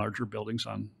allowing larger buildings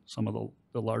on some of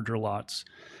the larger lots.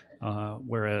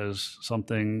 whereas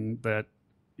something that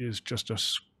is just a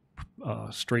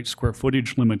straight square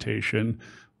footage limitation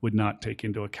would not take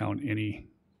into account any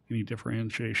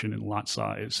differentiation in lot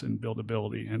size and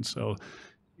buildability. And so,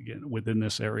 again, within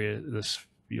this area, this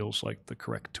feels like the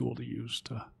correct tool to use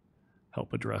to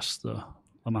help address the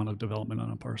amount of development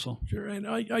on a parcel. Sure, and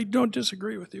I don't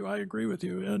disagree with you. I agree with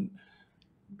you,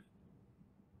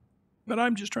 but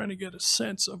I'm just trying to get a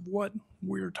sense of what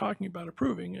we're talking about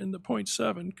approving, and the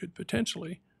 0.7 could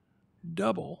potentially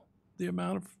double the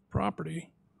amount of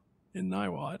property in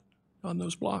Niwot on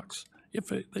those blocks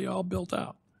if they all built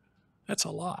out. That's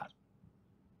a lot.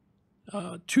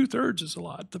 2/3 is a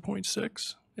lot, the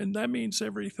 0.6, and that means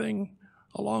everything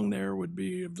along there would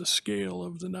be of the scale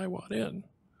of the Niwot Inn.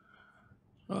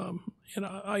 And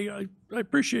I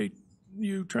appreciate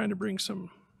you trying to bring some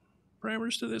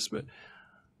parameters to this, but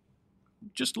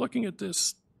just looking at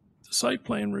this, the site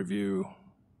plan review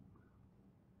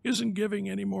isn't giving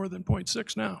any more than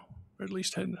 0.6 now, or at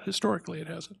least historically it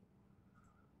hasn't.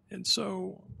 And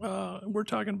so we're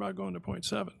talking about going to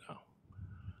 0.7 now.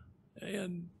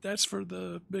 And that's for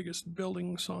the biggest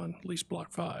buildings on at least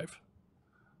Block 5.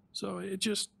 So it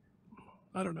just,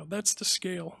 I don't know, that's the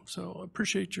scale. So I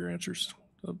appreciate your answers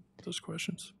to those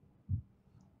questions.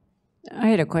 I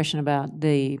had a question about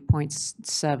the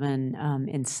 0.7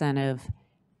 incentive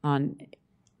on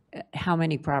how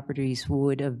many properties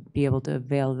would be able to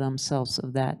avail themselves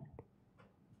of that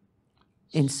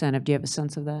incentive. Do you have a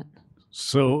sense of that?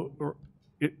 So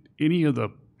any of the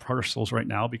parcels right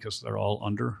now, because they're all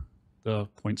under the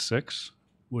 0.6,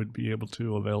 would be able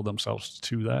to avail themselves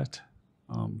to that.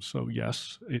 So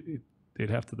yes, they'd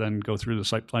have to then go through the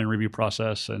site plan review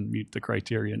process and meet the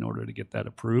criteria in order to get that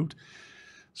approved.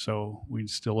 So we'd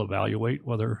still evaluate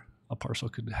whether a parcel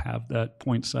could have that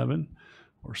 0.7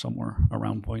 or somewhere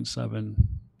around 0.7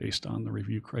 based on the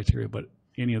review criteria. But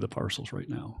any of the parcels right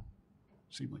now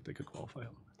seem like they could qualify.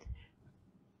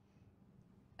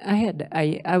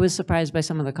 I was surprised by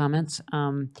some of the comments,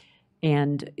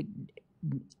 and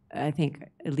I think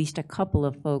at least a couple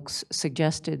of folks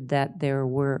suggested that there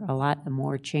were a lot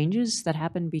more changes that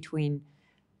happened between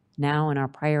now and our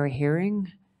prior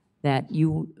hearing that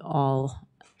you all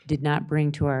did not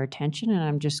bring to our attention, and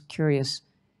I'm just curious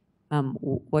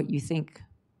what you think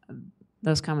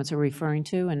those comments are referring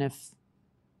to, and if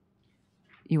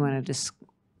you want to just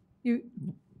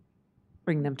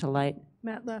bring them to light.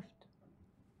 Matt left.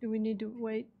 Do we need to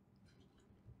wait?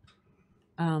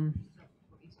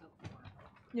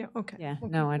 Yeah, okay. Yeah, We'll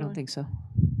no, keep I don't going. think so.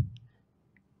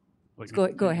 Like,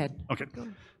 Go ahead. Okay.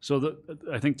 So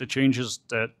I think the changes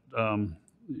that, from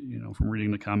reading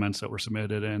the comments that were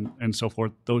submitted and so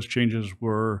forth, those changes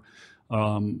were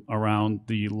around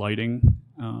the lighting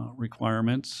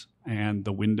requirements and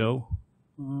the window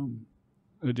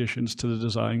additions to the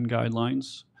design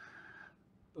guidelines.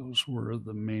 Those were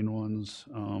the main ones.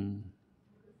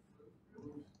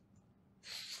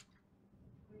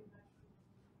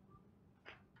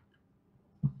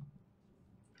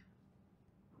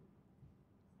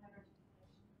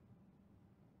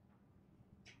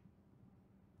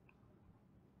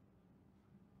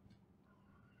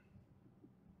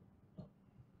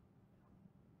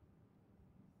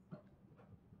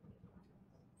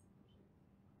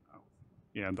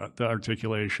 Yeah, the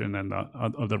articulation and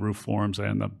of the roof forms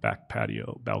and the back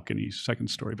patio balconies,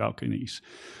 second-story balconies.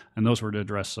 And those were to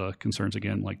address concerns,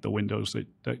 again, like the windows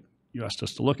that you asked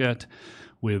us to look at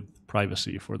with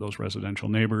privacy for those residential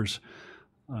neighbors.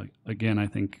 Again, I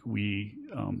think we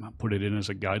put it in as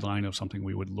a guideline of something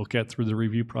we would look at through the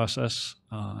review process,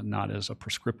 not as a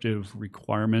prescriptive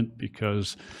requirement,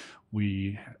 because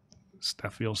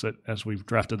staff feels that as we've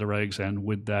drafted the regs and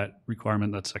with that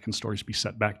requirement that second stories be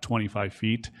set back 25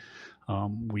 feet,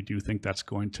 we do think that's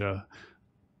going to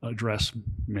address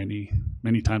many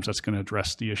times that's going to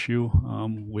address the issue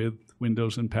with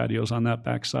windows and patios on that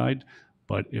backside.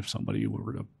 But if somebody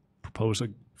were to propose a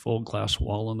full glass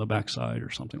wall on the backside or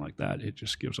something like that, it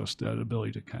just gives us that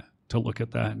ability to look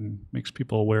at that and makes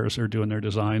people aware as they're doing their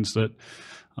designs that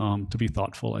to be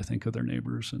thoughtful, I think, of their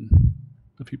neighbors and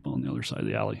the people on the other side of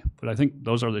the alley. But I think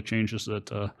those are the changes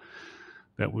that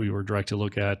we were directed to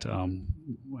look at.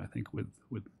 I think with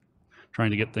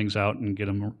trying to get things out and get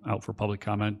them out for public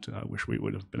comment, I wish we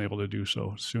would have been able to do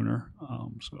so sooner.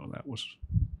 So that was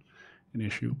an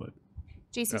issue, but.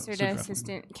 J.C. Serta,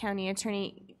 Assistant County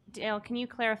Attorney. Dale, can you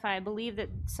clarify? I believe that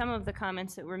some of the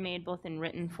comments that were made both in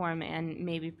written form and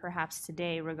maybe perhaps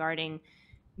today regarding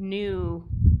new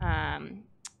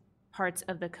parts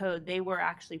of the code, they were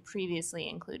actually previously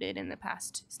included in the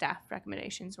past staff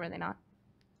recommendations, were they not?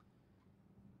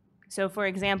 So for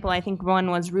example, I think one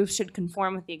was roofs should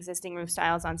conform with the existing roof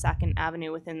styles on Second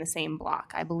Avenue within the same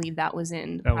block. I believe that was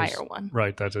in the prior one.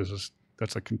 Right, that's consistent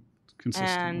with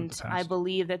And the I past.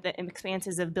 believe that the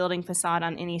expanses of building facade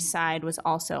on any side was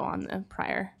also on the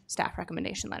prior staff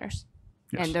recommendation letters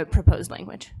Yes. and the proposed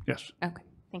language. Yes. Okay,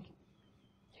 thank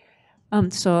you.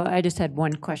 So I just had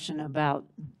one question about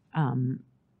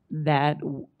that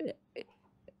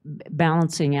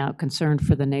balancing out concern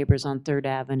for the neighbors on Third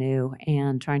Avenue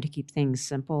and trying to keep things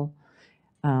simple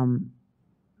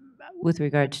with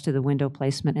regards to the window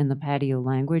placement and the patio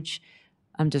language.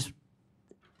 I'm just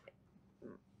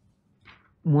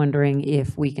wondering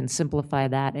if we can simplify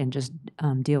that and just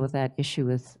deal with that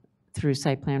issue through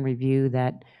site plan review,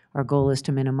 that our goal is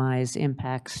to minimize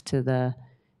impacts to the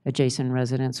adjacent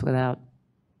residents without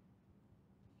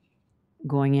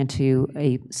going into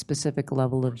a specific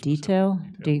level of detail.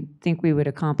 Do you think we would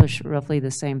accomplish roughly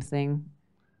the same thing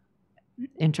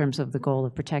in terms of the goal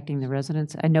of protecting the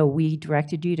residents? I know we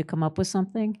directed you to come up with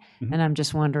something, and I'm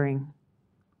just wondering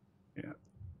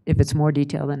if it's more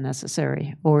detail than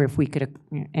necessary, or if we could,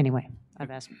 anyway, I've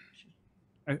asked.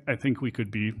 I think we could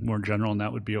be more general, and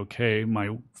that would be okay.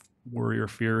 My worry or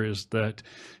fear is that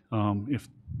if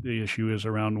the issue is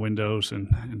around windows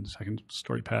and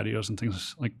second-story patios and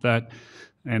things like that,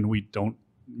 and we don't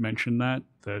mention that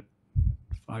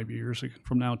 5 years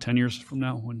from now, 10 years from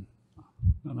now, when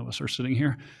none of us are sitting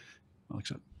here, well,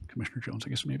 except Commissioner Jones, I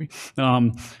guess maybe,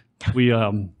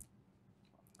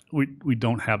 we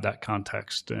don't have that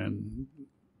context and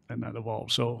that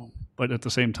evolves. So, but at the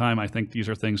same time, I think these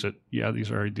are things that,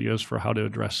 these are ideas for how to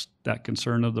address that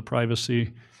concern of the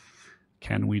privacy.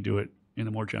 Can we do it in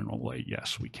a more general way?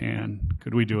 Yes, we can.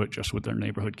 Could we do it just with their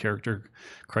neighborhood character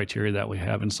criteria that we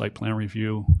have in site plan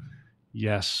review?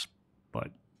 Yes,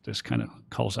 but this kind of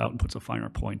calls out and puts a finer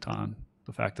point on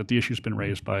the fact that the issue's been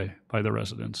raised by the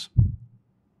residents.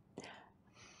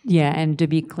 Yeah, and to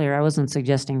be clear, I wasn't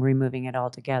suggesting removing it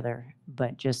altogether,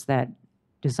 but just that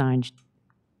design,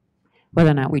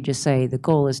 whether or not we just say the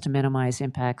goal is to minimize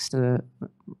impacts to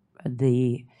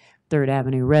the Third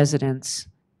Avenue residents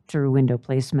through window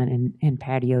placement and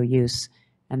patio use,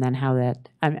 and then how that,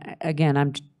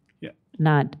 I'm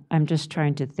just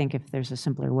trying to think if there's a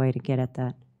simpler way to get at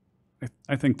that.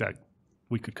 I think that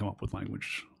we could come up with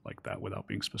language like that without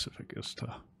being specific as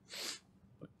to.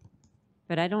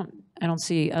 But I don't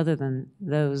see, other than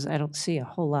those, I don't see a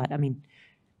whole lot. I mean,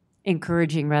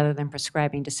 encouraging rather than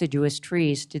prescribing deciduous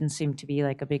trees didn't seem to be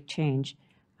like a big change.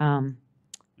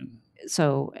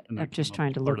 So I'm just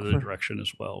trying to look part of the direction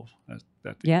as well.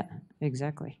 Yeah,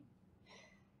 exactly.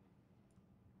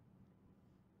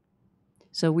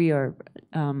 So we are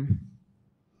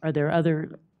there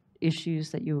other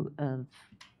issues that you,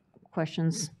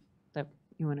 questions that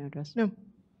you want to address? No.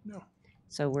 No.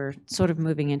 So we're sort of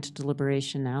moving into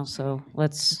deliberation now, so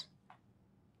let's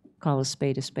call a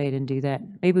spade and do that.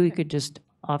 Maybe we could just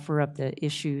offer up the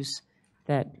issues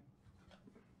that,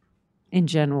 in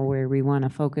general, where we want to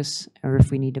focus, or if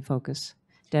we need to focus.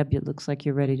 Deb, it looks like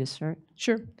you're ready to start.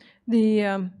 Sure.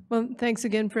 Well, thanks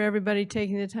again for everybody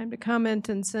taking the time to comment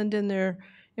and send in their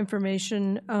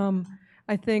information.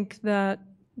 I think that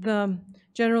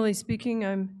generally speaking,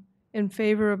 I'm in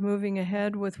favor of moving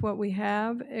ahead with what we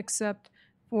have, except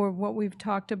for what we've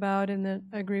talked about, and that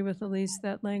I agree with Elise,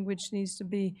 that language needs to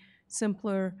be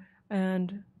simpler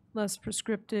and less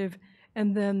prescriptive.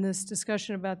 And then this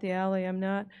discussion about the alley, I'm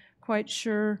not quite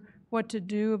sure what to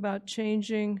do about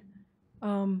changing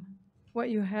what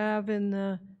you have in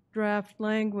the draft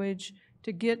language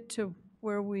to get to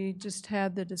where we just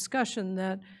had the discussion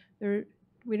that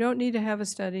we don't need to have a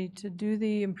study to do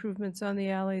the improvements on the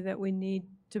alley that we need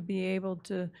to be able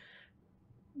to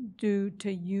do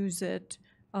to use it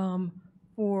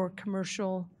for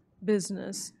commercial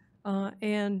business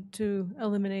and to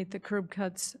eliminate the curb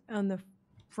cuts on the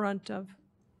front of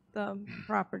the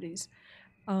properties.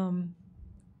 So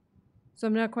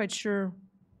I'm not quite sure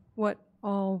what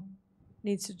all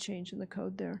needs to change in the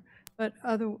code there. But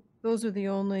those are the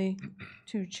only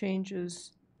two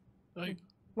changes,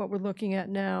 what we're looking at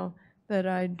now, that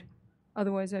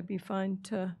otherwise I'd be fine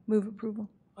to move approval.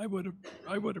 I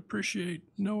would appreciate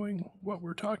knowing what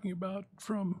we're talking about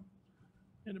from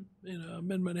in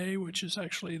Amendment A, which is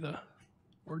actually the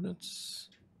ordinance.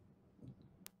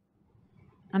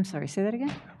 I'm sorry, say that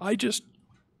again?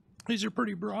 These are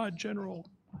pretty broad general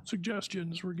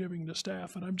suggestions we're giving to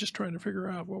staff, and I'm just trying to figure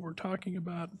out what we're talking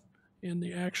about in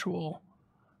the actual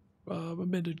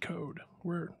amended code.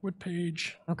 What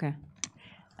page? Okay.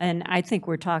 And I think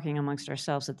we're talking amongst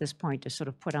ourselves at this point to sort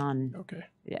of put on,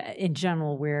 in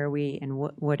general, where are we and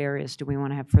what areas do we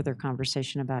want to have further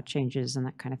conversation about changes and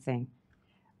that kind of thing.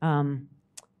 The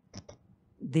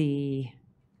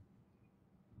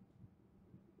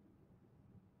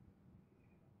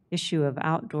issue of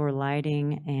outdoor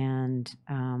lighting and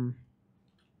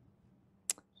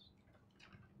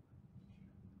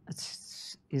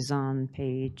is on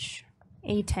page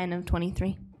A10 of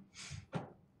 23.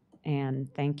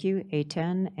 And thank you,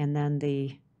 A10, and then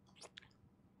the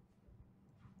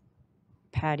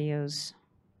patios,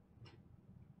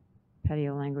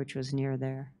 patio language was near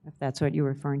there, if that's what you were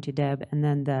referring to, Deb. And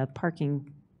then the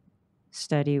parking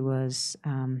study was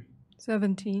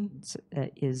 17.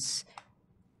 Is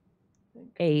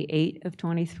A8 of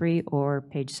 23 or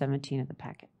page 17 of the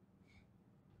packet.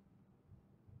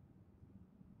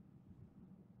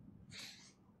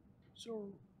 So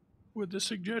would the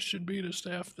suggestion be to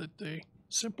staff that they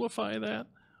simplify that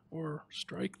or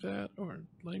strike that or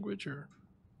language or?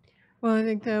 Well, I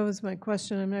think that was my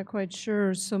question. I'm not quite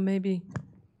sure, so maybe,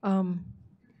 But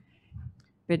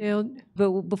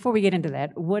before we get into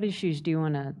that, what issues do you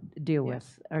want to deal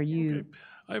with? Are you? Okay.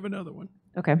 I have another one.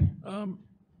 Okay. And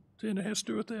it has to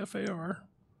do with the FAR.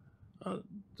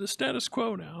 The status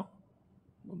quo now,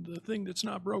 the thing that's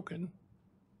not broken,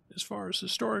 as far as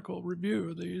historical review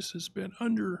of these, has been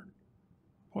under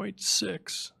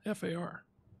 0.6 FAR.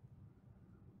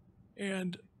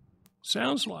 And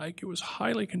sounds like it was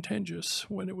highly contentious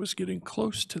when it was getting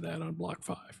close to that on Block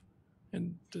 5.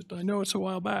 And I know it's a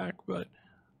while back, but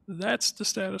that's the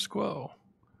status quo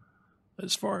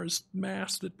as far as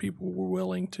mass that people were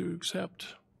willing to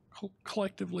accept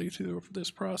collectively through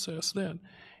this process then.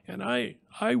 And I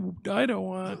don't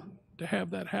want to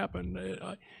have that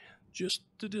happen. Just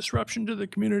the disruption to the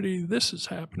community this is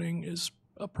happening is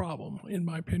a problem, in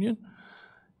my opinion.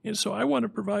 And so I want to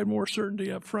provide more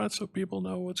certainty up front so people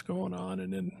know what's going on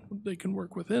and then they can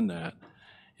work within that.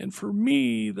 And for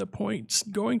me, the points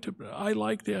I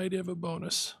like the idea of a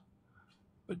bonus,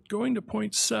 but going to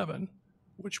 0.7,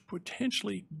 which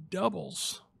potentially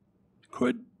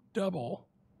could double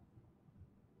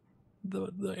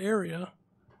the area,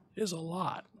 is a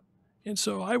lot. And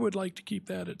so I would like to keep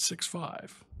that at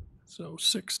 6.5. So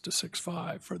 6 to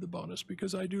 6.5 for the bonus,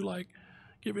 because I do like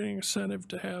giving an incentive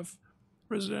to have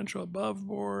residential above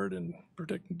board and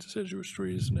protecting deciduous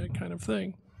trees and that kind of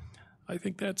thing. I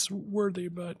think that's worthy,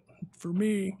 but for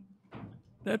me,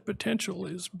 that potential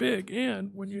is big.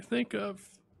 And when you think of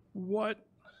what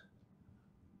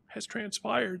has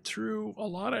transpired through a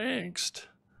lot of angst,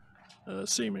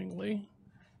 seemingly,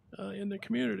 in the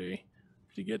community,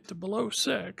 to get to below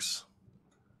 6,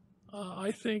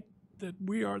 I think that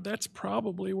that's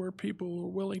probably where people are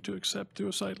willing to accept through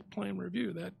a site plan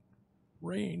review, that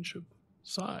range of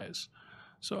size.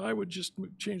 So I would just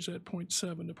change that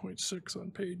 0.7 to 0.6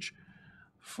 on page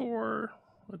 4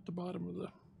 at the bottom of the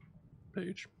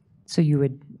page. So you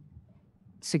would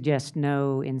suggest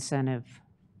no incentive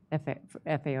FAR?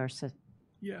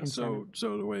 Yeah, incentive.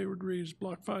 so the way it would read is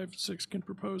Block 5 6 can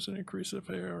propose an increase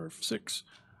FAR of 6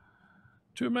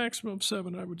 to a maximum of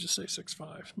 7. I would just say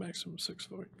 6.5, maximum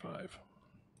 6.5.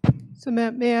 So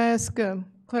Matt, may I ask a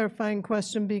clarifying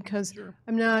question, because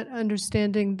I'm not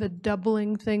understanding the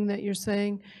doubling thing that you're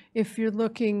saying. If you're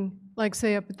looking, like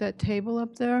say up at that table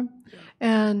up there,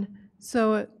 and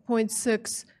so at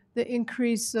 0.6, the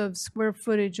increase of square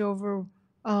footage over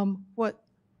what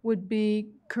would be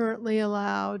currently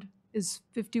allowed is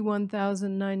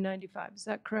 51,995. Is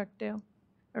that correct, Dale?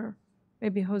 Or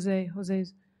maybe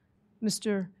Jose's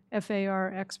Mr.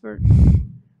 FAR expert.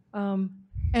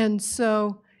 And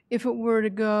so if you were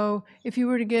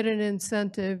to get an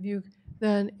incentive,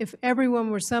 then if everyone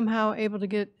were somehow able to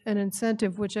get an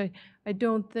incentive, which I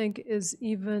don't think is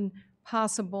even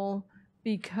possible,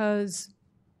 because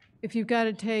if you've got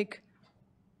to take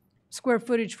square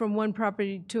footage from one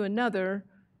property to another,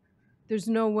 there's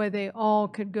no way they all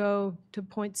could go to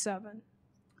 0.7.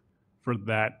 For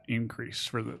that increase,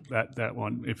 for that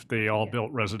one, if they all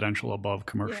built residential above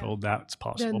commercial, that's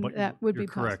possible. Then But that would you're be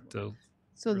correct. So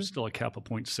there's still a cap of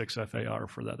 0.6 FAR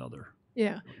for that other.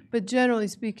 Yeah, but generally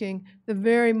speaking, the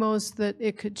very most that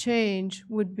it could change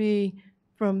would be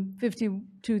from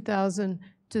 52,000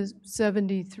 to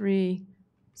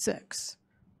 73,600.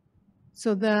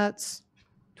 So that's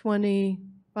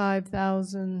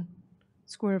 25,000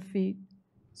 square feet.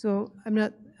 So I'm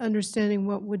not understanding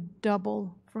what would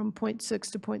double from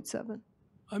 0.6 to 0.7.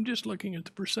 I'm just looking at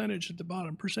the percentage at the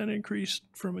bottom, percent increase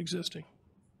from existing.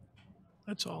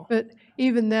 That's all. But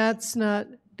even that's not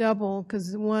double,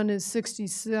 because one is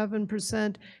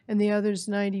 67% and the other's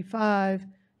 95.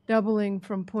 Doubling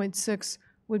from 0.6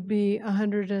 would be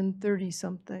 130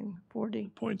 something,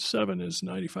 40. 0.7 is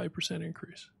 95%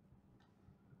 increase.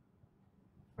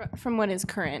 From what is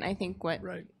current, I think what.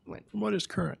 Right, from what is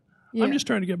current. Yeah. I'm just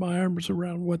trying to get my arms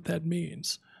around what that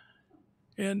means.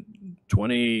 And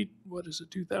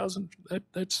 2000,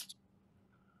 that's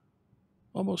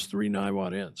almost 3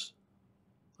 NIWAT ends.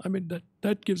 I mean,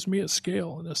 that gives me a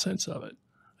scale and a sense of it.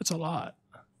 That's a lot.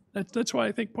 That's why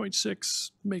I think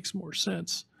 0.6 makes more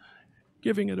sense,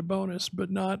 giving it a bonus,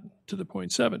 but not to the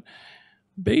 0.7,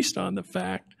 based on the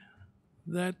fact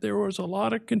that there was a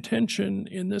lot of contention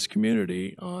in this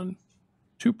community on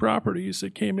 2 properties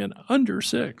that came in under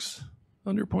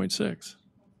 0.6.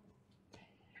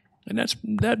 And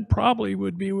that probably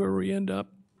would be where we end up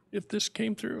if this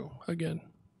came through again,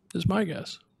 is my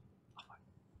guess.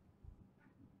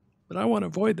 But I want to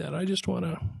avoid that. I just want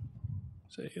to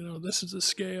say, this is the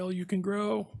scale you can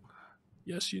grow.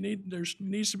 Yes, there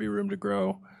needs to be room to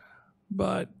grow,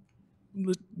 but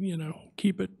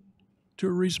keep it to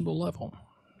a reasonable level.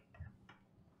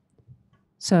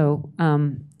 So,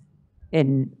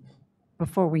 and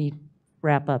before we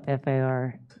wrap up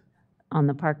FAR, on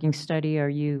the parking study, are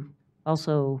you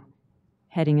also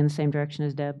heading in the same direction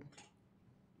as Deb?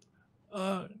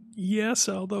 Yes,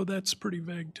 although that's pretty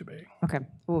vague to me. Okay,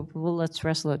 well let's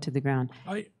wrestle it to the ground.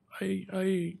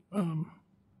 It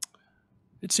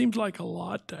seems like a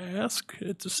lot to ask.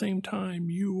 At the same time,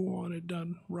 you want it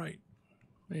done right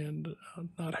and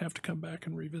not have to come back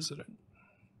and revisit it.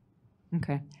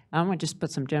 Okay, I want to just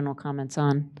put some general comments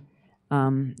on.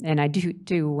 And I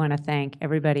do want to thank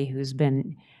everybody who's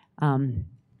been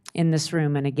in this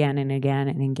room and again and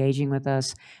engaging with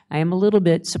us. I am a little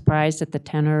bit surprised at the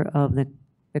tenor of the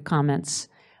comments.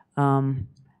 And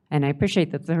I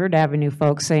appreciate the Third Avenue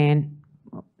folks saying,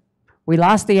 we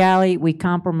lost the alley, we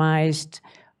compromised.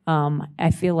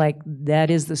 I feel like that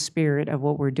is the spirit of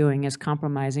what we're doing, is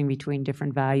compromising between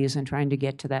different values and trying to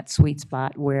get to that sweet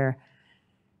spot where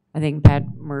I think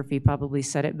Pat Murphy probably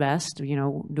said it best,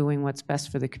 doing what's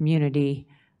best for the community.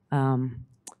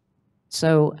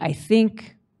 So I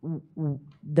think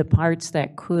the parts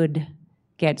that could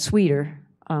get sweeter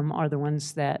are the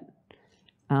ones that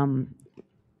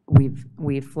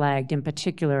we've flagged. In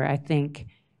particular, I think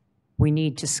we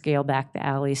need to scale back the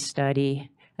alley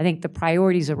study. I think the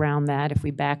priorities around that, if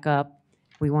we back up,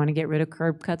 we want to get rid of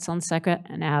curb cuts on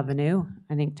 2nd Avenue.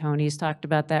 I think Tony's talked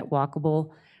about that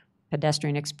walkable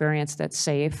pedestrian experience that's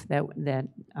safe, that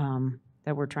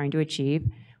we're trying to achieve.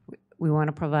 We want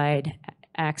to provide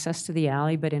access to the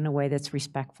alley, but in a way that's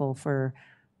respectful for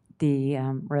the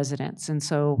residents. And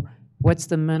so what's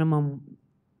the minimum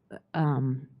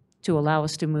to allow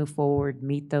us to move forward,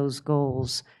 meet those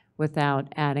goals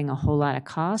without adding a whole lot of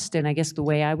cost? And I guess the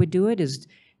way I would do it is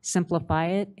simplify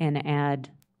it and add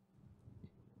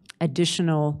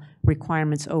additional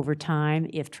requirements over time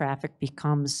if traffic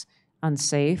becomes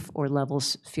unsafe or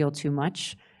levels feel too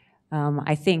much.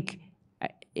 I think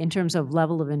in terms of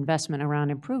level of investment around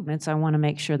improvements, I want to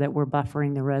make sure that we're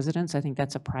buffering the residents. I think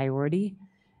that's a priority.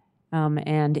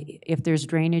 And if there's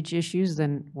drainage issues,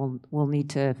 then we'll need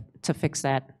to fix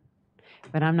that.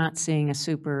 But I'm not seeing a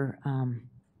super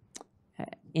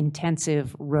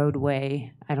intensive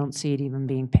roadway. I don't see it even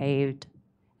being paved.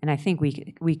 And I think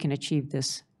we can achieve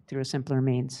this through a simpler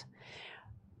means.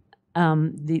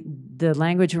 The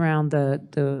language around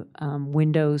the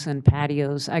windows and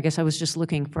patios, I guess I was just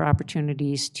looking for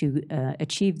opportunities to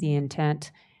achieve the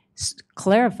intent,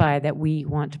 clarify that we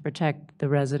want to protect the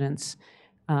residents,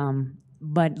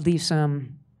 but leave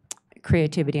some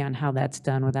creativity on how that's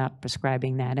done without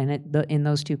prescribing that. And in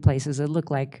those 2 places, it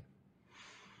looked like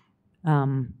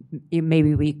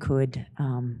maybe we could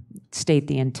state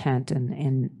the intent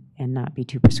and not be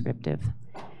too prescriptive.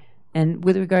 And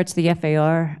with regards to the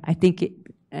FAR, I think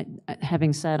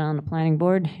having sat on the planning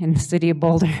board in the city of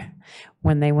Boulder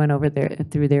when they went over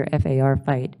through their FAR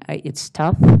fight, it's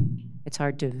tough. It's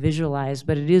hard to visualize,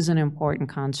 but it is an important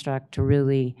construct to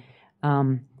really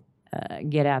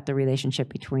get at the relationship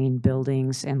between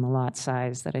buildings and the lot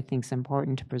size that I think is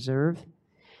important to preserve.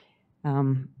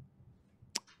 I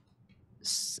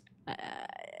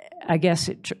guess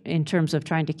in terms of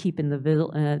trying to keep in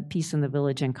the peace in the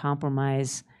village and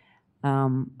compromise,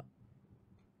 I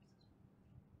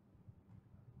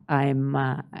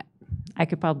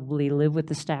could probably live with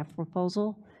the staff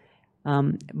proposal,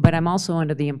 but I'm also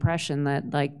under the impression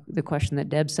that, like the question that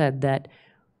Deb said, that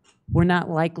we're not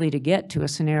likely to get to a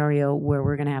scenario where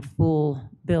we're going to have full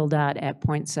build out at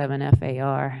 0.7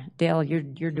 FAR. Dale,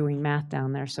 you're doing math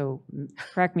down there, so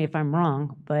correct me if I'm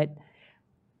wrong, but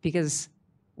because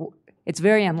it's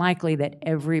very unlikely that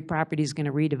every property is going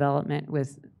to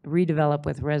redevelop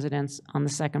with residents on the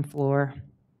 2nd floor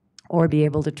or be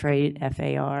able to trade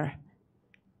FAR.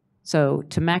 So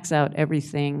to max out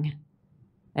everything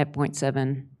at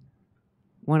 0.7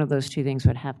 one of those two things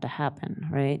would have to happen,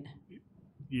 right?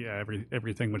 Yeah,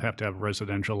 everything would have to have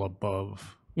residential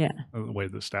above. Yeah. The way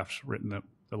the staff's written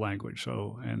the language.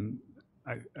 So, and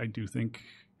I do think,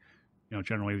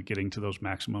 generally getting to those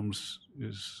maximums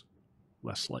is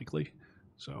less likely.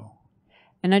 So.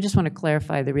 And I just want to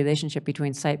clarify the relationship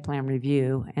between site plan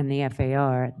review and the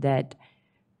FAR, that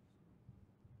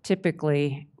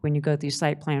typically when you go through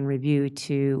site plan review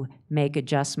to make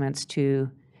adjustments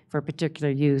for a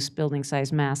particular use, building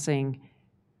size, massing,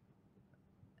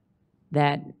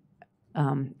 that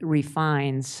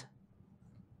refines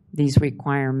these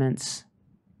requirements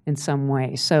in some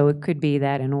way. So it could be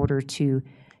that in order to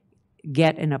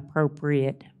get an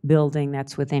appropriate building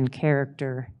that's within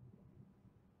character,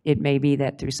 it may be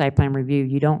that through site plan review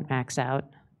you don't max out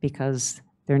because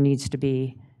there needs to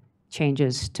be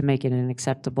changes to make it an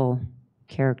acceptable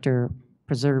character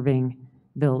preserving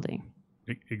building.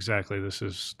 Exactly. This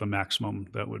is the maximum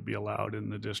that would be allowed in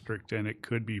the district, and it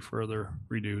could be further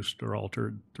reduced or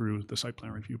altered through the site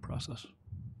plan review process.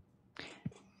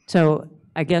 So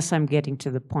I guess I'm getting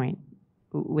to the point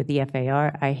with the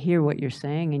FAR. I hear what you're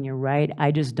saying, and you're right.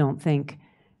 I just don't think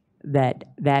that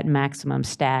that maximum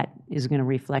stat is going to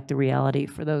reflect the reality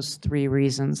for those three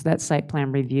reasons. That site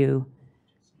plan review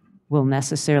will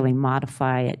necessarily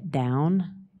modify it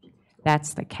down.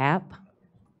 That's the cap,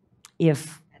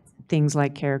 if things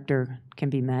like character can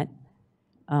be met.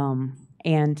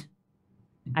 And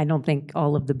I don't think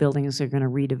all of the buildings are going to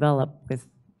redevelop with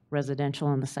residential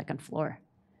on the second floor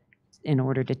in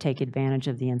order to take advantage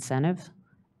of the incentive.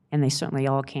 And they certainly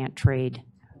all can't trade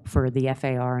for the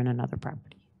FAR in another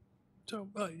property. So,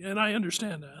 and I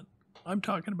understand that. I'm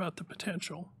talking about the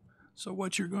potential. So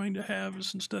what you're going to have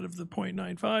is, instead of the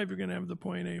 0.95, you're going to have the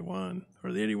 0.81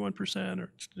 or the 81%,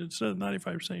 or instead of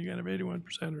 95%, you're going to have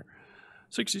 81% or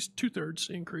 2/3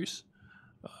 increase.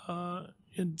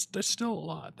 And that's still a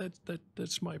lot.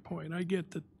 That's my point. I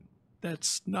get that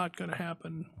that's not going to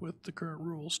happen with the current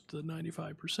rules to the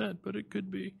 95%, but it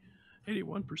could be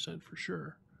 81% for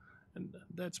sure. And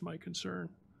that's my concern.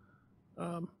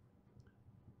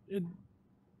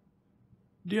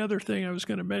 The other thing I was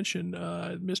going to mention,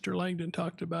 Mr. Langdon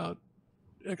talked about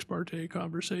ex parte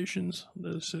conversations.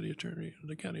 The city attorney,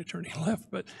 the county attorney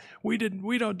left, but we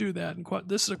don't do that.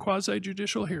 This is a quasi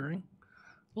judicial hearing,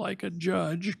 like a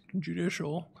judge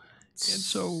judicial, and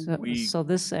so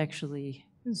this actually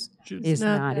is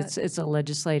not not. that. It's a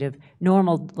legislative.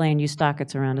 Normal land use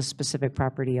dockets around a specific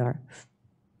property are.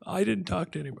 I didn't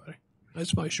talk to anybody.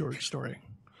 That's my short story.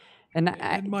 And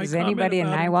does anybody in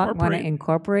Niwot want to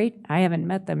incorporate? I haven't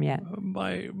met them yet.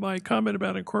 My comment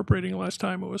about incorporating last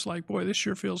time, it was like, boy, this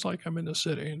sure feels like I'm in the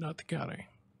city and not the county.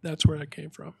 That's where that came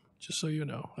from, just so you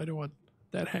know. I don't want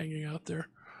that hanging out there.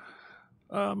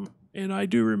 And I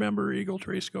do remember Eagle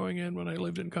Trace going in when I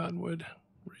lived in Cottonwood,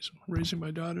 raising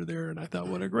my daughter there, and I thought,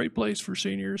 what a great place for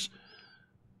seniors,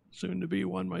 soon to be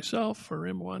one myself, or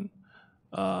M1.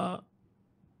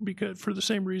 Because for the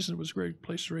same reason, it was a great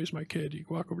place to raise my kid. You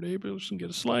could walk over to Abel's and get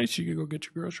a slice. You could go get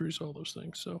your groceries, all those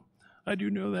things. So I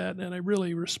do know that, and I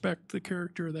really respect the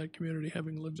character of that community,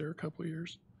 having lived there a couple of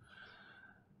years.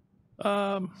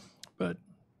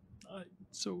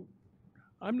 So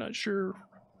I'm not sure.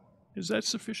 Is that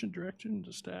sufficient direction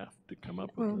to staff to come up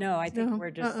with? No, I think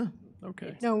we're just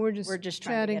okay. No, we're just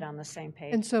trying chatting. to get on the same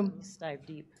page. And so let's dive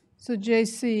deep. So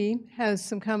JC has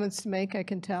some comments to make, I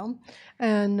can tell,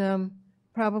 and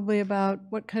probably about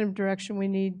what kind of direction we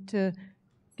need to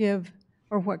give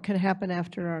or what could happen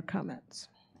after our comments.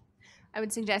 I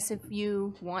would suggest if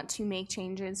you want to make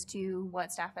changes to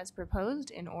what staff has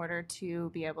proposed in order to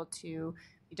be able to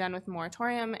be done with the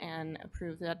moratorium and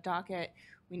approve that docket,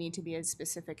 we need to be as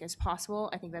specific as possible.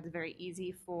 I think that's very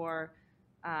easy for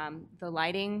the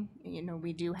lighting.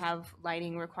 We do have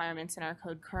lighting requirements in our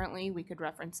code currently. We could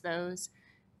reference those.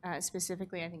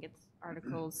 Specifically, I think it's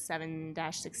Articles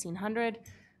 7-1600.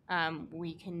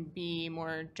 We can be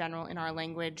more general in our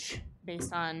language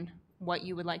based on what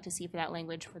you would like to see for that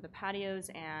language for the patios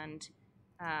and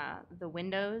the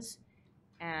windows.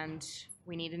 And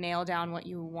we need to nail down what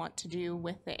you want to do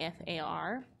with the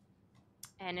FAR.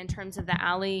 And in terms of the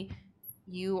alley,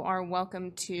 you are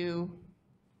welcome to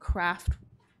craft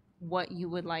what you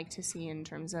would like to see in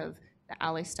terms of the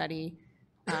alley study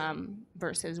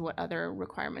versus what other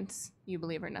requirements you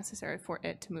believe are necessary for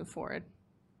it to move forward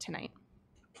tonight.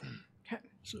 Okay.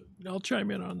 So I'll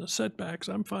chime in on the setbacks.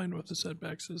 I'm fine with the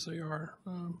setbacks as they are.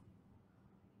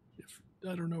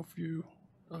 I don't know if you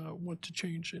want to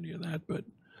change any of that, but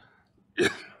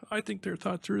I think they're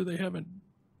thought through. They haven't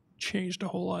changed a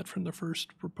whole lot from the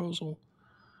first proposal.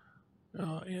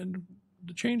 And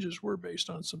the changes were based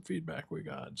on some feedback we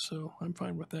got, so I'm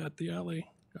fine with that. The alley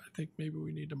I think maybe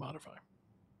we need to modify.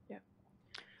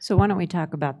 So why don't we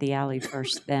talk about the alley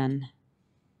first then,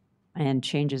 and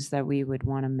changes that we would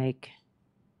want to make.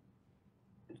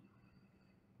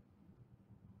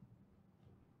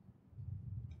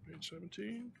 Page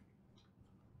 17.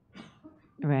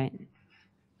 Right,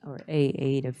 or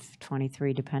A8 of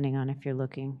 23, depending on if you're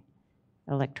looking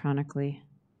electronically.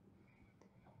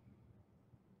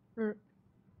 Or,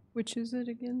 which is it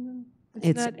again then?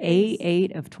 It's not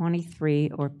A8 of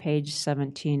 23 or page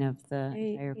 17 of the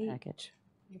entire A8. package.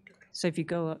 So if you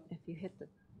go up, if you hit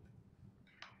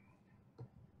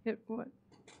what?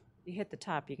 You hit the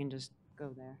top, you can just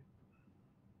go there.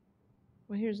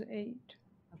 Well, here's 8.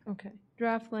 Okay.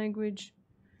 Draft language,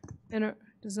 and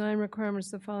design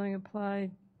requirements, the following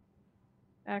apply.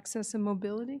 Access and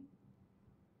mobility?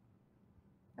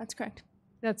 That's correct.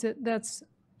 That's it, that's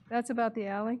about the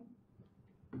alley?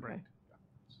 Right.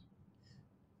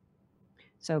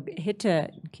 So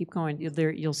keep going.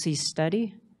 You'll see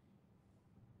study,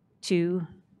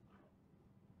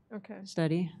 Okay,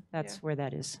 study. That's Yeah. where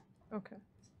that is. okay.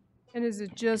 And is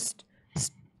it just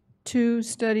 2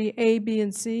 study A, B,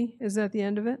 and C? Is that the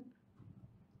end of it?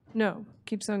 No,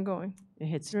 keeps on going. It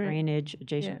hits Drain- drainage,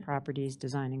 adjacent yeah. properties,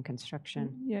 design and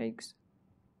construction. Yikes.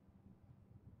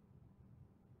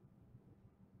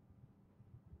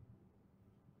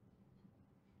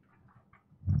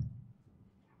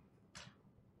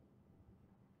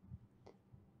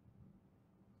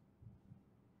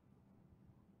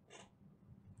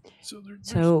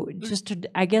 So just to,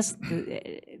 I guess,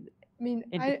 I mean,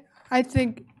 I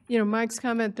think, Mike's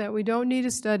comment that we don't need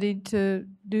a study to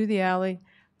do the alley,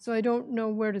 so I don't know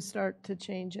where to start to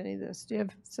change any of this. Do you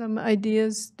have some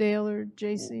ideas, Dale or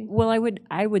JC? well,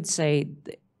 I would say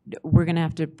we're going to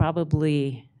have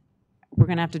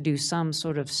to do some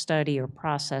sort of study or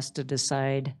process to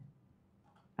decide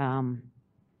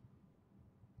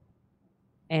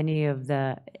any of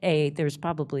there's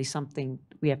probably something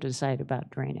we have to decide about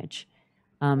drainage,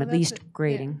 Well, at that's least it, yeah.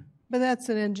 grading. But that's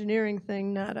an engineering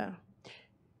thing, not a,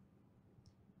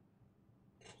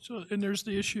 So, and there's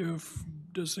the issue of,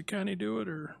 does the county do it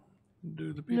or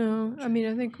do the people? no, I mean,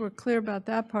 I think we're clear about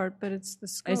that part, but it's the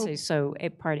I scope. say so,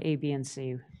 part A, B, and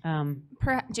C.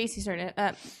 JC started.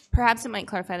 Perhaps it might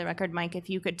clarify the record, Mike, if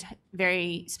you could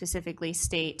very specifically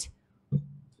state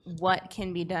what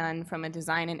can be done from a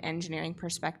design and engineering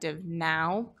perspective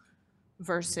now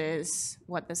versus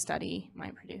what the study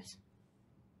might produce.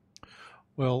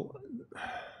 Well,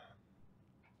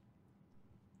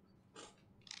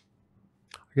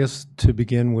 I guess to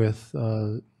begin with,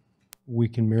 we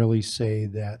can merely say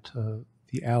that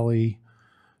the alley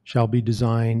shall be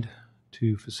designed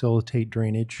to facilitate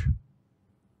drainage,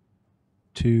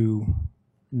 to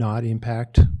not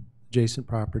impact adjacent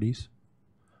properties,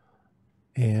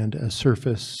 and a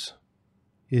surface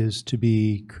is to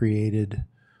be created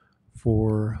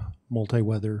for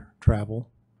multi-weather travel.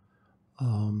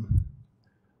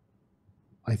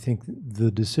 I think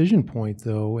the decision point,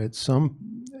 though, it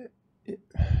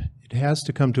has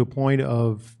to come to a point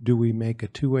of, do we make a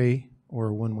two-way or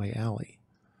a one-way alley?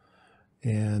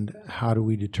 And how do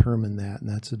we determine that? And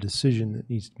that's a decision that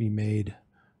needs to be made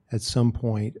at some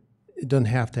point. It doesn't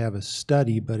have to have a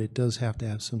study, but it does have to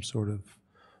have some sort of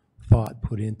thought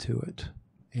put into it.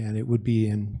 And it would be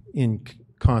in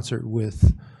concert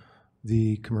with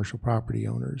the commercial property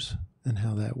owners and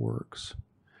how that works.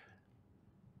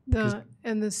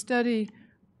 And the study,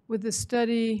 would the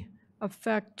study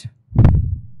affect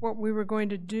what we were going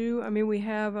to do? I mean, we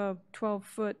have a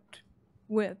 12-foot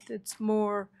width. It's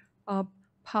more a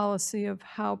policy of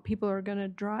how people are going to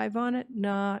drive on it,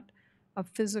 not a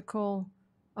physical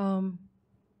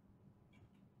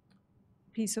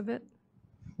piece of it.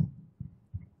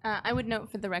 I would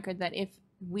note for the record that if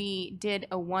we did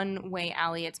a one-way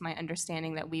alley, it's my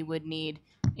understanding that we would need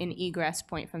an egress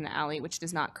point from the alley, which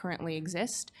does not currently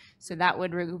exist. So that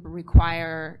would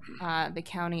require the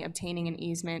county obtaining an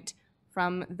easement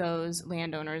from those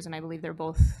landowners, and I believe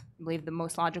the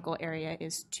most logical area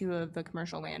is 2 of the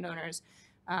commercial landowners,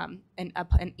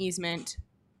 an easement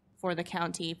for the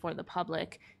county, for the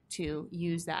public, to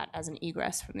use that as an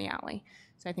egress from the alley.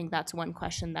 So I think that's one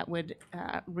question that would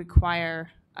require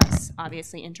us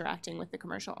obviously interacting with the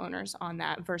commercial owners on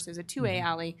that versus a two-way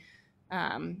alley,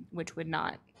 which would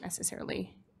not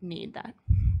necessarily need that.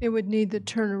 It would need the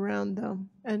turnaround, though,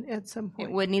 and at some point.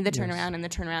 It would need the turnaround, and the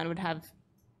turnaround would have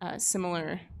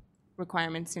similar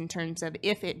requirements in terms of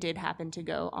if it did happen to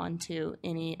go onto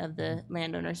any of the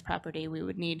landowner's property, we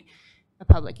would need a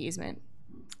public easement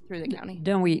through the county.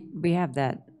 Don't we have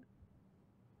that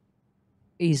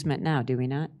easement now, do we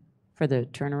not? For the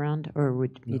turnaround, or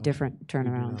would it be No, different we do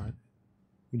turnaround? not.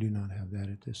 We do not have that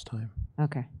at this time.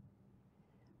 Okay.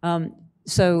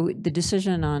 So the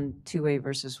decision on two-way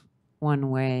versus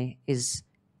one-way, is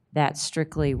that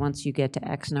strictly once you get to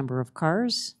X number of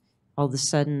cars, all of a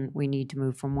sudden we need to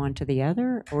move from one to the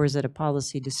other? Or is it a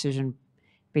policy decision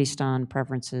based on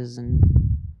preferences and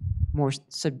more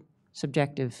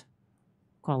subjective,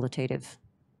 qualitative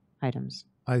items?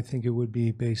 I think it would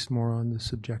be based more on the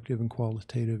subjective and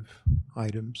qualitative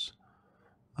items.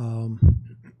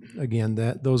 Again,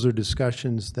 those are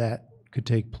discussions that could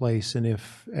take place, and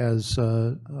if, as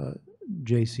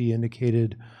JC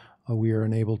indicated, we are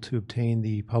unable to obtain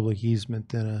the public easement,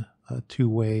 then a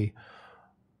two-way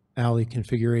alley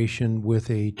configuration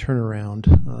with a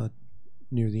turnaround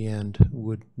near the end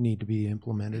would need to be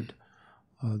implemented.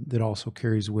 That also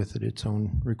carries with it its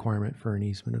own requirement for an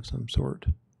easement of some sort.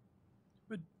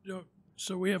 But,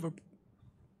 so we have a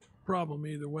problem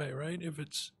either way, right? If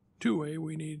it's two-way,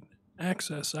 we need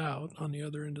access out on the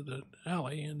other end of the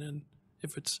alley, and then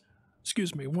if it's,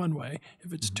 one-way,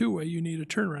 if it's two-way, you need a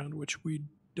turnaround, which we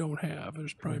don't have.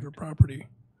 There's private property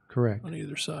Correct. on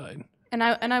either side. And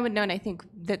I would note, I think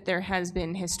that there has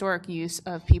been historic use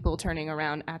of people turning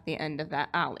around at the end of that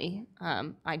alley.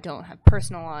 I don't have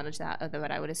personal knowledge of that, but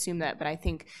I would assume that. But I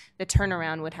think the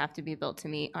turnaround would have to be built to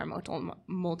meet our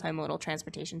multimodal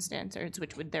transportation standards,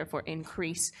 which would therefore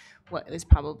increase what is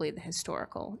probably the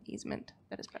historical easement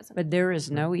that is present. But there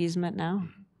is no easement now?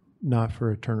 Not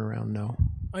for a turnaround, no.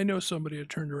 I know somebody that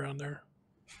turned around there.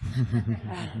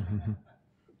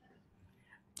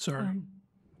 Sorry.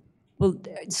 Well,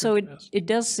 so it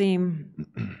does seem,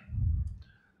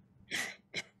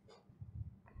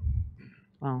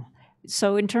 well,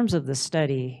 so in terms of the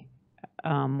study,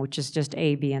 which is just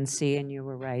A, B, and C, and you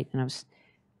were right, and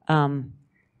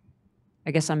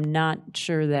I guess I'm not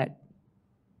sure that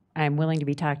I'm willing to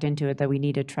be talked into it that we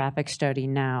need a traffic study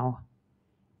now.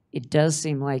 It does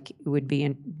seem like it would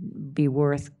be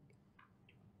worth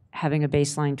having a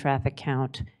baseline traffic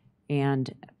count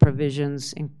and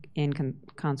provisions in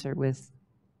concert with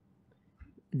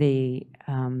the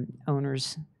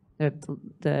owners,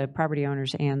 the property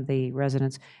owners and the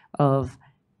residents, of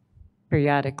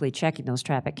periodically checking those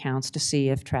traffic counts to see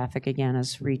if traffic, again,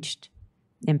 has reached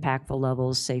impactful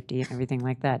levels, safety, and everything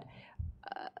like that.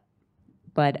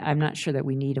 But I'm not sure that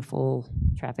we need a full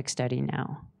traffic study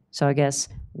now. So I guess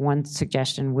one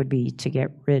suggestion would be to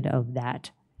get rid of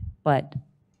that. But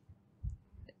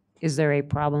is there a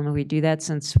problem if we do that,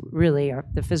 since really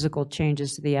the physical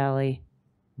changes to the alley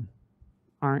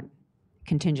aren't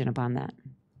contingent upon that?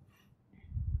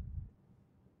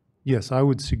 Yes, I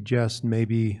would suggest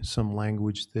maybe some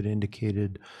language that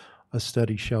indicated a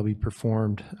study shall be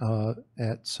performed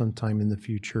at some time in the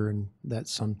future, and that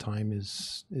sometime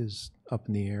is up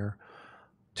in the air,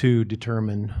 to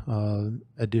determine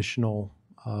additional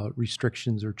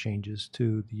restrictions or changes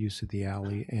to the use of the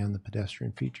alley and the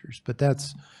pedestrian features. But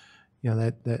that's,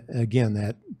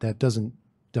 that doesn't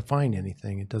define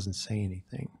anything. It doesn't say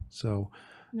anything. So,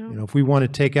 if we want to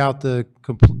take out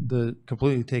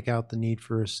completely take out the need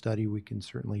for a study, we can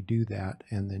certainly do that,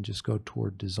 and then just go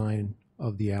toward design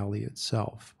of the alley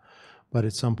itself. But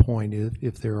at some point,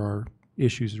 if there are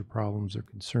issues or problems or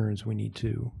concerns, we need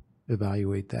to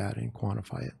evaluate that and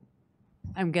quantify it.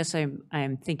 I guess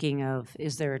I'm thinking of,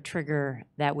 is there a trigger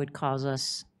that would cause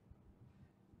us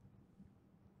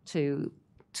to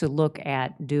look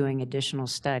at doing additional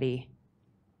study,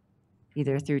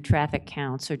 either through traffic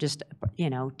counts or just,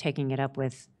 taking it up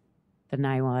with the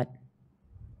Niwot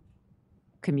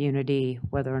community,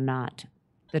 whether or not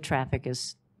the traffic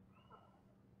is,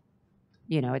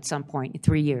 at some point in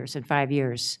 3 years and 5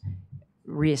 years,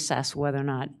 reassess whether or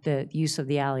not the use of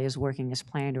the alley is working as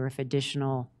planned, or if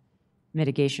additional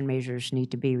mitigation measures need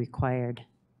to be required.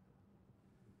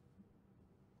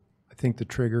 I think the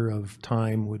trigger of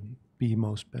time would be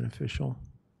most beneficial.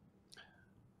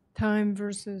 Time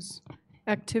versus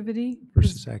activity?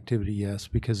 Versus activity, yes,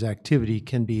 because activity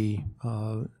can be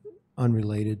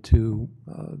unrelated to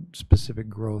specific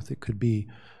growth. It could be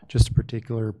just a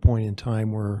particular point in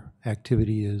time where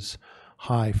activity is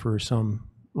high for some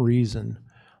reason,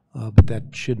 but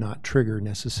that should not trigger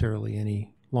necessarily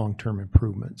any long-term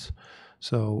improvements.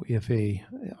 So if a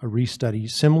restudy,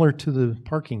 similar to the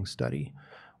parking study,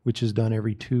 which is done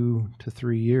every 2 to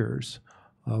 3 years,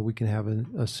 we can have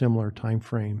a similar time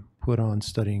frame put on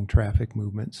studying traffic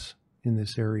movements in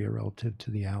this area relative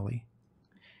to the alley.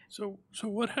 So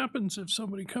what happens if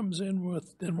somebody comes in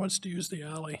and wants to use the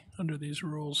alley under these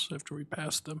rules after we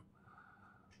pass them?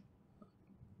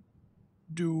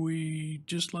 Do we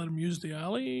just let them use the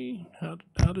alley?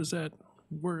 How does that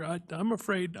work? I'm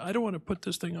afraid I don't want to put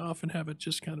this thing off and have it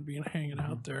just kind of being hanging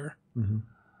out there. Mm-hmm.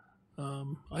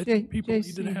 I think people need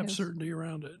JC to have has- certainty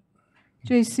around it.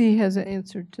 JC has an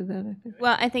answer to that, I think.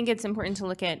 Well, I think it's important to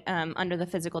look at under the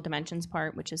physical dimensions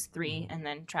part, which is 3, and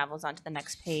then travels onto the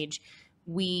next page.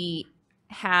 We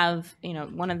have,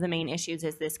 one of the main issues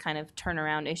is this kind of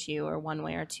turnaround issue, or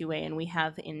one-way or two-way, and we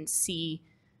have in C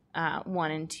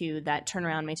 1 and 2 that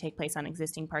turnaround may take place on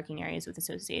existing parking areas with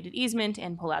associated easement,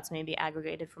 and pullouts may be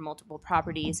aggregated for multiple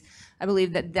properties. I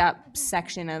believe that that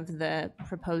section of the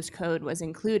proposed code was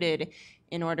included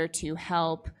in order to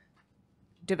help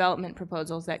development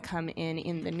proposals that come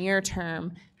in the near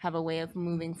term have a way of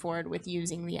moving forward with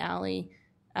using the alley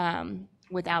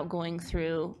without going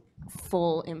through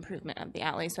full improvement of the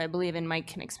alley. So I believe, and Mike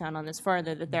can expound on this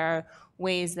further, that there are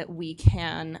ways that we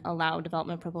can allow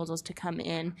development proposals to come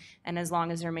in, and as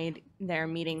long as they're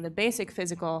meeting the basic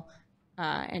physical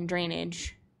and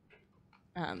drainage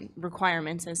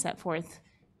requirements as set forth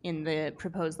in the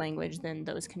proposed language, then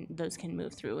those can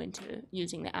move through into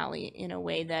using the alley in a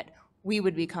way that we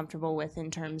would be comfortable with in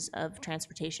terms of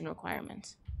transportation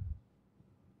requirements.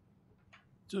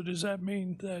 So does that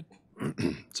mean that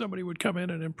somebody would come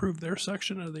in and improve their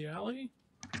section of the alley?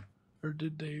 Or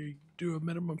did they do a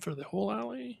minimum for the whole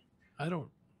alley?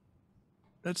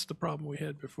 That's the problem we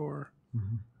had before.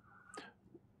 Mm-hmm.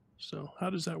 So how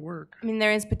does that work? I mean,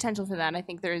 there is potential for that. I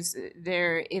think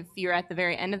if you're at the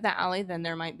very end of the alley, then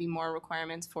there might be more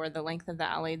requirements for the length of the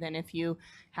alley than if you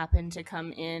happen to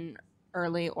come in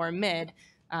early or mid.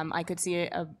 I could see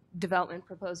a development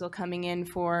proposal coming in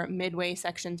for midway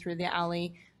section through the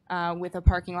alley with a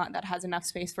parking lot that has enough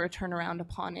space for a turnaround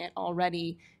upon it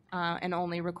already, and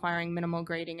only requiring minimal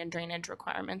grading and drainage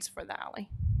requirements for the alley.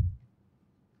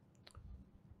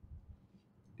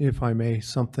 If I may,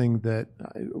 something that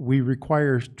we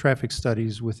require traffic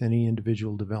studies with any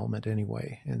individual development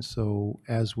anyway. And so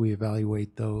as we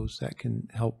evaluate those, that can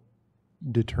help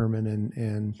determine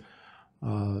and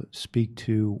speak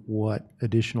to what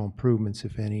additional improvements,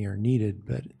 if any, are needed.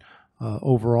 But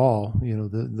overall,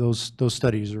 those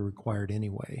studies are required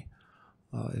anyway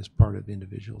as part of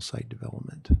individual site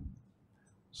development.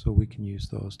 So we can use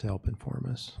those to help inform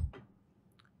us.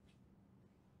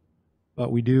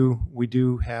 But we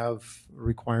do have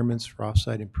requirements for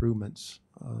offsite improvements,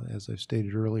 as I've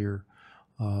stated earlier,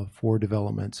 for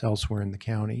developments elsewhere in the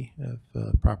county. If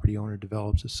a property owner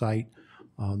develops a site,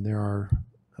 there are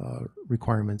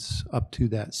requirements up to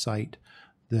that site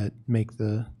that make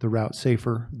the route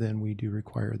safer, then we do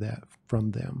require that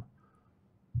from them.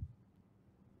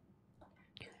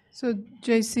 So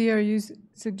JC, are you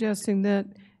suggesting that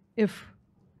if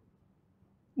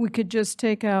we could just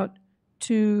take out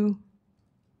 2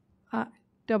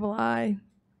 II,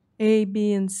 A,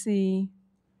 B, and C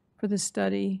for the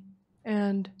study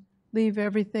and leave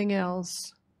everything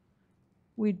else,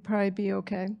 we'd probably be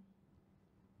okay?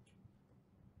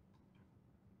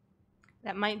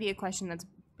 That might be a question that's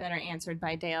better answered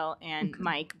by Dale and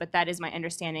Mike, but that is my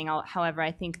understanding. However,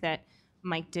 I think that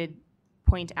Mike did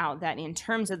point out that in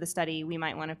terms of the study, we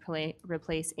might want to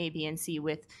replace A, B, and C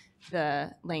with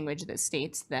the language that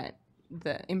states that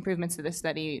the improvements to the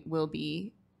study will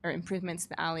be, or improvements to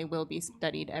the alley will be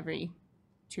studied every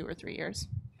 2 or 3 years.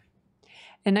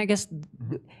 And I guess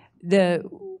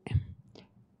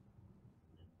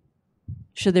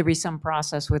should there be some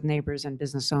process with neighbors and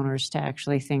business owners to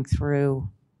actually think through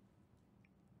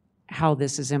how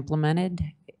this is implemented?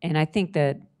 And I think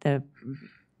that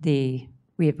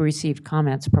we have received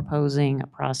comments proposing a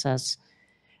process.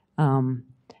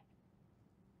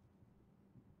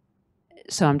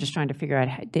 So I'm just trying to figure out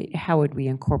how would we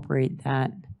incorporate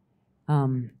that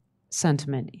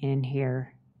sentiment in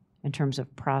here in terms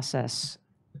of process.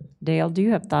 Dale, do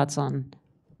you have thoughts on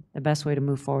the best way to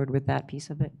move forward with that piece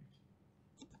of it?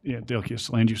 Yeah, Dale Kiss,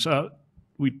 land use.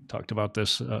 We talked about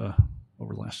this over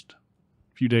the last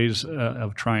few days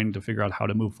of trying to figure out how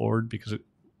to move forward, because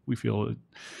we feel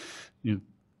you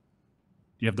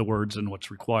have the words and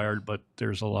what's required, but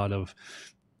there's a lot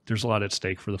at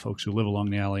stake for the folks who live along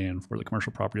the alley and for the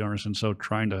commercial property owners. And so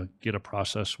trying to get a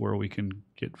process where we can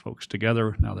get folks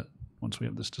together now that once we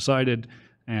have this decided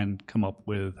and come up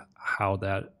with how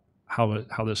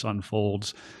this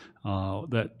unfolds,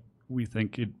 that we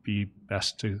think it'd be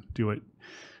best to do it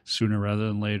sooner rather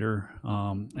than later,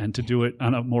 and to do it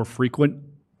on a more frequent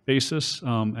basis,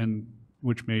 and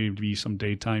which may be some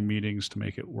daytime meetings to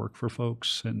make it work for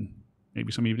folks, and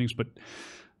maybe some evenings, but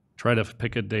try to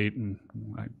pick a date, and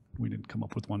we didn't come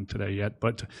up with one today yet,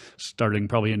 but starting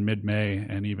probably in mid-May,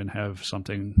 and even have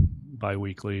something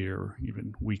bi-weekly or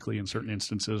even weekly in certain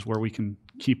instances where we can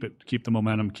keep the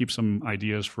momentum, keep some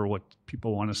ideas for what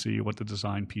people want to see, what the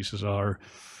design pieces are,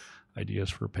 ideas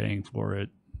for paying for it,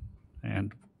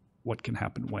 and what can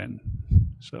happen when.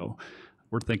 So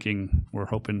we're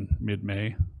hoping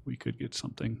mid-May we could get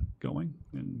something going.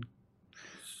 And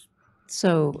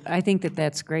So I think that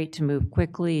that's great to move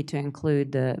quickly to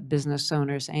include the business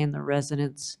owners and the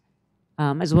residents,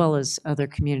 as well as other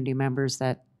community members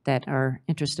that are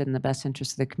interested in the best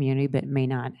interest of the community, but may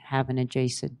not have an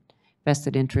adjacent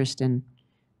vested interest in,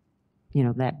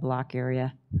 that block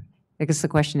area. I guess the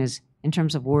question is, in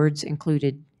terms of words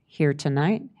included here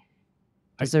tonight,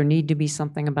 does there need to be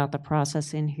something about the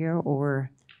process in here, or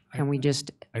can we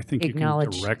just I think acknowledge?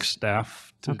 you can direct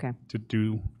staff to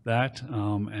do that,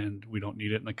 and we don't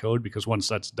need it in the code, because once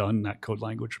that's done, that code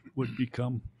language would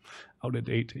become out of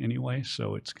date anyway.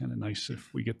 So it's kind of nice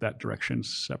if we get that direction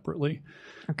separately.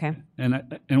 Okay. And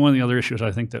one of the other issues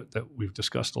I think that we've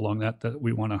discussed along that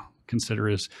we want to consider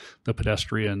is the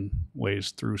pedestrian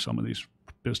ways through some of these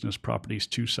business properties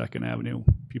to Second Avenue.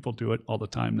 People do it all the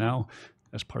time now.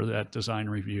 As part of that design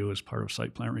review, as part of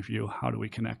site plan review, how do we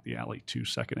connect the alley to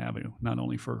Second Avenue, not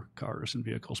only for cars and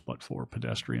vehicles, but for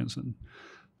pedestrians? And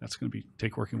that's going to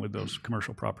take working with those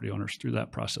commercial property owners through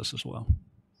that process as well.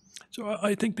 So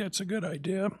I think that's a good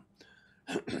idea.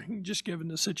 Just given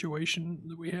the situation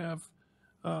that we have,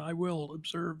 I will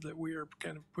observe that we are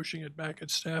kind of pushing it back at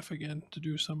staff again to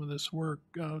do some of this work.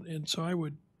 And so I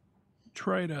would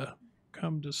try to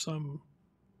come to some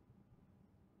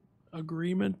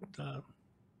agreement,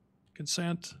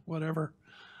 consent, whatever,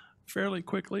 fairly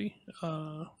quickly,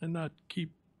 and not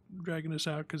keep dragging this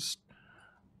out, because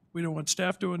we don't want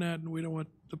staff doing that and we don't want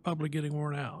the public getting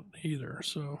worn out either.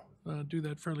 So do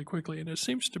that fairly quickly. And it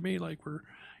seems to me like and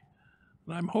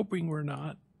I'm hoping we're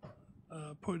not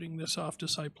putting this off to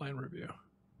site plan review,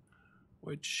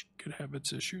 which could have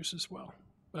its issues as well.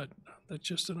 But that's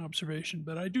just an observation.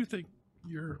 But I do think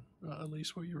at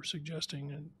least what you were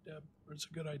suggesting, and it's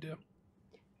a good idea.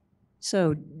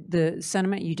 So the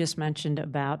sentiment you just mentioned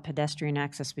about pedestrian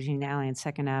access between the alley and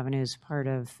Second Avenue is part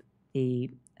of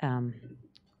the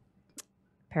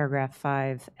paragraph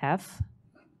 5F.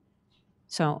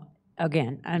 So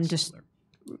again,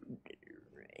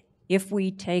 if we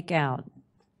take out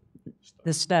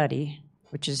the study,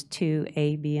 which is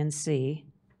 2A, B, and C,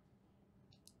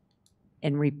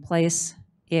 and replace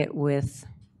it with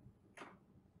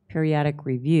periodic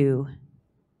review,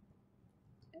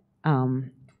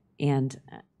 and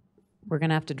we're going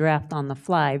to have to draft on the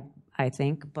fly, I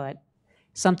think, but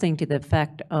something to the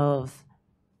effect of,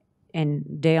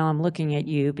 and Dale, I'm looking at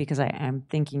you because I'm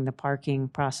thinking the parking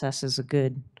process is a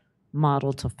good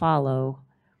model to follow,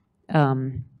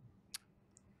 that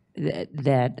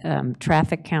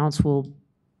traffic counts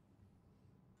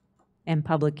and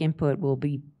public input will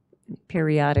be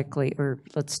periodically, or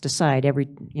let's decide every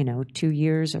 2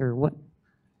 years, or what.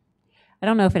 I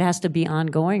don't know if it has to be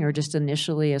ongoing or just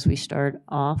initially as we start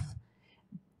off,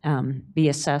 be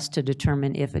assessed to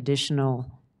determine if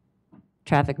additional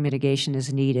traffic mitigation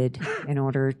is needed in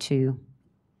order to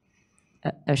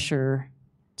assure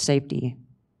safety.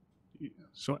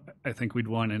 So I think we'd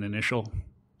want an initial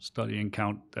study and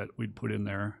count that we'd put in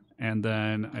there. And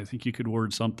then I think you could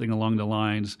word something along the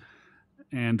lines,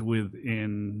 and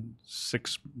within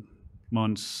 6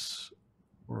 months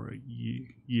or a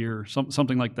year,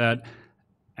 something like that,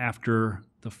 after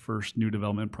the first new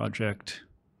development project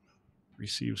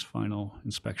receives final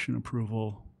inspection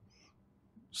approval,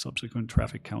 subsequent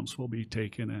traffic counts will be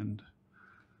taken and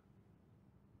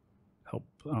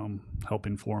help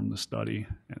inform the study,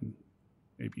 and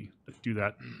maybe do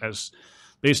that as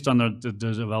based on the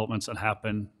developments that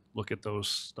happen. Look at those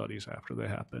studies after they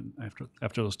happen,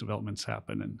 after those developments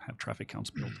happen, and have traffic counts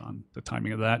built on the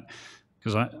timing of that.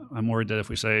 Because I'm worried that if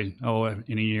we say,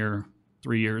 in a year,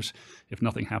 3 years, if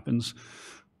nothing happens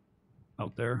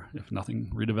out there, if nothing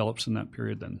redevelops in that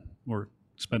period, then we're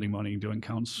spending money doing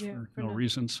counts for no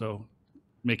reason. So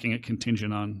making it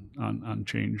contingent on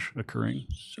change occurring.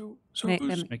 So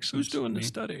makes sense who's doing to the me.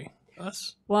 study?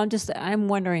 Us? Well, I'm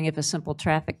wondering if a simple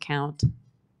traffic count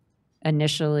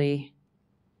initially,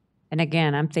 and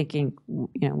again, I'm thinking,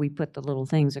 we put the little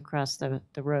things across the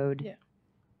road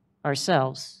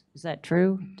ourselves. Is that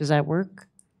true? Does that work?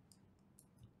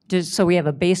 So we have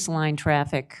a baseline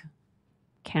traffic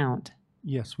count.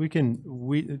 Yes,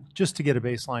 just to get a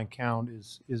baseline count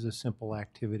is a simple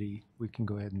activity. We can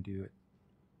go ahead and do it.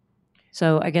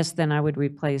 So I guess then I would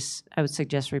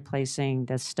suggest replacing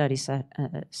the study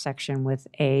section with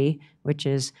A, which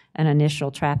is an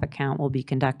initial traffic count will be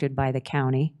conducted by the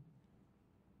county.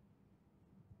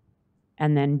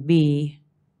 And then B,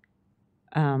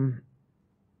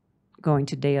 going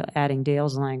to Dale, adding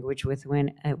Dale's language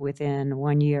within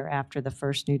 1 year after the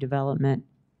first new development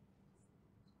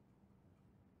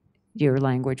your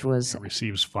language was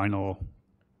receives final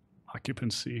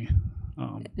occupancy.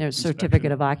 there's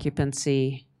certificate of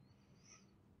occupancy.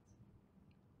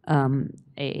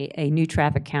 A new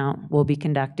traffic count will be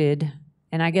conducted.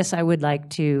 And I guess I would like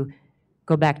to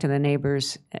go back to the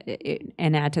neighbors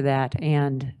and add to that,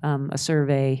 and a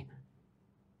survey,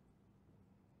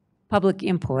 public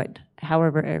input,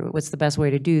 however, what's the best way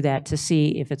to do that to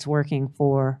see if it's working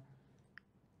for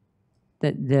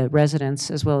the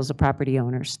residents as well as the property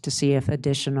owners, to see if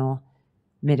additional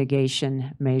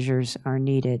mitigation measures are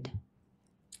needed.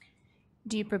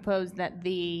 Do you propose that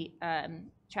the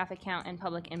traffic count and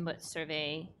public input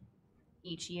survey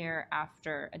each year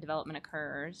after a development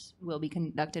occurs will be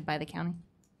conducted by the county?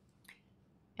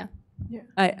 Yeah.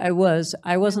 I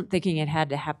wasn't thinking it had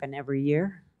to happen every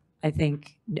year. I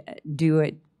think do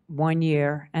it 1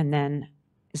 year, and then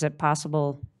is it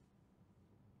possible?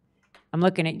 I'm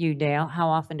looking at you, Dale. How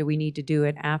often do we need to do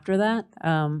it after that?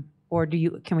 Or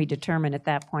can we determine at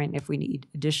that point if we need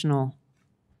additional?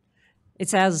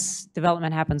 It's as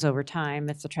development happens over time,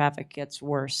 if the traffic gets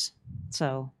worse,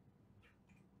 so.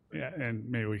 Yeah, and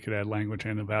maybe we could add language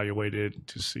and evaluate it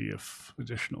to see if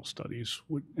additional studies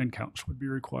and counts would be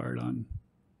required on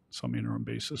some interim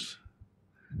basis,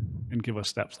 and give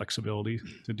us that flexibility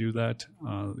to do that.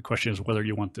 The question is whether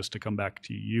you want this to come back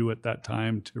to you at that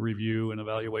time to review and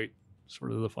evaluate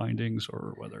sort of the findings,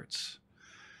 or whether it's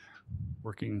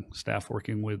staff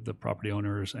working with the property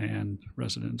owners and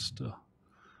residents to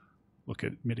look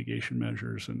at mitigation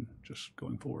measures and just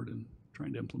going forward and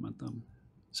trying to implement them.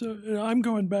 So I'm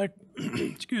going back,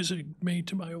 excuse me,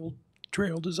 to my old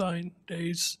trail design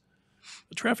days.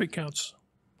 The traffic counts,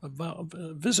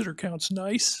 visitor counts,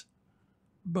 nice,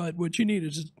 but what you need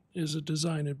is a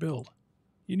design and build.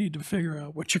 You need to figure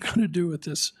out what you're going to do with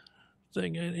this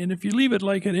thing, and if you leave it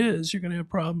like it is, you're going to have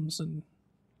problems. And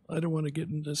I don't want to get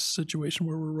in this situation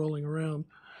where we're rolling around.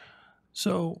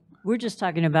 So we're just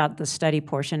talking about the study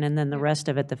portion, and then the rest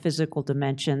of it, the physical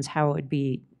dimensions, how it would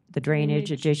be. The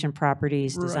drainage, adjacent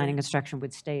properties, design and construction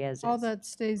would stay as is. All that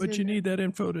stays in. But you need that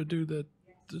info to do that.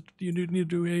 You need to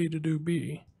do A to do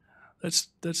B. That's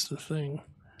the thing.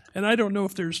 And I don't know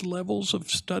if there's levels of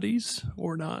studies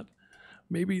or not.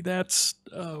 Maybe that's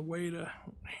a way to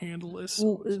handle this.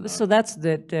 Well, so that's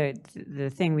the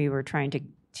thing we were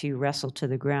trying to wrestle to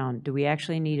the ground. Do we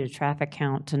actually need a traffic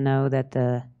count to know that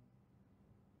the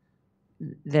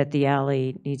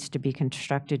alley needs to be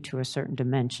constructed to a certain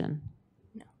dimension?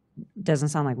 Doesn't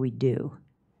sound like we do.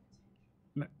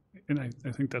 And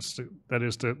I think that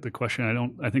is the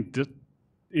question. I think that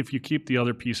if you keep the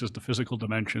other pieces, the physical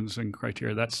dimensions and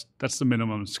criteria, that's the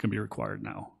minimum that's going to be required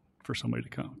now for somebody to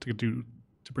come to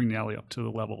bring the alley up to the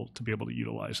level to be able to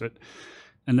utilize it.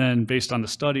 And then based on the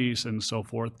studies and so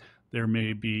forth, there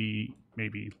may be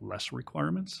maybe less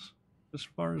requirements as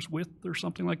far as width or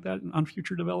something like that on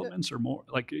future developments, or more.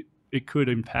 Like it could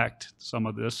impact some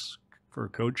of this for a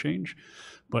code change,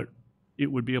 but it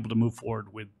would be able to move forward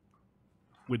with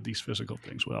these physical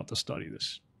things without the study.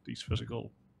 These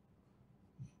physical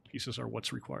pieces are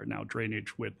what's required now: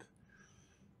 drainage, width,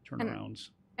 turnarounds.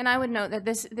 And I would note that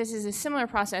this is a similar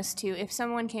process to if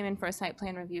someone came in for a site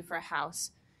plan review for a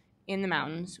house in the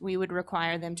mountains, we would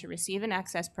require them to receive an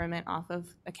access permit off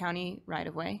of a county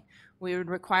right-of-way. We would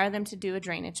require them to do a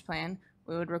drainage plan.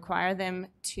 We would require them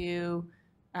to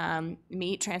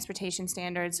meet transportation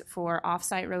standards for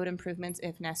off-site road improvements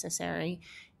if necessary,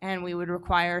 and we would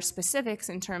require specifics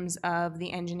in terms of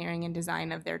the engineering and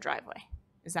design of their driveway.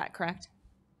 Is that correct?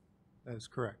 That is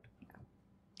correct.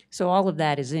 So all of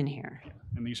that is in here.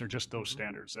 And these are just those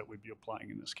standards that we'd be applying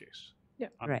in this case. Yeah.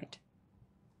 Right.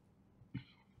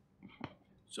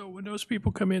 So when those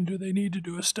people come in, do they need to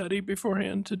do a study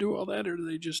beforehand to do all that, or do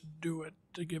they just do it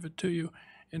to give it to you?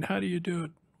 And how do you do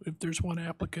it if there's one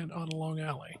applicant on a long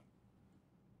alley?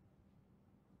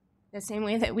 The same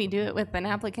way that we do it with an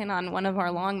applicant on one of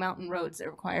our long mountain roads that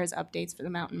requires updates for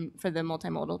the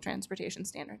multimodal transportation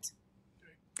standards.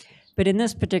 But in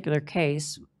this particular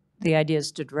case, the idea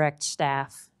is to direct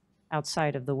staff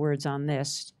outside of the words on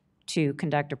this to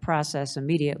conduct a process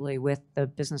immediately with the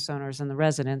business owners and the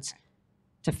residents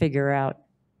to figure out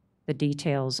the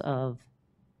details of,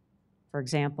 for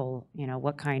example,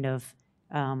 what kind of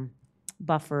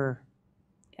buffer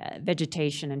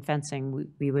vegetation and fencing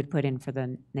we would put in for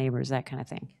the neighbors, that kind of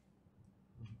thing.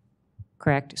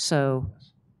 Correct? So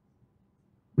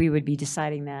we would be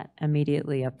deciding that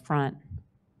immediately up front.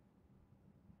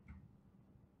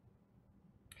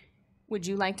 Would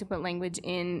you like to put language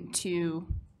into,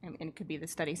 and it could be the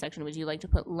study section, would you like to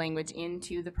put language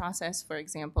into the process? For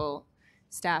example,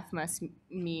 staff must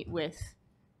meet with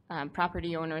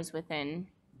property owners within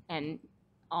and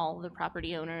all the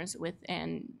property owners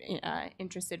and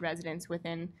interested residents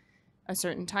within a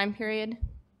certain time period?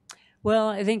 Well,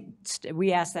 I think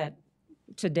we asked that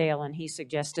to Dale, and he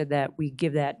suggested that we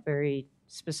give that very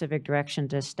specific direction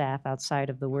to staff outside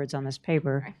of the words on this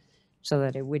paper, Okay. so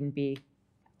that it wouldn't be,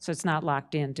 so it's not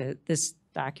locked into this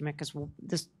document, because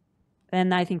this,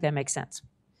 and I think that makes sense.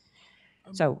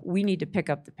 So we need to pick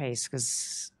up the pace,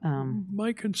 because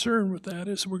My concern with that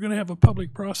is we're going to have a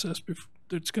public process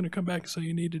that's going to come back and say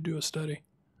you need to do a study.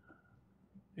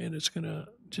 And it's going to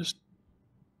just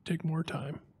take more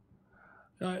time.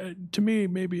 To me,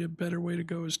 maybe a better way to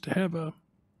go is to have a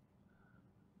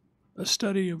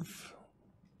study of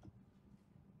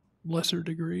lesser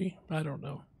degree. I don't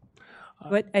know.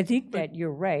 But I think that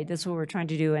you're right. That's what we're trying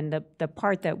to do. And the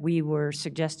part that we were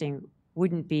suggesting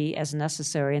wouldn't be as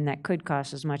necessary, and that could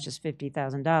cost as much as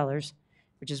 $50,000,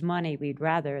 which is money we'd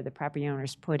rather the property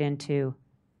owners put into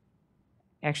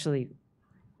actually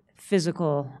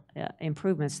physical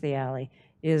improvements to the alley,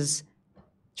 is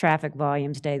traffic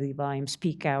volumes, daily volumes,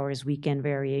 peak hours, weekend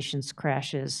variations,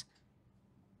 crashes.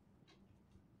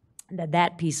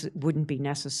 That piece wouldn't be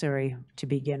necessary to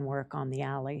begin work on the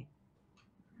alley.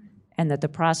 And that the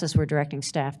process we're directing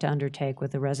staff to undertake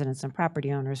with the residents and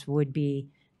property owners would be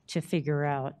to figure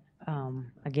out,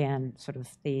 again, sort of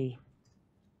the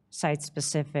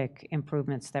site-specific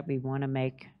improvements that we want to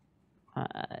make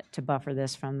to buffer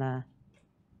this from the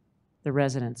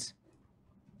residents.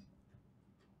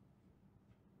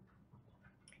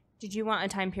 Did you want a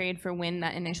time period for when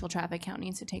that initial traffic count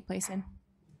needs to take place in?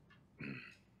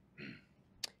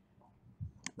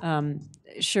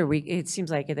 Sure, it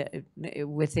seems like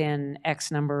within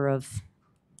X number of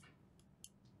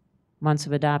months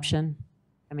of adoption.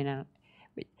 I mean,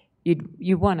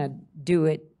 you want to do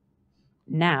it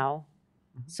now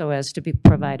so as to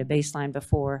provide a baseline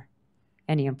before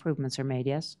any improvements are made,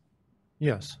 yes?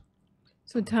 Yes,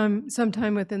 So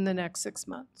sometime within the next 6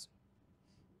 months.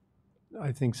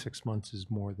 I think 6 months is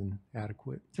more than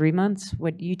adequate. 3 months?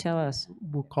 What do you tell us?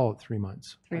 We'll call it 3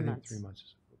 months. 3 I think months. 3 months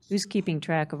is Who's keeping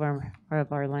track of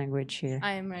our language here?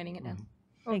 I am writing it down.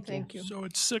 Thank you. So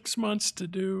it's 6 months to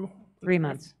do. 3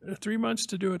 months. 3 months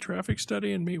to do a traffic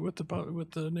study and meet with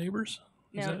the neighbors?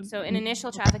 Is No, that- so an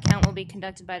initial traffic count will be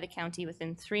conducted by the county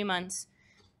within 3 months.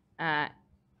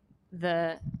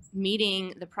 The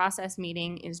process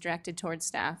meeting is directed towards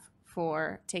staff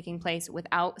for taking place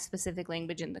without specific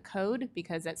language in the code,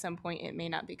 because at some point it may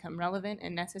not become relevant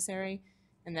and necessary,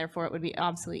 and therefore it would be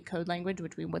obsolete code language,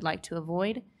 which we would like to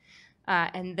avoid.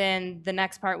 And then the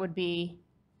next part would be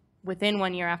within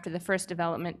 1 year after the first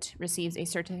development receives a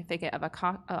certificate of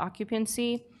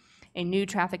occupancy, a new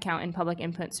traffic count and public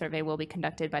input survey will be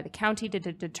conducted by the county to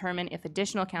determine if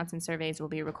additional counts and surveys will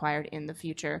be required in the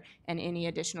future, and any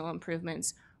additional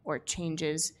improvements or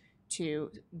changes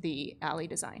to the alley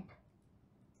design.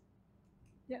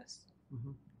 Yes.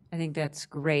 I think that's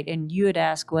great. And you had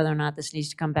asked whether or not this needs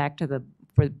to come back to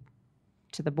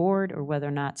the board, or whether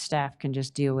or not staff can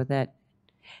just deal with that.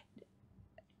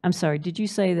 I'm sorry, did you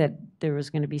say that there was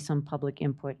going to be some public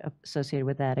input associated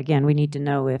with that? Again, we need to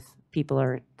know if people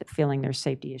are feeling there's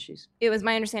safety issues. It was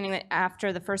my understanding that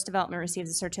after the first development receives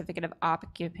a certificate of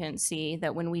occupancy,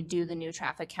 that when we do the new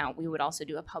traffic count, we would also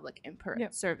do a public input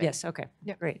survey. Yes, okay,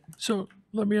 great. So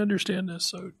let me understand this.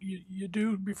 So you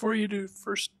do, before you do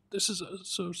first, this is,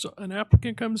 so an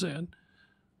applicant comes in,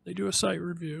 they do a site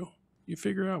review, you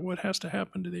figure out what has to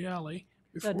happen to the alley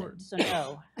before. So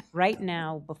no, right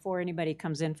now, before anybody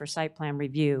comes in for site plan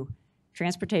review,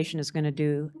 transportation is going to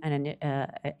do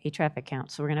a traffic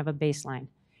count. So we're going to have a baseline.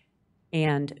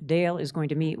 And Dale is going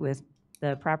to meet with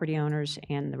the property owners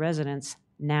and the residents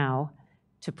now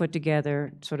to put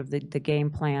together sort of the game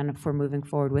plan for moving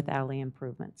forward with alley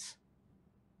improvements.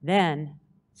 Then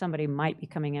somebody might be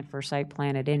coming in for site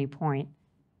plan at any point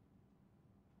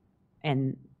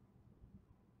and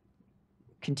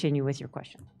continue with your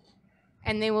question.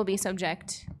 And they will be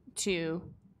subject to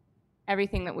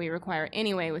everything that we require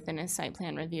anyway within a site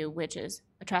plan review, which is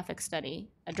a traffic study,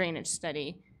 a drainage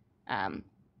study,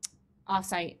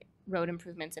 off-site road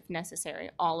improvements if necessary.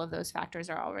 All of those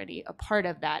factors are already a part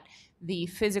of that. The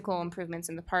physical improvements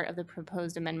and the part of the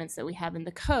proposed amendments that we have in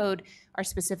the code are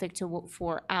specific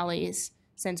for alleys,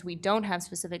 since we don't have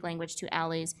specific language to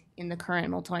alleys in the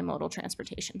current multimodal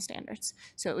transportation standards.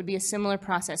 So it would be a similar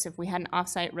process if we had an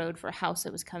off-site road for a house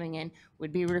that was coming in,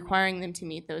 would be requiring them to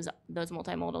meet those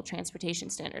multimodal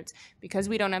transportation standards. Because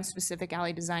we don't have specific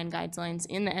alley design guidelines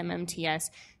in the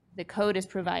MMTS, the code is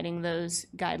providing those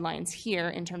guidelines here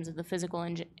in terms of the physical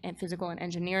and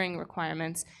engineering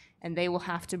requirements, and they will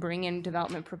have to bring in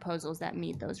development proposals that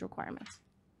meet those requirements.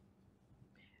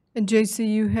 And JC,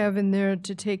 you have in there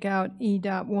to take out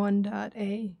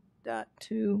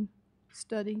E.1.A.2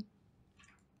 study.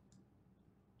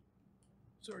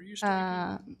 So are you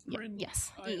striking?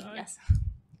 Yes. I- Yes.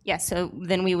 Yes, so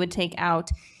then we would take out,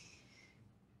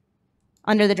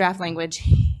 under the draft language,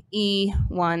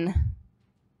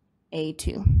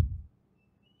 E1A2,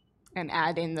 and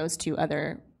add in those two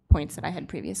other points that I had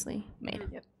previously made.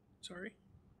 Sorry?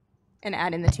 And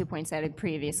add in the 2 points that I had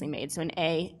previously made. So in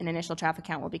A, an initial traffic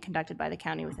count will be conducted by the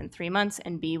county within 3 months,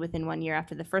 and B, within 1 year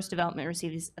after the first development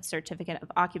receives a certificate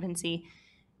of occupancy,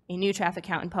 a new traffic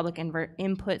count and public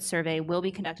input survey will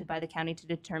be conducted by the county to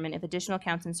determine if additional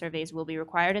counts and surveys will be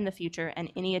required in the future and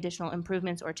any additional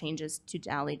improvements or changes to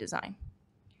alley design.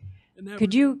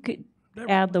 Could you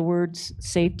add the words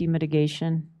safety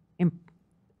mitigation?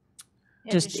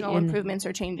 Just Additional in improvements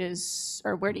or changes,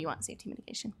 or where do you want safety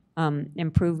mitigation?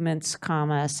 improvements,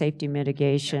 comma, safety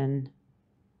mitigation,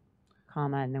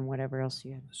 comma, and then whatever else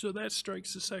you had. So that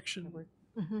strikes the section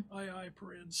II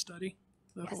paren study,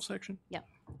 that whole section? Yep.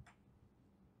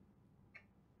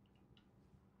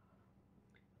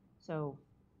 So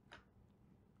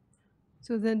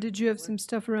then did you have some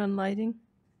stuff around lighting?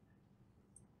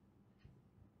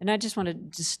 And I just want to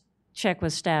just check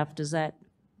with staff, does that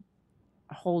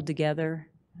hold together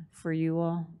for you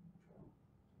all?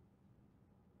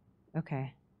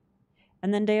 Okay.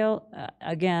 And then Dale,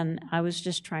 again, I was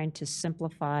just trying to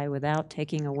simplify without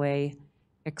taking away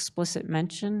explicit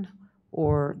mention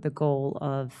or the goal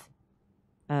of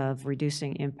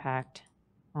reducing impact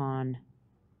on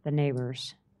the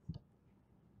neighbors.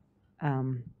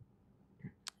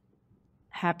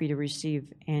 Happy to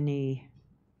receive any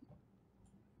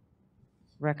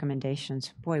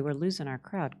recommendations. Boy, we're losing our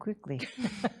crowd quickly.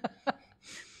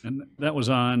 And that was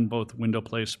on both window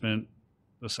placement,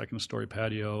 the second-story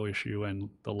patio issue, and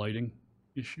the lighting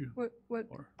issue. What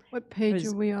page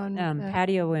are we on?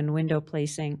 Patio and window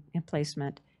placing and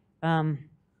placement. I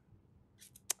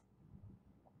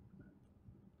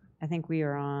think we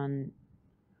are on,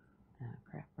 oh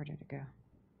crap, where did it go?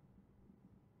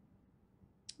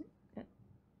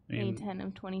 A10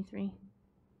 of 23.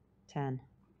 10.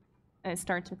 It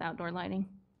starts with outdoor lighting.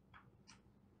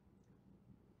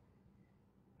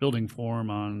 Building form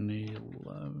on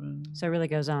 11. So it really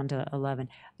goes on to 11.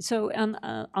 So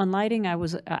on lighting,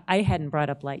 I hadn't brought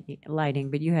up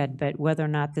lighting, but you had, but whether or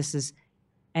not this is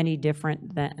any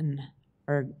different than,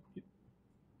 or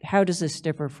how does this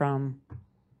differ from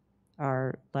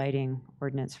our lighting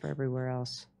ordinance for everywhere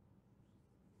else?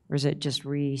 Or is it just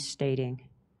restating?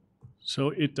 So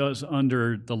it does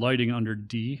under the lighting under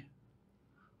D,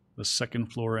 the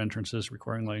second floor entrances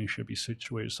requiring lighting should be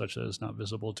situated such that it's not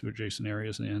visible to adjacent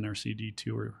areas in NRC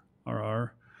D2 or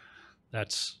RR.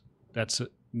 That's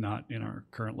not in our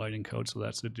current lighting code, so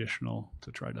that's additional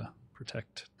to try to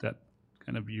protect that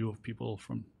kind of view of people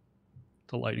from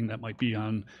the lighting that might be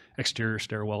on exterior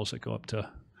stairwells that go up to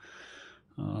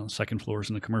second floors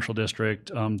in the commercial district.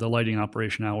 The lighting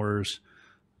operation hours,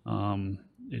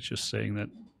 it's just saying that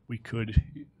we could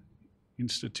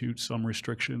institute some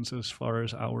restrictions as far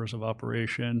as hours of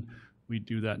operation. We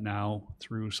do that now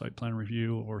through site plan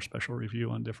review or special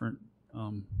review on different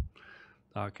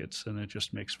dockets, and it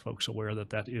just makes folks aware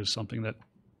that that is something that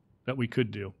we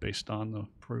could do based on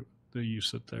the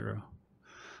use that they're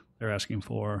asking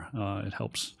for. It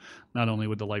helps not only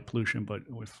with the light pollution, but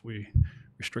if we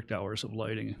restrict hours of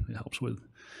lighting, it helps with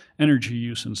energy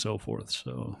use and so forth.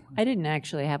 So I didn't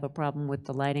actually have a problem with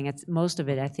the lighting. Most of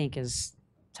it, I think, is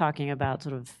talking about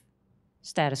sort of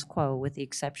status quo with the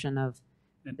exception of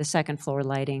the second floor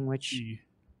lighting, which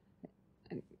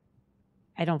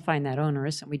I don't find that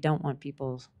onerous, and we don't want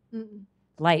people's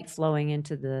light flowing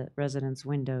into the residents'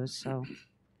 windows, so.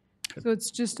 So it's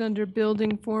just under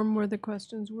building form where the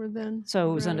questions were then?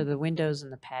 So it was under the windows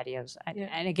and the patios.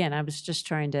 And again, I was just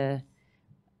trying to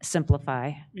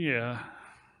simplify. yeah,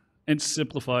 and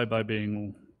simplify by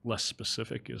being less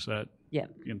specific. Is that the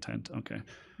intent? Okay.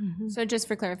 So just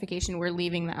for clarification, we're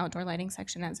leaving the outdoor lighting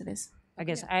section as it is. I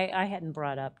guess I hadn't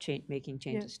brought up making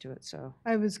changes to it, so.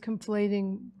 I was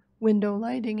conflating window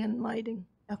lighting and lighting.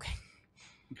 Okay.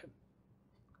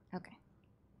 Okay.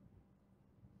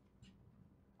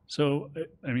 So,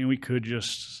 I mean, we could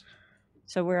just.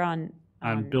 So we're on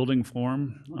building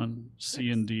form, on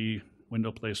C and D,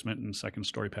 window placement and second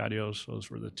story patios. Those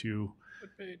were the two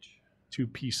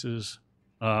pieces.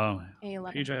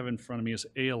 A11. Page I have in front of me is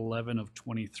A11 of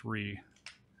 23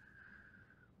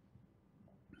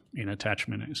 in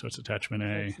attachment A. So it's attachment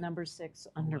A. It's number 6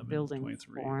 under building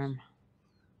 23. form.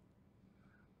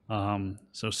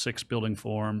 So 6 building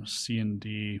form, C and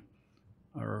D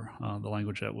are the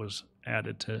language that was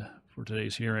added for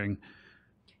today's hearing.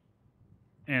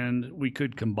 And we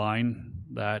could combine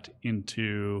that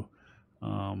into,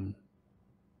 attempt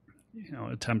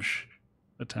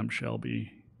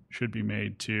should be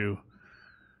made to,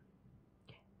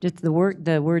 Just the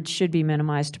word should be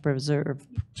minimized to preserve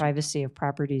privacy of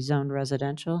property zoned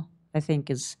residential, I think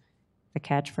is the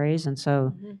catchphrase. And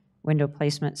so window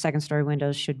placement, second-story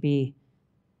windows should be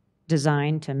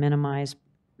designed to minimize,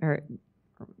 or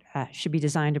should be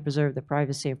designed to preserve the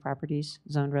privacy of properties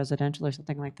zoned residential or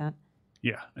something like that.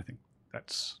 yeah, I think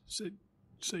that's. Say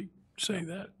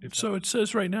that. So it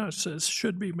says right now, it says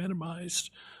should be minimized.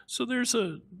 So there's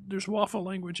waffle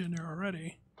language in there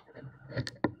already.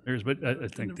 But I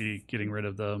think getting rid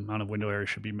of the amount of window area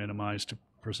should be minimized to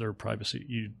preserve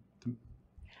privacy.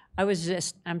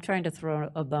 I'm trying to throw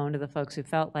a bone to the folks who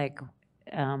felt like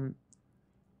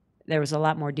there was a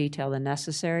lot more detail than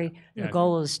necessary. Yeah, The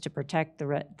goal is to protect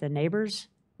the neighbors.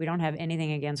 We don't have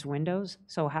anything against windows,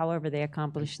 so however they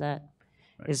accomplish that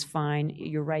is fine.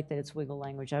 You're right that it's wiggle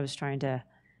language. I was trying to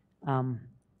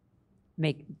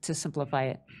simplify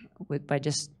it by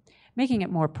just making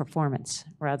it more performance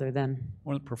rather than.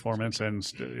 More performance, and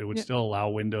it would still allow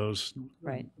windows.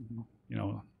 Right.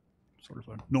 Sort of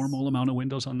a normal amount of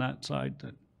windows on that side.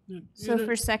 So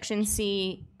for section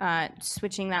C,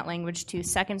 switching that language to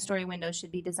second-story windows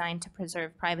should be designed to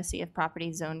preserve privacy of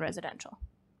property zoned residential.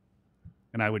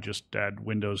 And I would just add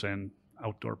windows and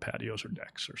outdoor patios or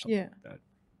decks or something like that.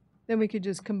 Then we could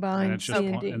just combine And, C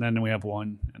and D. and then we have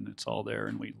one, and it's all there,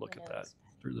 and we look at that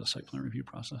through the site plan review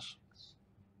process.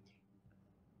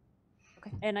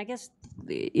 Okay. And I guess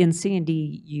in C and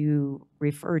D, you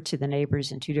refer to the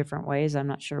neighbors in two different ways. I'm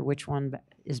not sure which one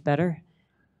is better.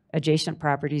 Adjacent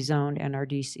property zoned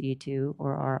NRDC2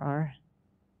 or RR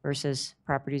versus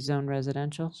property zone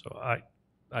residential. So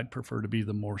I'd prefer to be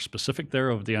the more specific there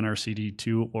of the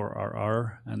NRCD2 or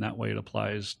RR, and that way it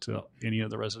applies to any of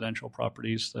the residential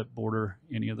properties that border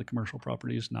any of the commercial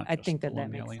properties, not I just think that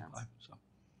along the makes alley. sense. So.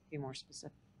 Be more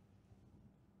specific.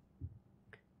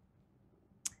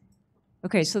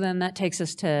 Okay, so then that takes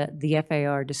us to the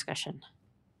FAR discussion.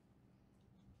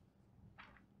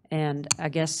 And I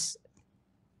guess.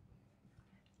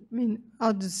 I mean,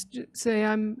 I'll just say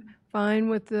I'm fine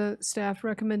with the staff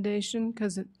recommendation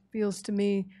because it feels to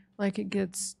me like it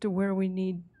gets to where we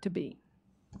need to be.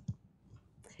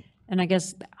 And I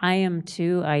guess I am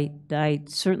too. I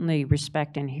certainly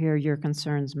respect and hear your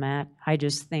concerns, Matt. I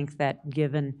just think that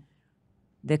given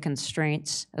the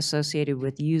constraints associated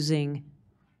with using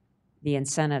the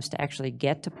incentives to actually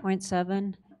get to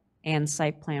 0.7 and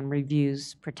site plan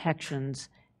reviews protections,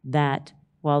 that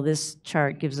while this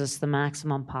chart gives us the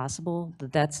maximum possible,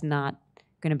 that's not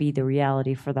going to be the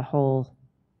reality for the whole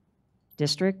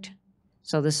district.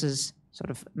 So this is sort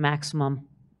of maximum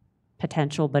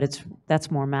potential, but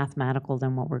that's more mathematical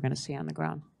than what we're going to see on the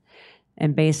ground.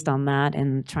 And based on that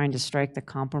and trying to strike the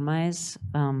compromise,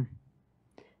 I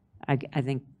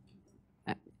think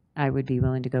I would be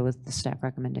willing to go with the staff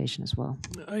recommendation as well.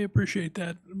 I appreciate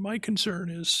that. My concern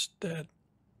is that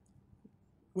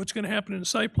what's going to happen in the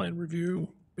site plan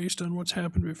review, based on what's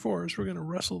happened before, is we're going to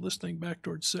wrestle this thing back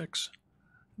towards 6.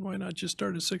 Why not just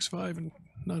start at 6.5 and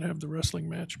not have the wrestling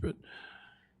match? But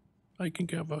I can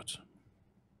count votes.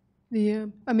 Yeah,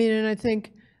 I mean, and I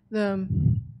think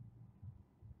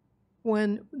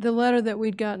when the letter that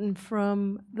we'd gotten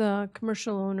from the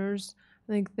commercial owners,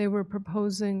 I think they were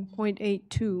proposing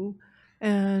 0.82,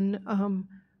 and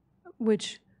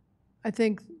which I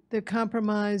think the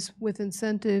compromise with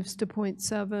incentives to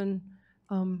 0.7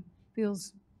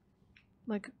 feels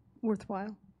like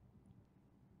worthwhile.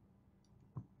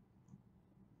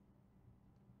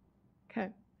 Okay,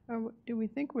 do we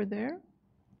think we're there?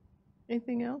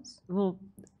 Anything else? Well,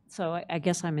 so I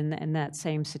guess I'm in that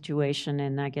same situation,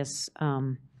 and I guess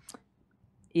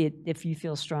if you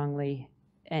feel strongly,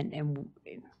 and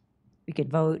we could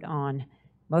vote on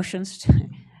motions,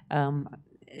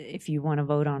 if you want to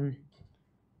vote on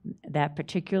that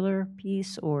particular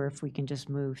piece, or if we can just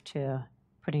move to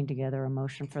putting together a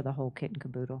motion for the whole kit and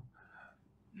caboodle.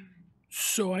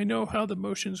 So I know how the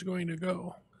motion's going to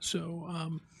go, so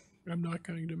I'm not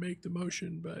going to make the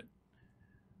motion, but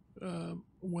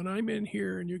when I'm in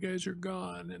here and you guys are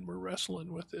gone and we're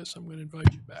wrestling with this, I'm going to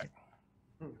invite you back.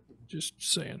 Just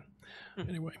saying.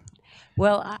 Anyway.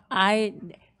 Well,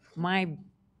 my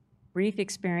brief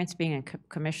experience being a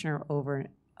commissioner over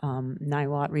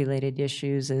NIWAT-related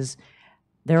issues is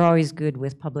they're always good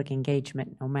with public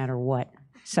engagement no matter what.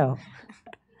 So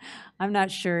I'm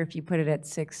not sure if you put it at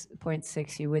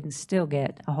 6.6, you wouldn't still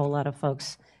get a whole lot of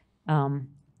folks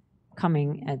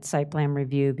coming at site plan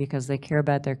review because they care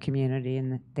about their community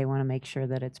and they want to make sure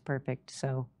that it's perfect.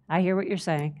 So I hear what you're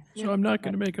saying. So I'm not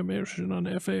going to make a motion on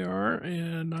FAR,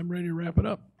 and I'm ready to wrap it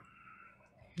up.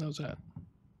 How's that?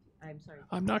 I'm sorry.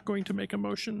 I'm not going to make a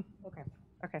motion. Okay.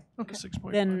 Okay. Okay.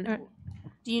 6.5. Then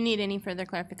Do you need any further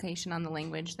clarification on the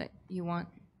language that you want?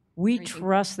 we Or you think-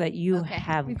 trust that you Okay.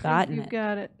 have We think gotten you've it.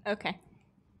 got it. Okay.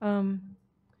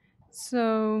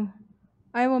 So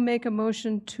I will make a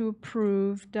motion to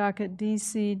approve docket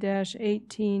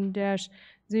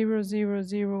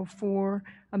DC-18-0004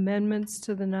 amendments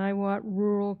to the Niwot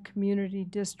Rural Community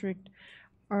District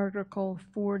Article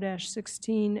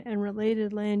 4-16 and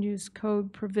related land use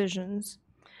code provisions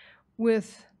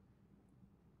with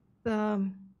the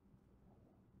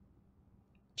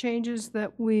changes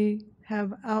that we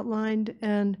have outlined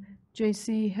and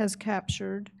JC has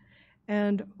captured,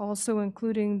 and also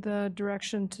including the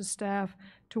direction to staff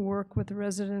to work with the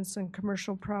residents and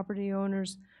commercial property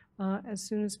owners as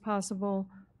soon as possible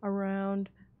around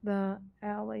the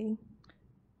alley.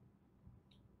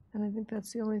 And I think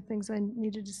that's the only things I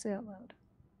needed to say out loud.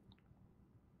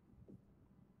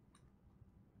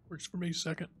 Works for me,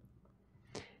 second.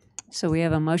 So we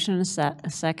have a motion and a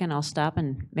second. I'll stop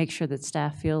and make sure that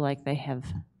staff feel like they have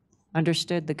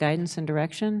understood the guidance and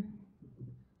direction.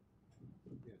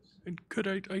 And could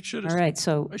I should have. All right,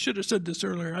 so I should have said this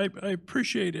earlier. I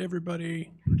appreciate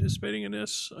everybody participating in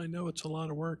this. I know it's a lot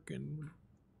of work, and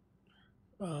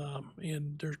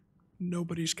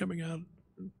nobody's coming out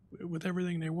with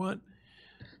everything they want.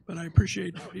 But I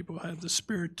appreciate that people have the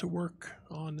spirit to work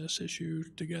on this issue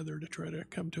together to try to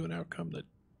come to an outcome that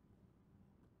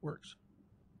works.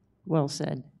 well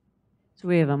said. So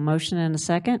we have a motion and a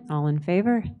second. All in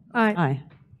favor? Aye. Aye.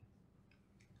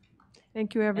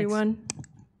 Thank you, everyone.